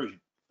nuanced version.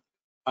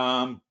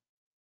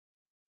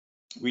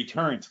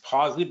 Returns,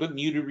 positive but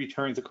muted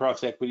returns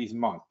across equities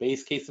month.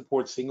 Base case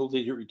supports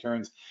single-digit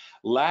returns,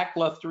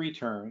 lackluster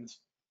returns,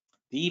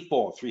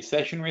 defaults.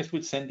 Recession risk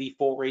would send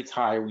default rates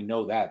higher. We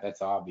know that.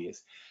 That's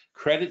obvious.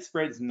 Credit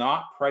spreads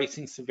not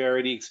pricing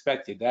severity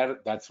expected.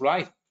 That's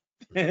what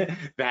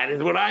that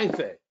is what I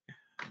say.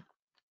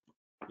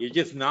 You're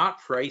just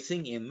not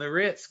pricing in the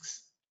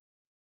risks.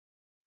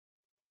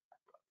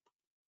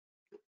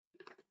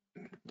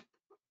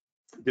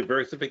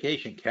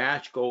 Diversification,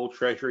 cash, gold,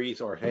 treasuries,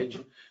 or hedge.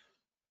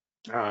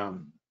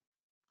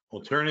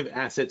 Alternative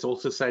assets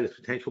also cited as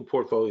potential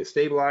portfolio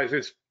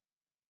stabilizers.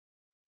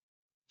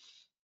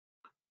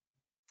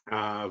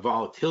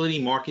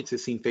 Volatility, markets are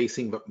seen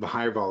facing the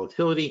higher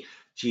volatility.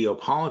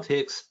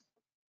 Geopolitics,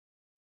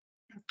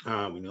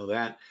 we know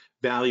that.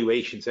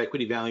 Valuations,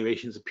 equity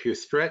valuations appear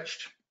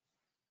stretched.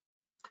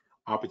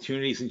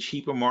 Opportunities in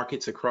cheaper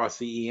markets across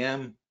the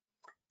EM.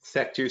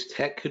 Sectors,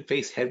 tech could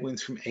face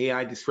headwinds from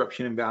AI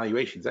disruption and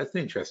valuations. That's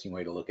an interesting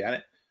way to look at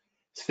it.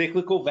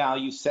 Cyclical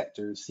value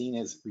sectors seen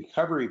as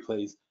recovery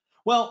plays.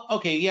 Well,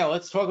 okay, yeah,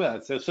 let's talk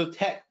about it. So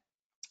tech,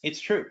 it's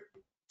true.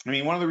 I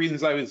mean, one of the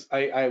reasons I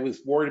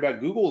was worried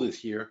about Google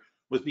this year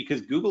was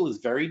because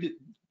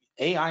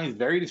AI is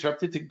very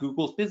disruptive to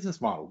Google's business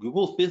model.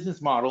 Google's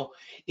business model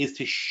is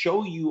to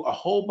show you a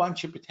whole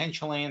bunch of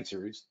potential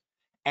answers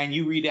and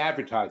you read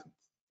advertisements.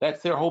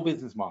 That's their whole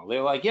business model.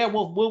 They're like, yeah,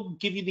 we'll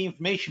give you the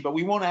information, but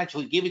we won't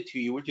actually give it to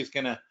you. We're just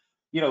gonna,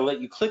 let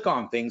you click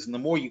on things, and the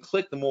more you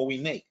click, the more we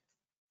make.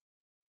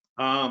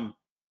 AI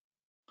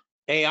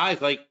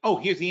is like, oh,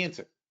 here's the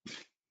answer.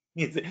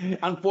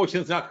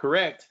 Unfortunately, it's not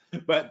correct,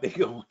 but they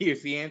go,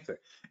 here's the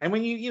answer. And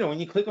when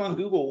you click on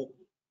Google,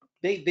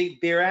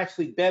 they're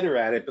actually better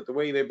at it, but the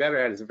way they're better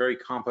at it is a very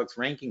complex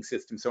ranking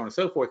system, so on and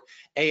so forth.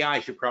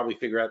 AI should probably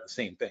figure out the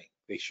same thing.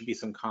 There should be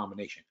some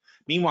combination.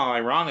 Meanwhile,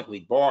 ironically,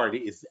 Bard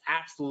is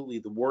absolutely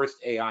the worst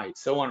AI.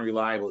 It's so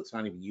unreliable, it's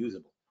not even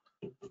usable.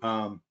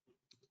 And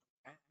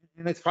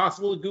it's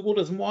possible that Google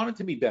doesn't want it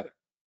to be better.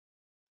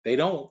 They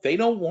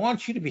don't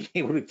want you to be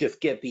able to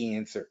just get the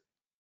answer.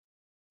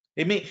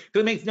 It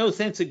makes no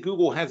sense that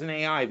Google has an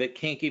AI that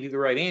can't give you the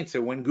right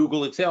answer when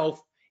Google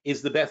itself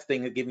is the best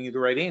thing at giving you the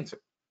right answer.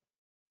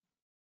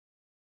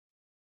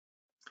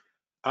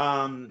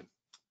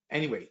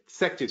 Anyway,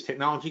 sectors,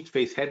 technology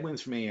face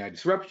headwinds from AI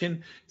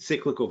disruption,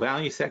 cyclical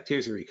value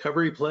sectors or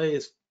recovery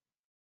plays.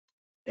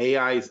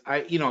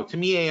 To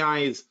me, AI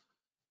is,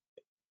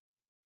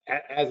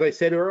 as I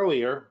said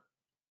earlier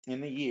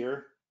in the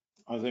year,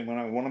 I was in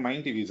one of my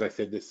interviews, I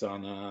said this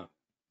on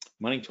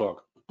Money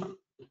Talk.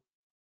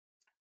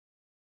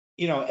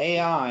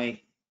 AI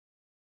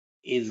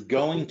is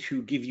going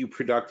to give you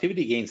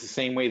productivity gains the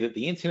same way that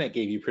the internet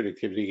gave you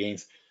productivity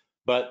gains,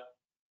 but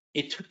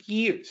it took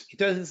years.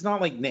 It's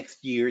not like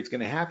next year it's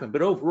going to happen.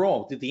 But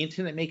overall, did the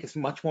internet make us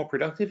much more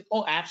productive?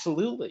 Oh,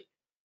 absolutely.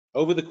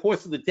 Over the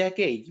course of the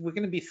decade, we're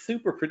going to be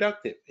super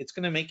productive. It's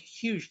going to make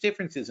huge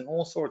differences in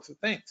all sorts of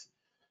things.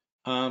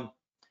 And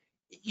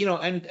you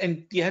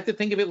have to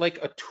think of it like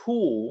a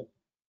tool,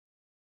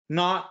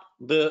 not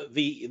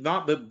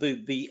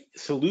the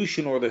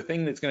solution or the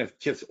thing that's going to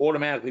just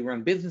automatically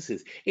run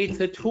businesses. It's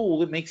a tool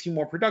that makes you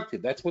more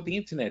productive. That's what the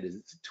internet is.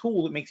 It's a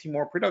tool that makes you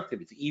more productive.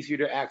 It's easier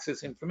to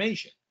access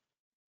information.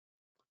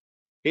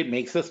 It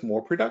makes us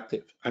more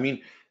productive. I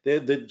mean,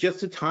 just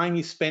the time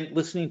you spent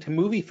listening to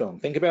Movie Phone.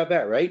 Think about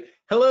that, right?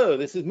 Hello,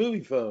 this is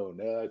Movie Phone.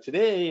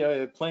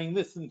 Today, playing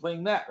this and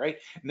playing that, right?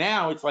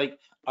 Now it's like,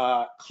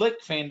 click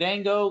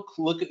Fandango,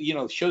 look at,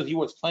 shows you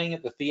what's playing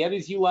at the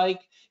theaters you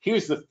like.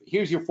 Here's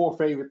your 4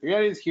 favorite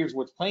theaters. Here's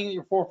what's playing at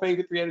your 4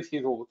 favorite theaters.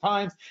 Here's all the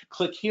times.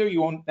 Click here.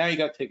 Now you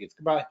got tickets.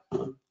 Goodbye.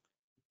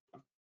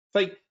 It's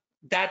like,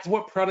 that's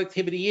what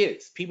productivity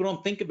is. People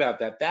don't think about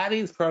that. That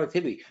is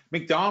productivity.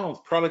 McDonald's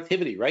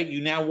productivity, right?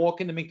 You now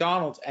walk into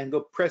McDonald's and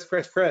go press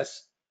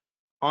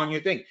on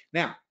your thing.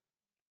 Now,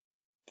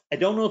 I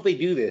don't know if they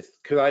do this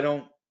because I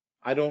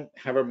don't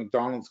have a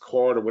McDonald's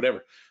card or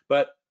whatever,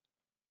 but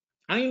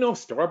I don't even know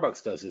if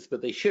Starbucks does this,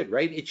 but they should,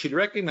 right? It should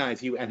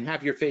recognize you and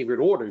have your favorite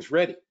orders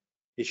ready.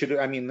 It should,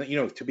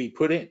 to be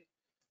put in.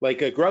 Like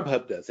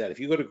Grubhub does that. If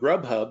you go to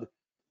Grubhub,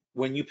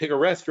 when you pick a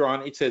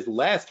restaurant, it says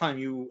last time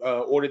you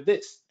ordered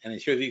this, and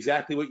it shows you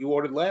exactly what you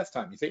ordered last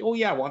time. You say, oh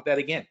yeah, I want that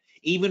again.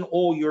 Even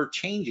all your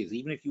changes,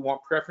 even if you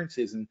want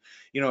preferences, and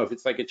if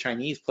it's like a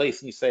Chinese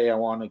place and you say I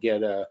want to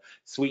get a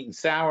sweet and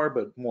sour,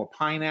 but more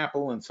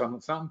pineapple and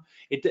something,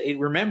 it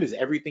remembers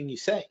everything you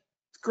say.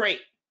 It's great.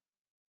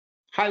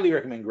 Highly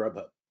recommend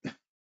Grubhub.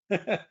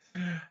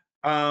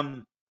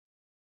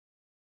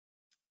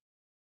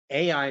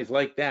 AI is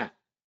like that.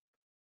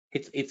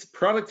 It's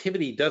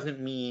productivity doesn't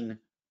mean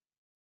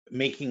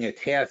making a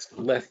task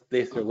less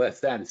this or less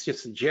that. It's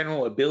just a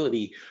general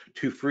ability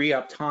to free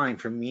up time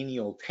from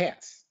menial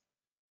tasks.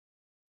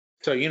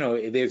 So, you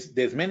know,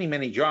 there's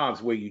many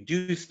jobs where you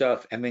do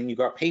stuff and then you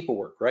got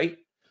paperwork, right?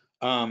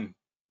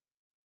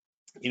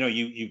 You know,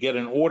 you get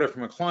an order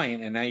from a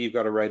client and now you've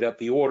got to write up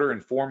the order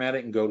and format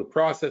it and go to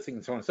processing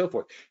and so on and so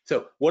forth.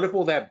 So what if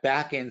all that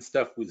back end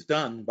stuff was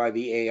done by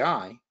the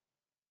AI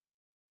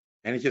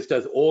and it just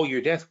does all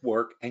your desk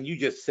work and you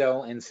just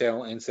sell and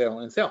sell and sell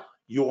and sell?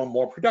 You're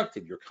more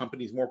productive. Your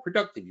company's more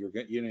productive. You're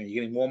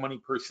getting more money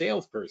per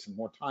salesperson,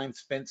 more time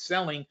spent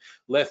selling,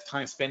 less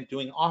time spent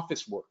doing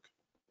office work.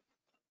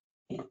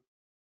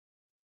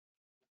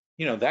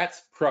 You know,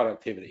 that's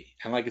productivity.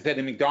 And like I said,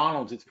 in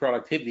McDonald's, it's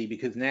productivity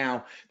because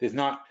now there's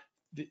not,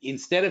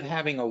 instead of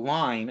having a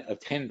line of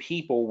 10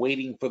 people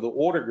waiting for the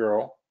order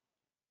girl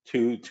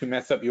to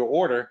mess up your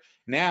order,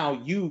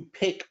 now you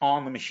pick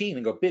on the machine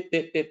and go bip,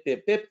 bip, bip,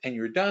 bip, bip, and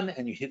you're done,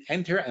 and you hit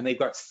enter, and they've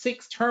got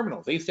 6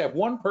 terminals. They used to have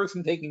 1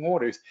 person taking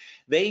orders.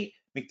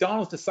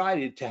 McDonald's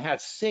decided to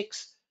have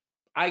 6,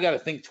 I got to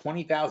think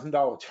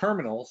 $20,000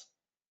 terminals,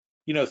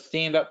 you know,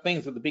 stand up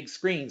things with the big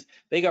screens.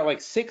 They got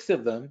like 6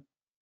 of them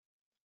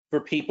for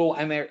people,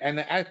 and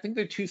I think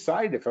they're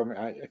 2-sided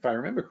if I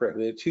remember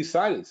correctly. They're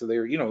 2-sided, so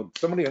they're, you know,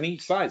 somebody on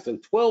each side. So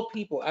 12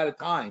 people at a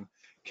time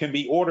can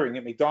be ordering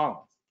at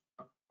McDonald's,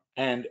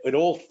 and it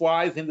all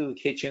flies into the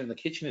kitchen, and the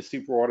kitchen is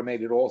super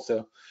automated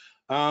also.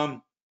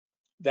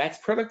 That's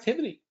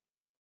productivity,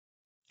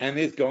 and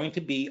there's going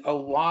to be a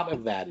lot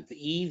of that. It's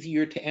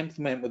easier to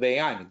implement with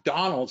AI.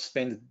 McDonald's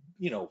spends,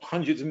 you know,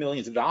 hundreds of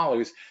millions of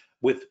dollars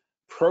with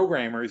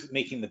programmers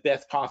making the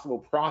best possible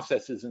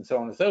processes and so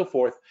on and so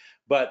forth,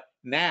 but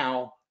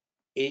now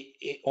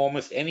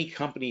almost any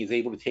company is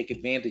able to take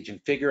advantage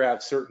and figure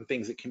out certain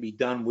things that can be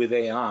done with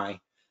AI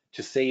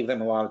to save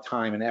them a lot of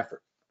time and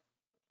effort.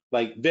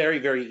 Like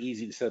very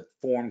easy to set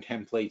form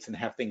templates and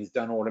have things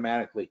done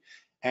automatically.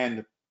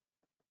 And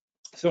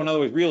so in other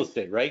words, real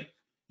estate, right?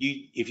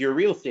 If you're a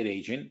real estate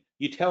agent,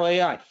 you tell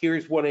AI,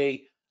 here's what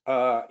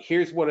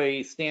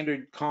a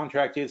standard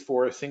contract is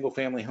for a single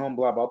family home,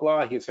 blah, blah,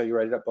 blah. Here's how you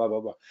write it up, blah,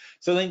 blah, blah.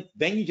 So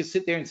then you just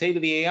sit there and say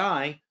to the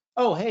AI,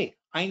 oh, hey,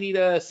 I need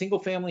a single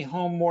family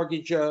home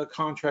mortgage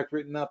contract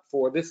written up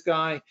for this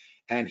guy.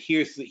 And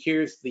here's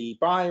the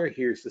buyer,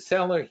 here's the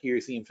seller,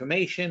 here's the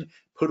information,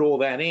 put all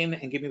that in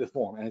and give me the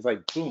form. And it's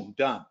like, boom,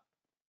 done.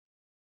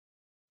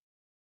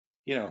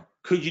 You know,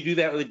 could you do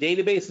that with a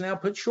database and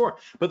output? Sure.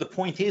 But the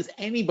point is,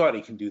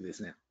 anybody can do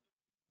this now.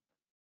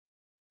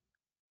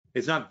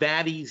 It's not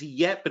that easy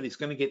yet, but it's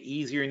going to get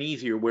easier and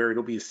easier, where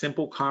it'll be a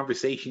simple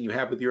conversation you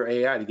have with your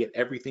AI to get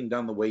everything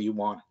done the way you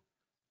want it.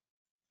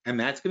 And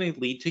that's going to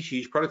lead to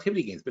huge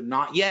productivity gains, but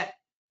not yet.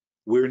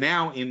 We're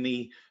now in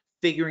the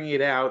figuring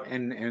it out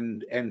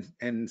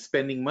and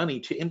spending money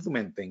to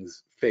implement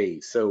things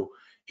phase. So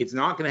it's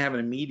not going to have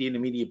an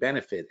immediate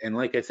benefit. And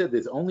like I said,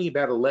 there's only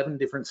about 11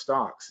 different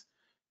stocks,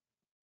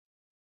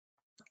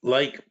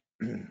 like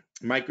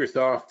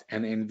Microsoft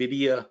and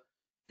Nvidia,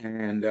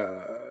 and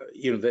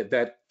you know,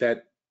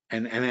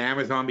 and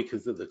Amazon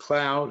because of the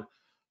cloud.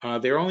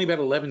 There are only about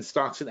 11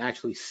 stocks that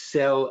actually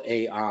sell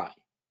AI.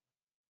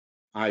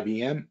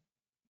 IBM,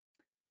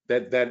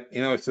 that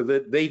you know, so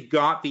that they've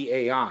got the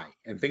AI.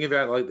 And think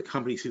about like the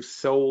companies who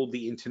sold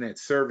the internet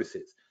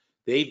services.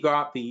 They're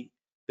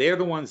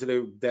the ones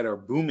that are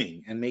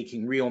booming and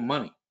making real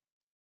money.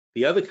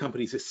 The other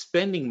companies are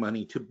spending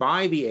money to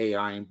buy the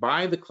AI and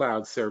buy the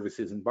cloud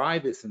services and buy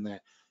this and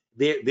that.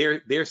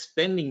 They're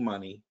spending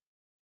money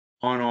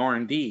on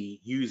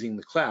R&D using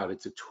the cloud.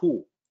 It's a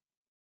tool.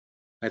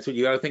 That's what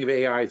you got to think of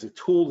AI as, a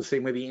tool, the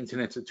same way the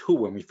internet's a tool.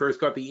 When we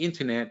first got the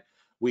internet,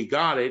 we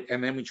got it,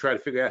 and then we try to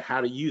figure out how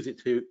to use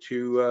it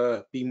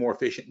to be more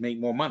efficient, make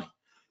more money.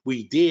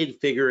 We did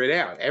figure it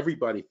out.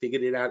 Everybody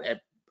figured it out.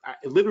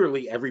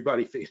 Literally,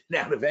 everybody figured it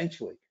out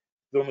eventually.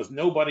 There's almost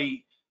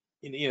nobody,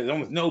 you know, there's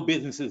almost no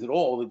businesses at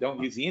all that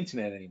don't use the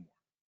internet anymore.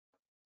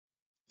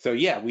 So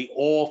yeah, we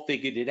all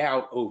figured it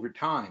out over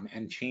time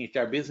and changed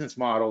our business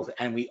models,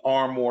 and we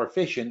are more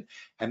efficient,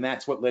 and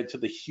that's what led to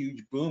the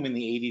huge boom in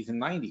the 80s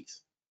and 90s.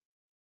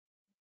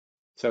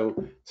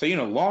 So you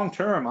know, long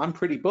term, I'm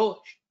pretty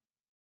bullish.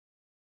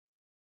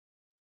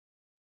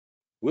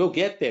 We'll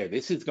get there.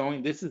 This is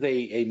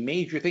a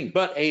major thing,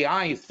 but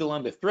AI is still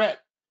under threat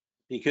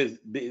because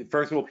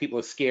first of all, people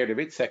are scared of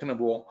it. Second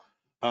of all,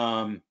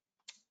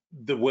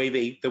 the way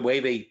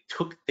they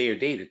took their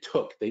data,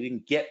 they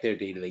didn't get their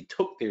data, they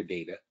took their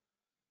data,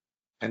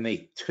 and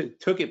they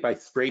took it by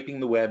scraping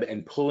the web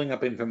and pulling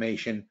up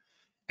information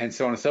and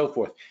so on and so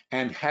forth.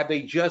 And had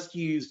they just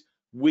used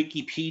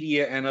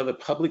Wikipedia and other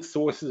public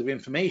sources of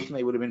information,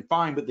 they would have been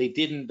fine, but they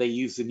didn't. They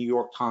used the New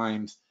York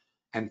Times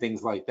and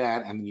things like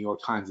that, and the New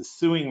York Times is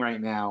suing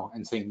right now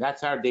and saying,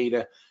 that's our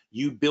data.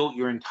 You built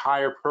your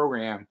entire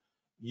program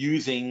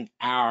using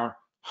our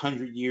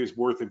 100 years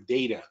worth of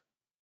data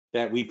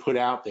that we put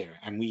out there,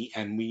 and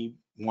we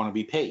want to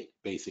be paid,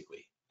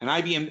 basically. And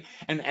IBM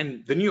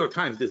and the New York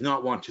Times does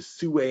not want to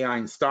sue AI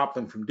and stop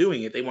them from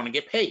doing it. They want to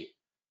get paid.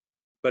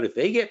 But if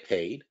they get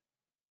paid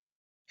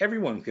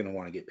everyone's going to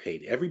want to get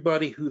paid.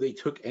 Everybody who they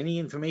took any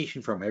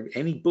information from,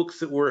 any books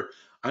that were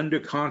under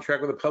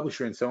contract with a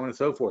publisher and so on and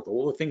so forth,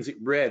 all the things it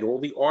read, all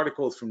the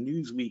articles from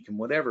Newsweek and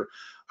whatever,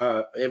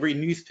 every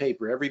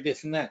newspaper, every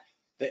this and that,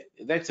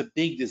 that's a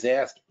big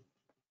disaster.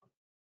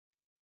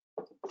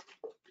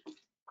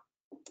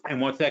 And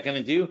what's that going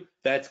to do?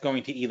 That's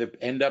going to either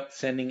end up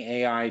sending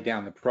AI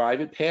down the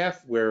private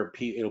path, where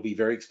it'll be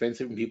very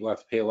expensive and people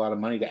have to pay a lot of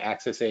money to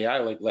access AI,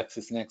 like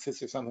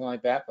LexisNexis or something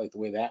like that, like the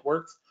way that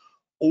works.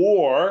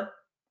 Or,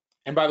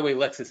 and by the way,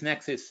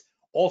 LexisNexis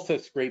also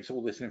scrapes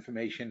all this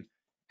information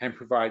and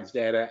provides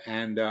data,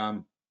 and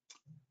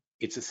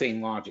it's the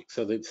same logic.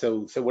 So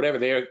whatever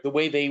the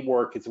way they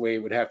work is the way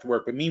it would have to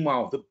work. But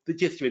meanwhile, the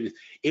gist of it is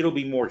it'll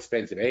be more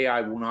expensive.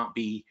 AI will not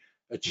be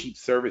a cheap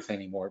service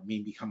anymore. It may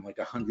become like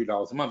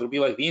 $100 a month. It'll be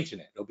like the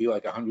internet. It'll be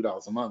like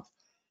 $100 a month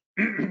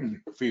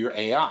for your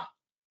AI.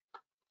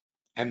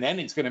 And then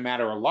it's going to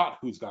matter a lot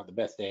who's got the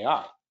best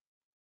AI.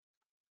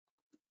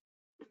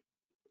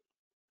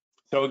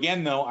 So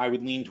again, though, I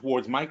would lean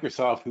towards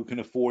Microsoft, who can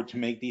afford to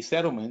make these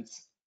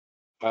settlements,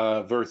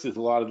 versus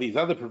a lot of these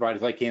other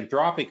providers like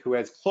Anthropic, who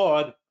has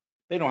Claude.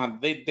 They don't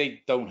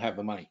have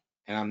the money,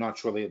 and I'm not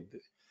sure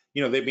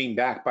they're being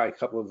backed by a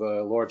couple of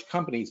large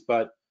companies,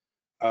 but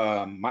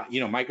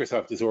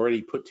Microsoft has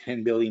already put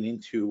 10 billion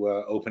into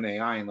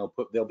OpenAI, and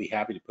they'll be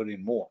happy to put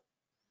in more.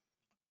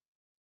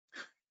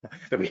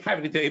 They'll be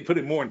happy to put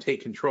in more and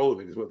take control of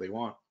it, is what they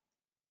want.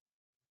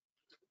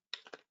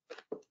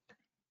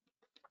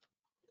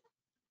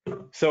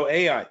 So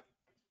AI,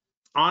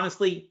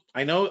 honestly,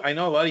 I know a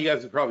lot of you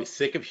guys are probably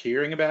sick of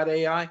hearing about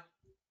AI,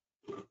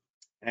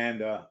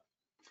 and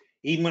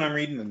even when I'm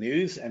reading the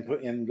news and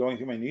going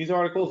through my news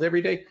articles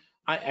every day,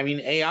 I mean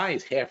AI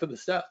is half of the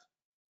stuff.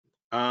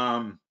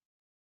 But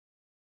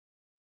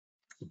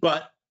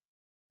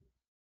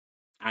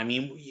I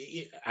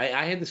mean,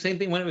 I had the same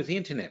thing when it was the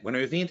internet. When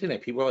it was the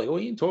internet, people were like, "Oh,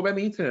 you talk about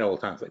the internet all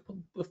the time." It's like, well,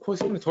 of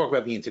course I'm going to talk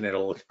about the internet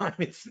all the time.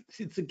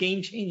 It's a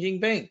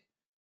game-changing thing.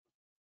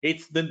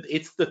 It's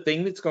the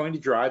thing that's going to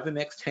drive the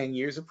next 10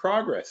 years of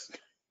progress.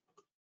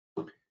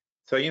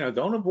 So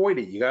don't avoid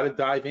it. You got to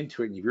dive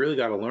into it, and you really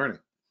got to learn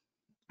it.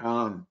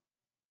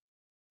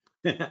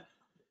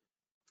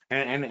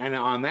 And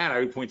on that, I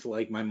would point to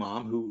like my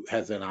mom, who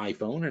has an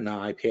iPhone, an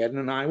iPad, and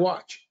an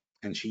iWatch,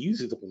 and she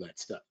uses all that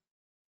stuff.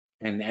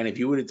 And if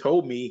you would have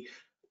told me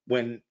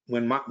when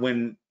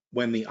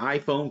the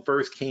iPhone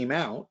first came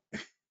out,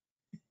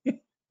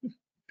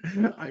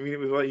 I mean, it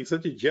was like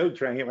such a joke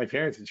trying to get my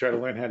parents to try to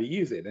learn how to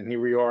use it. And here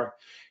we are,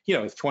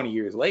 it's 20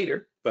 years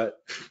later, but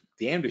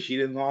damned if she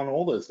didn't learn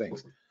all those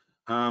things.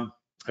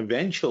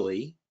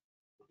 Eventually,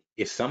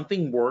 if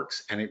something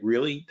works and it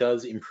really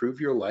does improve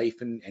your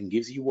life and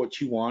gives you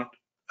what you want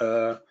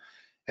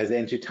as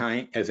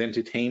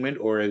entertainment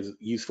or as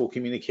useful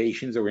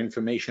communications or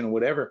information or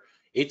whatever,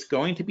 it's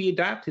going to be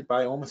adopted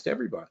by almost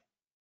everybody.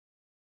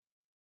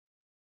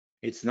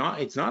 It's not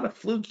a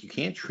fluke. You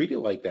can't treat it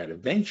like that.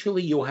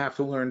 Eventually, you'll have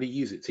to learn to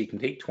use it. So you can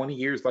take 20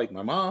 years like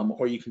my mom,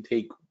 or you can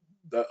take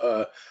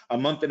a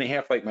month and a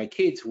half like my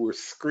kids, who were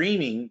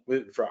screaming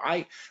when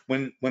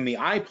the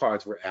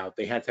iPods were out.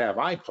 They had to have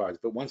iPods,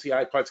 but once the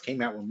iPods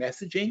came out with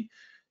messaging,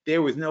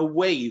 there was no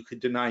way you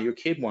could deny your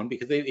kid one,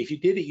 because if you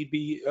did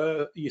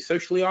it, you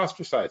socially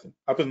ostracized them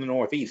up in the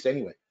Northeast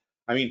anyway.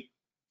 I mean,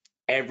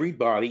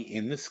 everybody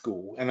in the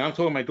school, and I'm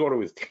talking my daughter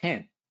was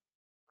 10.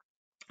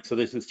 So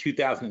this was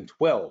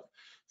 2012.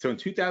 So in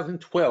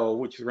 2012,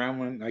 which is around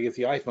when I guess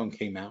the iPhone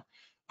came out,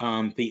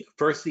 the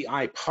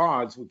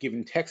iPods were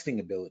given texting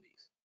abilities.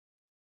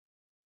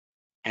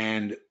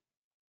 And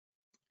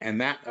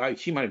that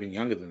she might have been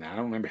younger than that. I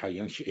don't remember how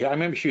young I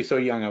remember she was so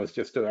young.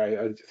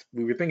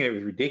 We were thinking it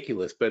was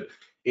ridiculous, but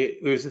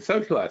it was a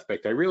social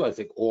aspect. I realized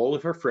like all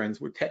of her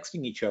friends were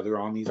texting each other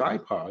on these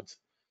iPods,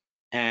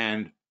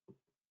 and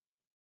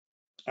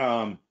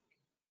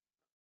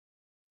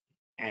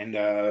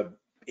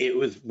it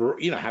was,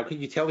 how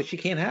can you tell that she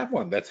can't have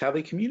one? That's how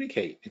they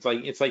communicate.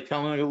 It's like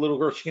telling a little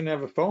girl she can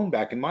have a phone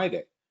back in my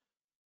day.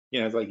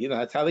 It's like,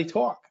 that's how they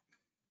talk.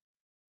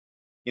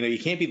 You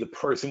can't be the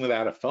person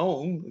without a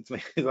phone. It's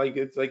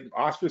like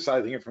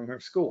ostracizing her from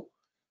her school.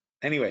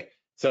 Anyway,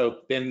 so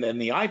then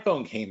the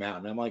iPhone came out,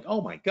 and I'm like,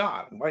 oh my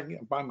God, why am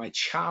I buy my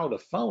child a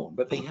phone?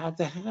 But they had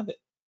to have it.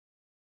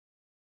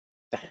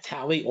 That's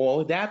how they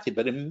all adapted.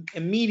 But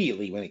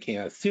immediately when it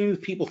came out, as soon as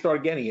people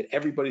started getting it,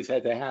 everybody's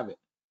had to have it.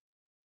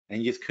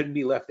 And you just couldn't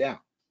be left out.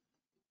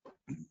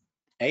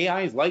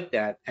 AI is like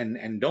that,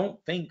 and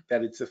don't think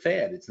that it's a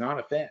fad. It's not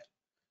a fad.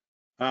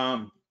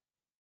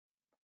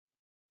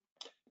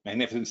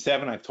 Magnificent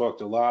Seven, I've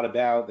talked a lot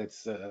about.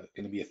 That's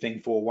going to be a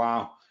thing for a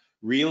while.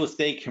 Real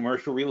estate,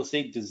 commercial real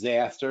estate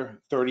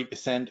disaster.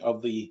 30%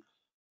 of the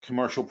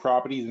commercial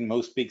properties in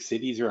most big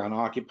cities are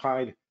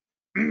unoccupied.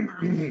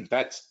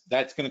 That's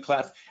going to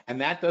collapse, and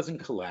that doesn't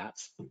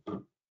collapse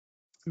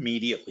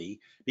immediately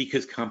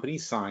because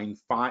companies sign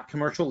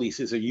commercial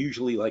leases are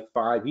usually like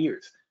 5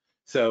 years.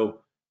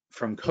 So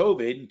from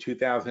COVID,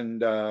 2000,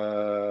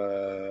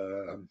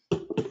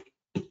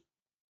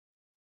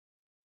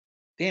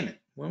 damn it,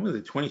 when was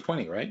it?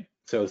 2020, right?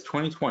 So it's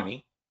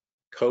 2020.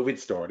 COVID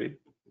started,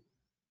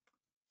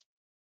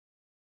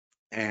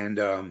 and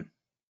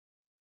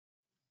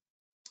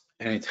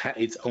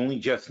it's only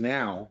just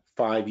now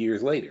 5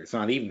 years later. It's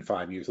not even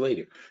 5 years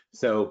later.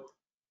 So,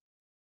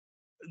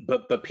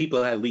 but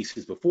people had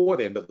leases before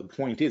then. But the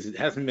point is, it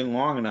hasn't been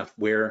long enough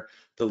where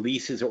the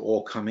leases are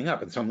all coming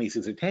up, and some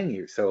leases are 10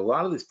 years. So a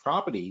lot of these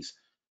properties,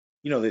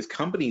 there's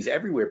companies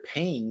everywhere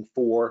paying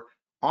for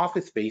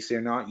office space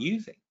they're not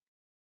using.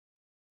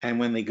 And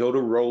when they go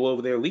to roll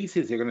over their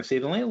leases, they're going to say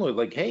to the landlord,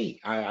 like, hey,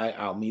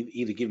 I'll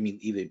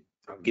either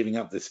I'm giving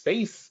up the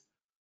space,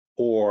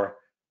 or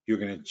you're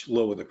going to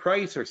lower the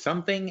price or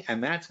something.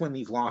 And that's when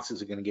these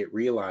losses are going to get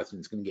realized, and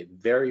it's going to get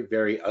very,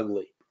 very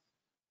ugly.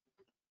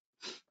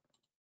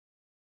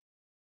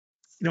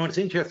 It's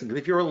interesting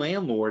because if you're a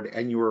landlord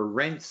and your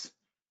rents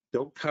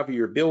don't cover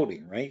your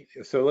building, right?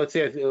 So let's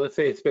say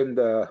I spend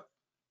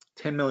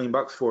 10 million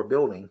bucks for a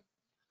building,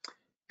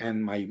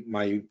 and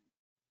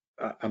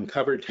I'm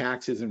covered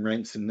taxes and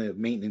rents and the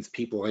maintenance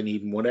people I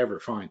need and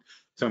whatever, fine.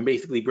 So I'm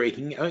basically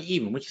breaking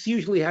even, which is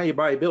usually how you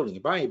buy a building.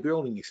 You buy a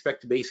building, you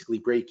expect to basically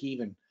break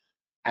even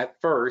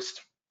at first.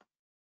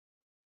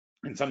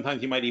 And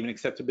sometimes you might even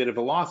accept a bit of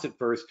a loss at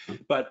first,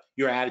 but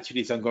your attitude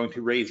is, I'm going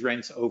to raise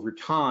rents over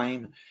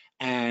time,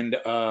 and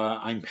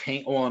I'm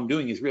paying, all I'm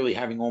doing is really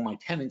having all my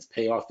tenants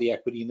pay off the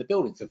equity in the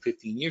building. So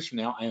 15 years from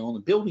now, I own the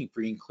building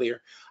free and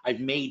clear.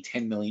 I've made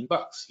 10 million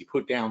bucks. You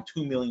put down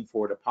 2 million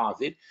for a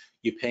deposit,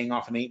 you're paying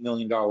off an $8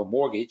 million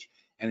mortgage,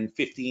 and in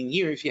 15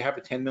 years, you have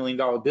a $10 million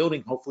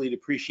building, hopefully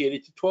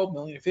depreciated to 12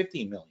 million or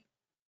 15 million.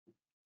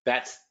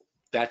 That's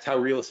how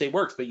real estate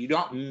works, but you're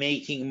not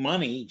making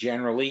money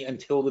generally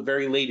until the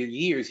very later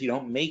years. You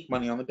don't make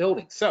money on the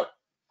building. So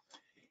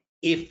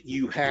if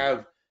you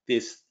have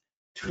this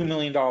 $2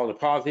 million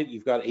deposit,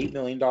 you've got $8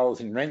 million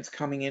in rents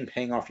coming in,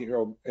 paying off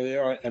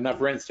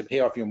enough rents to pay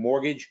off your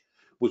mortgage,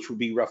 which would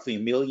be roughly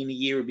 $1 million a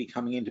year would be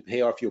coming in to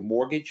pay off your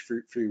mortgage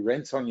for your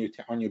rents on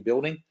your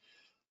building.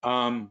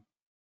 Now,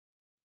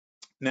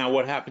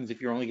 what happens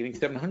if you're only getting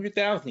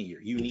 $700,000 a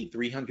year? You need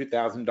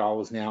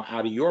 $300,000 now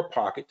out of your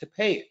pocket to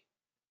pay it.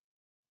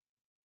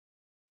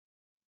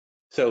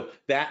 So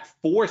that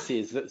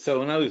forces,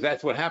 so in other words,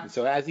 that's what happens.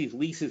 So as these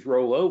leases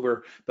roll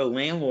over, the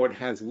landlord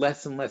has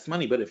less and less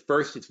money, but at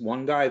first it's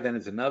one guy, then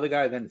it's another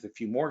guy, then it's a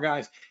few more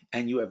guys,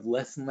 and you have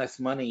less and less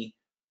money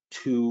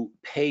to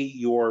pay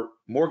your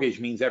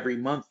mortgage. Means every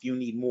month you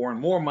need more and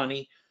more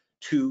money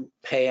to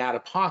pay out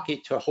of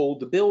pocket to hold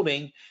the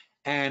building,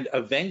 and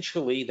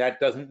eventually that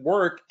doesn't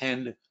work,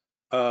 and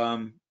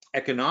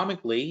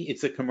economically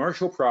it's a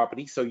commercial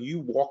property, so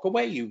you walk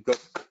away, you go,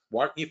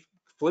 what if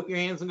flip your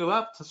hands and go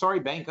up. Sorry,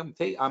 bank,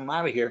 I'm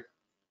out of here.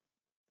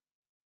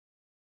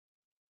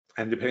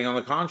 And depending on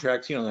the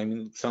contracts,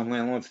 some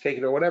landlords take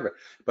it or whatever,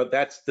 but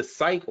that's the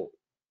cycle.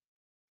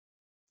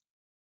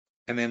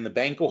 And then the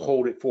bank will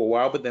hold it for a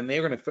while, but then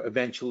they're going to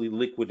eventually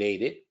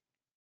liquidate it.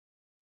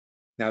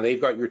 Now they've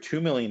got your $2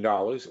 million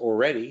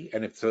already,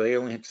 and if so, they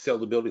only have to sell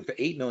the building for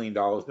 $8 million,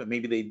 but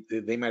maybe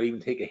they might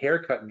even take a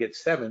haircut and get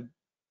 $7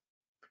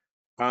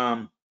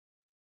 million.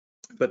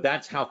 But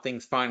that's how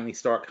things finally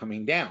start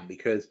coming down,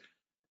 because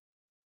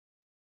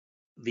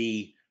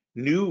the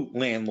new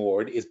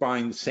landlord is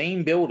buying the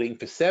same building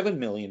for $7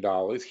 million.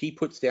 He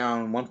puts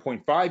down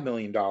 $1.5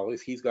 million.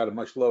 He's got a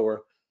much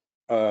lower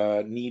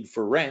need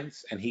for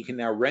rents, and he can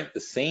now rent the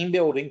same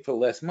building for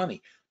less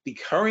money. The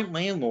current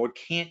landlord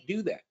can't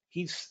do that.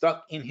 He's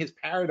stuck in his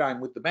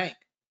paradigm with the bank.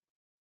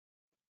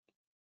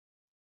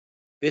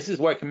 This is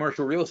why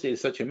commercial real estate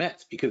is such a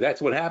mess, because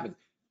that's what happens.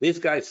 This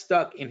guy's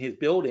stuck in his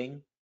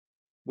building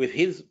with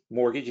his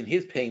mortgage and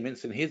his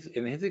payments and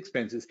his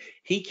expenses.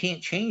 He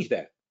can't change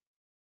that.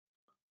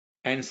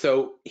 And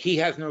so he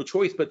has no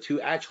choice but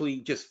to actually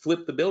just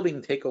flip the building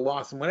and take a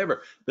loss and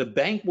whatever. The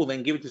bank will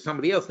then give it to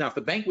somebody else. Now, if the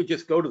bank would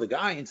just go to the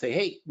guy and say,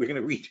 hey, we're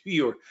going to redo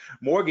your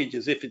mortgage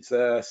as if it's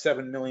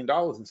 $7 million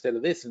instead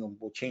of this, and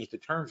we'll change the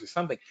terms or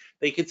something,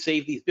 they could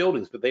save these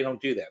buildings, but they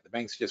don't do that. The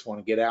banks just want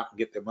to get out and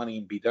get their money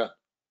and be done.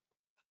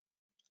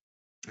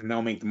 And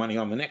they'll make the money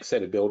on the next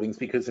set of buildings,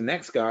 because the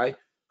next guy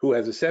who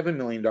has a $7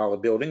 million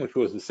building, which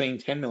was the same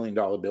 $10 million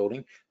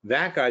building,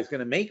 that guy's going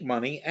to make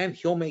money, and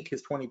he'll make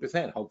his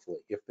 20%, hopefully,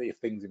 if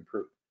things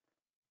improve.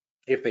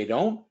 If they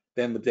don't,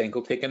 then the bank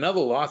will take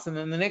another loss, and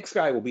then the next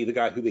guy will be the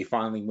guy who they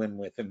finally win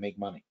with and make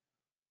money.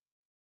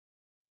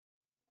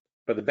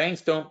 But the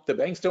banks don't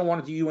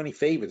want to do you any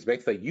favors. The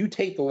banks like, you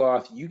take the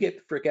loss, you get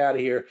the frick out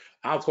of here,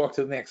 I'll talk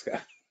to the next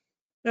guy.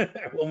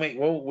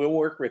 we'll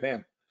work with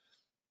him.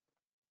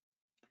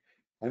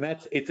 And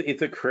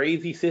it's a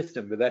crazy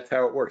system, but that's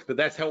how it works. But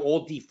that's how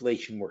all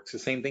deflation works. The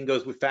same thing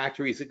goes with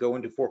factories that go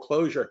into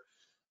foreclosure,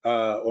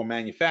 or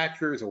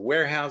manufacturers or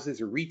warehouses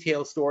or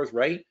retail stores,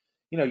 right?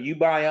 You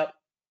buy up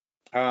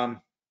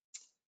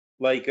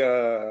like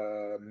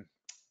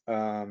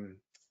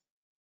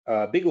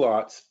Big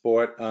Lots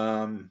bought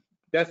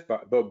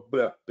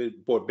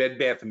bought Bed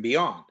Bath and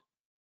Beyond.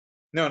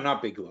 No,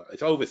 not Big Lots.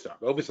 It's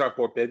Overstock. Overstock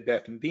bought Bed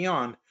Bath and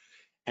Beyond,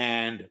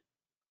 and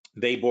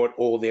they bought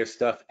all their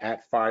stuff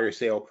at fire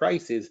sale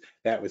prices.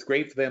 That was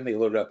great for them. They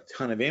loaded up a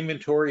ton of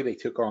inventory. They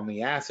took on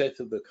the assets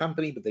of the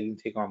company, but they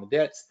didn't take on the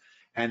debts.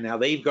 And now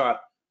they've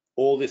got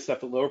all this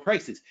stuff at lower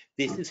prices.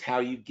 This is how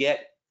you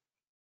get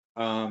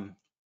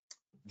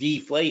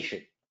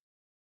deflation.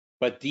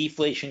 But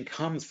deflation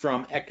comes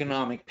from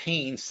economic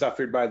pain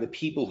suffered by the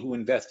people who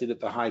invested at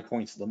the high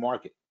points of the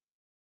market.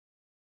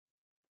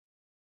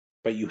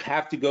 But you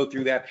have to go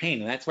through that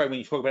pain. And that's why when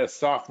you talk about a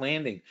soft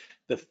landing,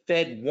 the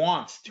Fed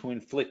wants to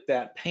inflict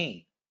that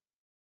pain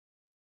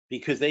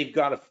because they've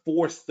got to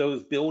force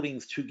those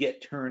buildings to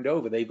get turned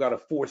over. They've got to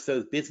force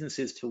those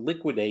businesses to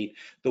liquidate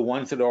the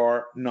ones that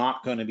are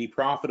not going to be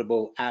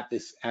profitable at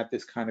this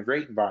kind of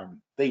rate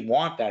environment. They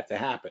want that to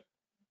happen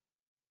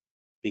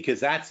because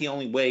that's the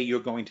only way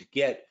you're going to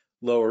get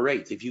lower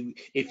rates. If you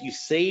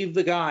save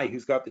the guy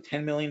who's got the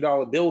 $10 million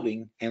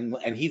building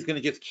and he's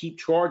going to just keep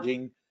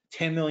charging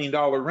 $10 million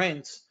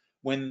rents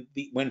when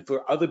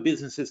for other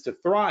businesses to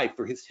thrive,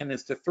 for his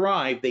tenants to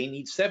thrive, they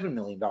need $7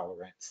 million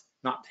rents,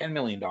 not $10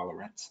 million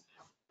rents.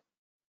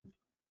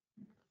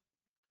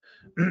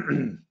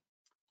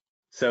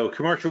 So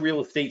commercial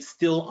real estate's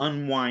still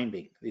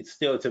unwinding. It's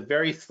a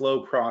very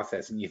slow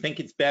process, and you think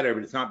it's better,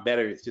 but it's not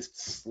better. It's just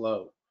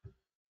slow.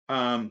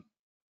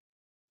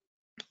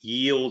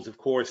 Yields, of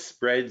course,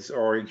 spreads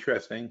are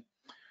interesting.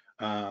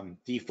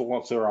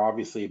 Defaults are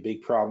obviously a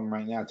big problem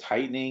right now.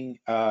 Tightening,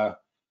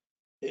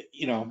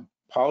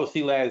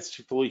 policy lags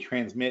to fully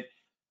transmit.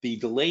 The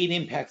delayed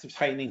impacts of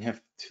tightening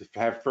have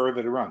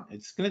further to run.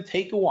 It's going to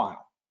take a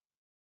while.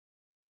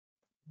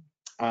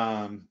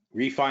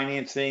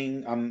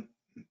 Refinancing.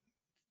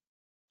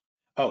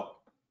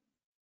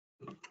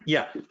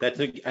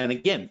 And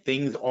again,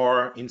 things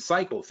are in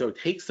cycles, so it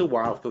takes a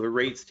while for the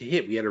rates to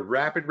hit. We had a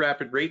rapid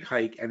rate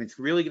hike, and it's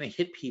really going to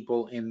hit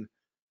people in,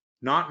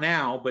 not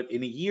now, but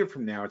in a year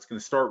from now, it's going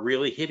to start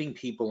really hitting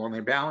people on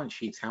their balance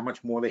sheets, how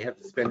much more they have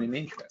to spend in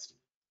interest.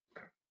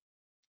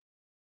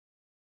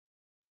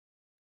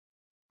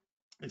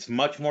 It's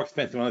much more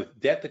expensive. The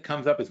debt that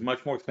comes up is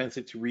much more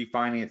expensive to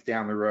refinance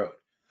down the road.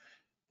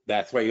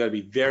 That's why you got to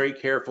be very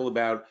careful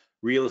about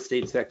real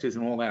estate sectors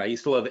and all that. I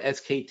used to love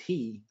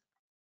SKT.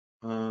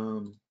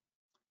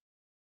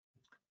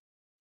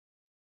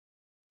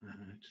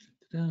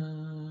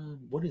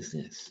 What is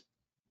this?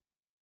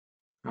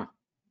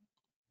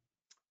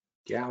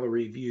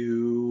 Gallery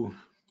view.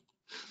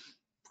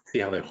 See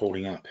how they're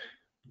holding up.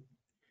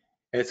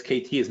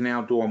 SKT is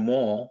now Door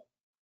Mall,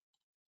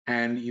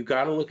 and you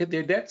got to look at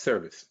their debt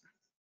service.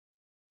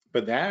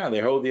 But now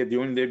they're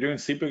doing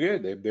super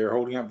good. They're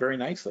holding up very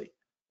nicely.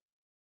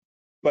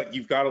 But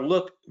you've got to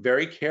look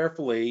very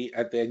carefully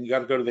at you got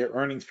to go to their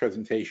earnings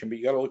presentation, but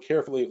you got to look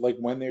carefully at like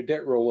when their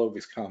debt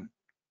rollovers come.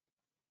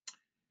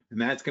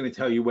 And that's going to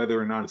tell you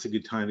whether or not it's a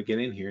good time to get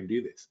in here and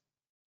do this.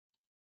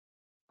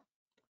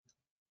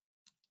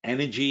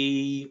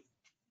 Energy,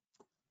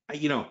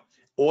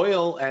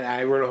 oil, and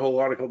I wrote a whole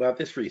article about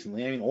this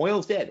recently. I mean,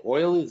 oil's dead.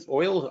 Oil is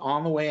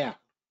on the way out.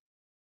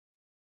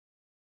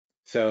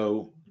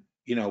 So,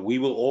 we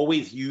will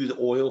always use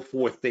oil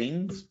for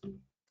things,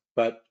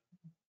 but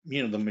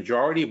the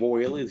majority of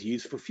oil is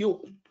used for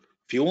fuel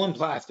and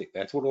plastic.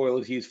 That's what oil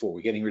is used for.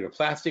 We're getting rid of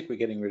plastic. We're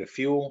getting rid of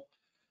fuel.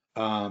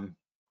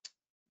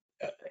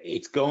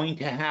 It's going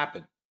to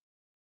happen.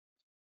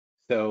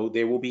 So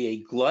there will be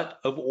a glut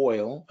of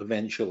oil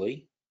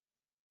eventually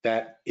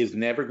that is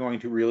never going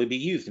to really be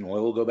used. And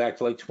oil will go back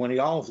to like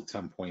 $20 at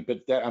some point.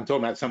 But I'm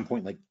talking about at some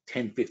point like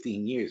 10,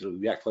 15 years. It'll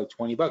be back to like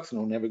 $20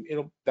 and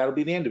that'll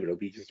be the end of it. It'll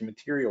be just a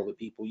material that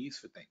people use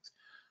for things.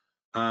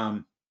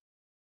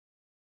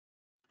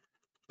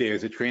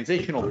 There's a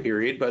transitional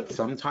period, but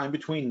sometime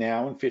between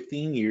now and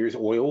 15 years,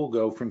 oil will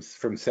go from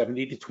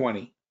 70 to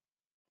 20.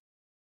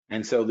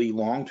 And so the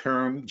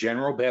long-term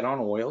general bet on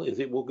oil is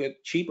it will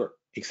get cheaper,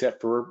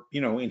 except for,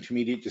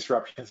 intermediate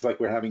disruptions like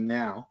we're having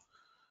now.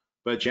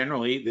 But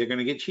generally, they're going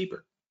to get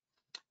cheaper.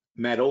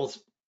 Metals,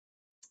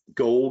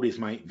 gold is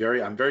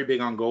I'm very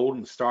big on gold,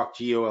 and stock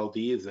GOLD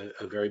is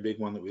a very big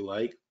one that we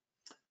like.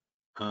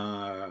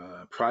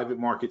 Private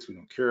markets, we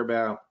don't care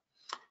about.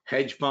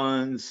 Hedge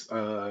funds,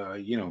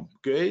 good.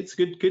 It's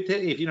good to,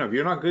 if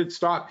you're not a good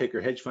stock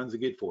picker, hedge funds are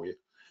good for you.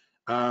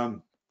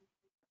 I'm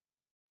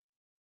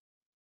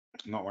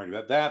not worried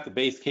about that. The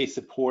base case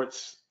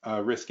supports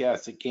risk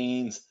asset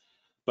gains,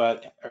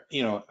 but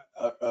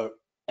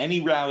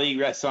any rally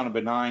rests on a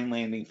benign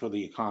landing for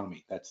the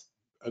economy. That's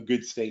a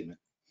good statement.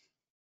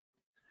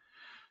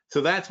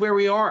 So that's where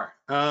we are.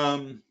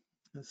 So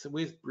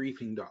where's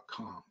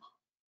briefing.com?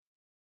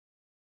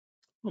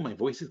 Oh, my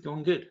voice is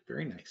going good.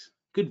 Very nice.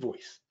 Good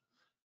voice.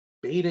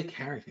 Beta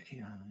character. I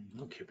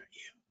don't care about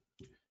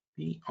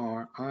you.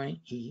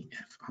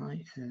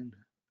 BRIEFIN.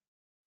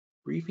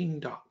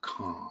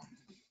 Briefing.com.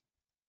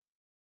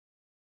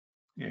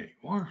 There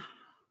you are.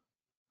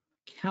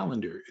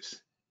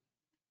 Calendars.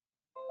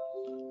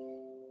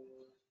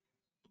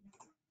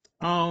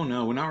 Oh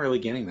no, we're not really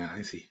getting that.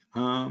 I see.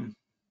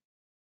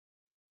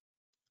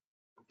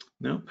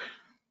 Nope.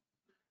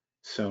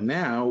 So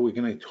now we're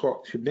going to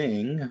talk to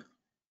Bing.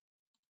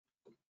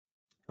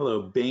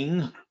 Hello,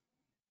 Bing.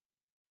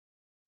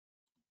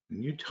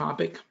 New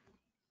topic.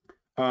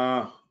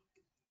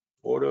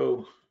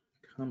 Auto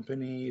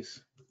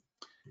companies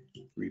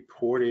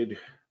reported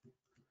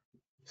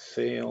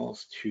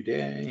sales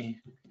today.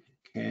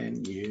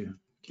 Can you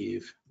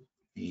give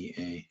me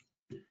a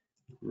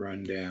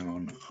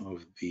rundown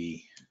of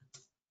the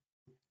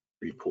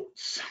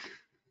reports?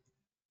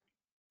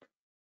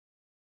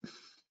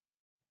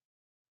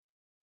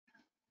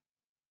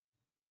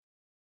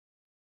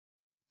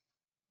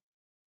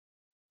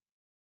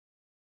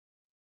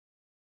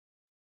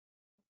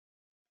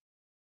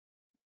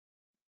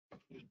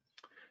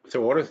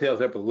 So auto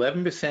sales up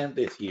 11%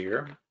 this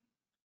year.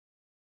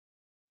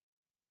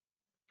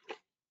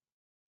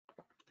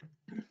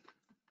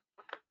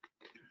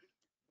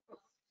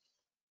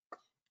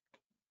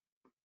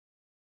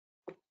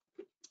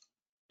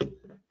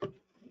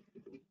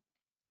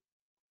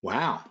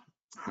 Wow,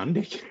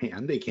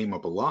 Hyundai came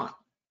up a lot.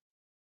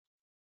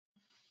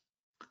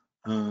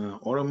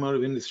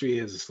 Automotive industry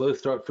has a slow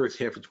start first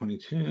half of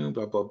 22,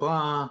 blah, blah,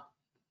 blah.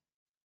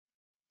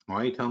 Why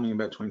are you telling me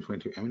about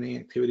 2022? M&A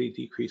activity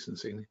decrease in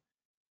significant.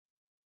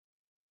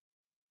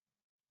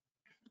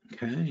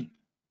 Okay.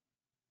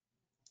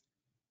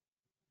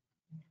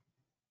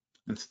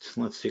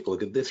 Let's take a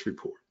look at this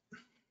report.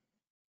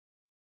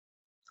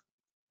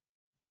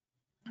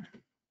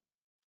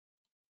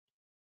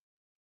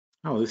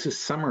 Oh, this is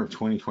summer of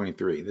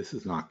 2023. This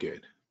is not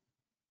good.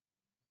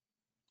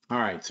 All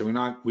right, so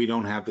we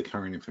don't have the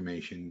current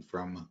information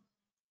from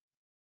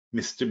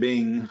Mr.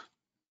 Bing,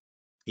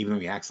 even though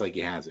he acts like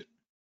he has it.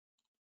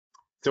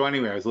 So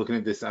anyway, I was looking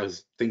at this. I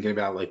was thinking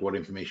about like what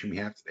information we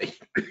have today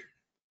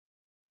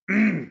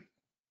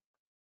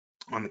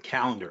on the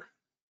calendar.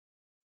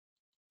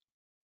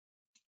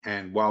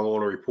 And while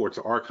auto reports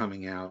are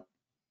coming out,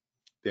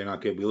 they're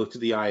not good. We looked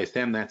at the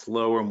ISM, that's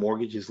lower,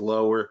 mortgage is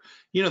lower.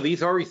 You know,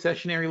 these are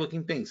recessionary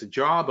looking things. The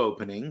job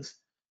openings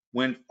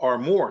are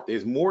more.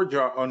 There's more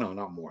job, oh no,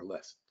 not more,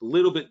 less. A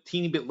little bit,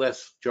 teeny bit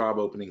less job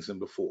openings than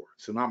before.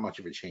 So not much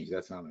of a change.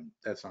 That's not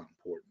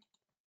important.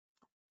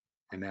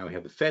 And now we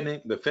have the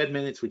Fed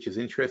minutes, which is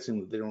interesting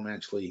that they don't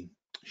actually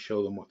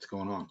show them what's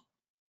going on.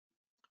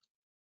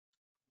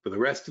 For the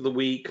rest of the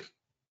week,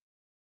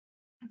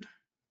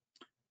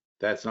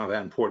 that's not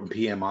that important.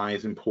 PMI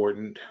is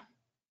important.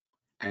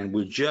 And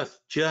we're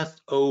just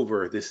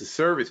over, this is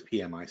service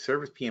PMI.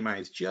 Service PMI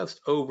is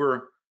just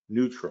over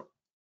neutral.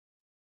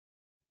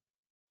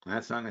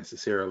 That's not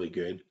necessarily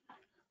good.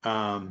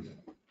 And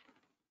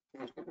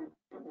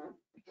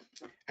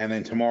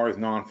then tomorrow's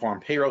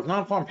non-farm payrolls.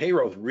 Non-farm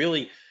payrolls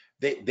really,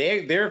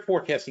 they're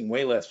forecasting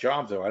way less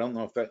jobs though. I don't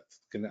know if that's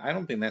gonna, I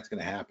don't think that's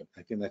gonna happen.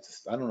 I think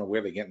that's, I don't know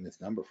where they're getting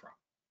this number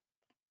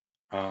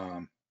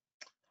from.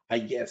 I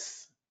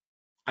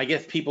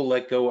guess people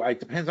let go. It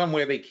depends on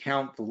where they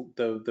count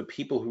the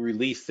people who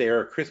release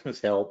their Christmas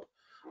help.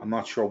 I'm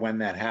not sure when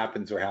that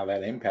happens or how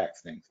that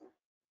impacts things.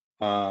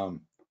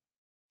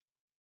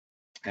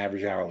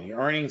 Average hourly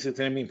earnings is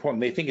going to be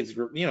important. They think it's,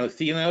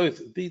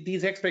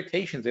 these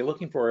expectations, they're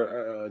looking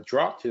for a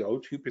drop to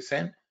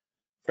 0.2%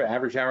 for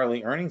average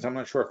hourly earnings. I'm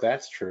not sure if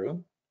that's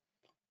true.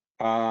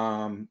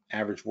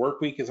 Average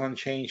work week is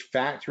unchanged.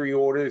 Factory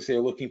orders,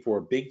 they're looking for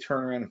a big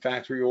turnaround in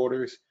factory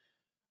orders.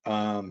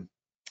 An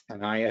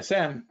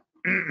ISM,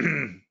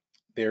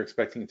 they're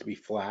expecting it to be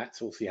flat,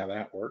 so we'll see how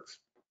that works.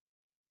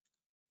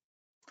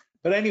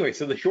 But anyway,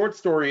 so the short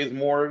story is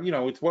more,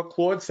 it's what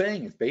Claude's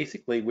saying. It's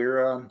basically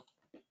we're,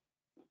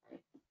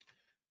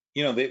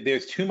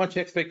 there's too much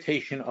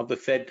expectation of the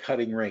Fed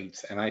cutting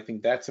rates, and I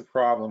think that's a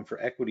problem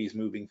for equities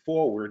moving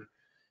forward.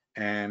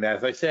 And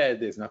as I said,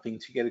 there's nothing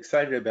to get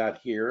excited about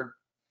here,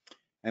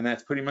 and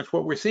that's pretty much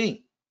what we're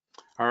seeing.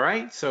 All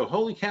right, so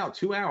holy cow,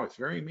 2 hours,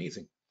 very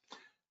amazing.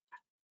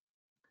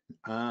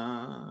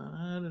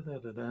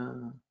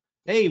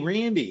 Hey,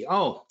 Randy.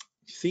 Oh,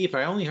 see, if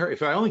I only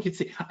could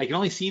see, I can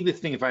only see this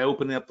thing if I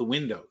open up the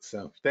window.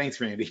 So thanks,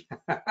 Randy.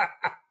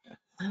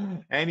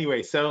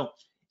 Anyway, so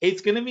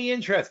it's going to be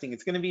interesting.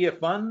 It's going to be a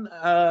fun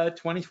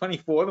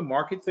 2024. The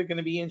markets are going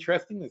to be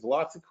interesting. There's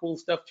lots of cool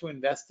stuff to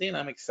invest in.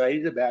 I'm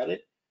excited about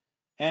it.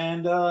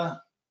 And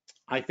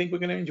I think we're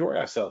going to enjoy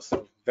ourselves.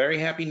 So very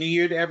happy New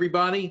Year to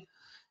everybody.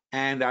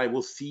 And I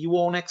will see you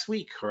all next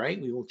week. All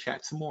right, we will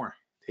chat some more.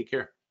 Take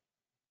care.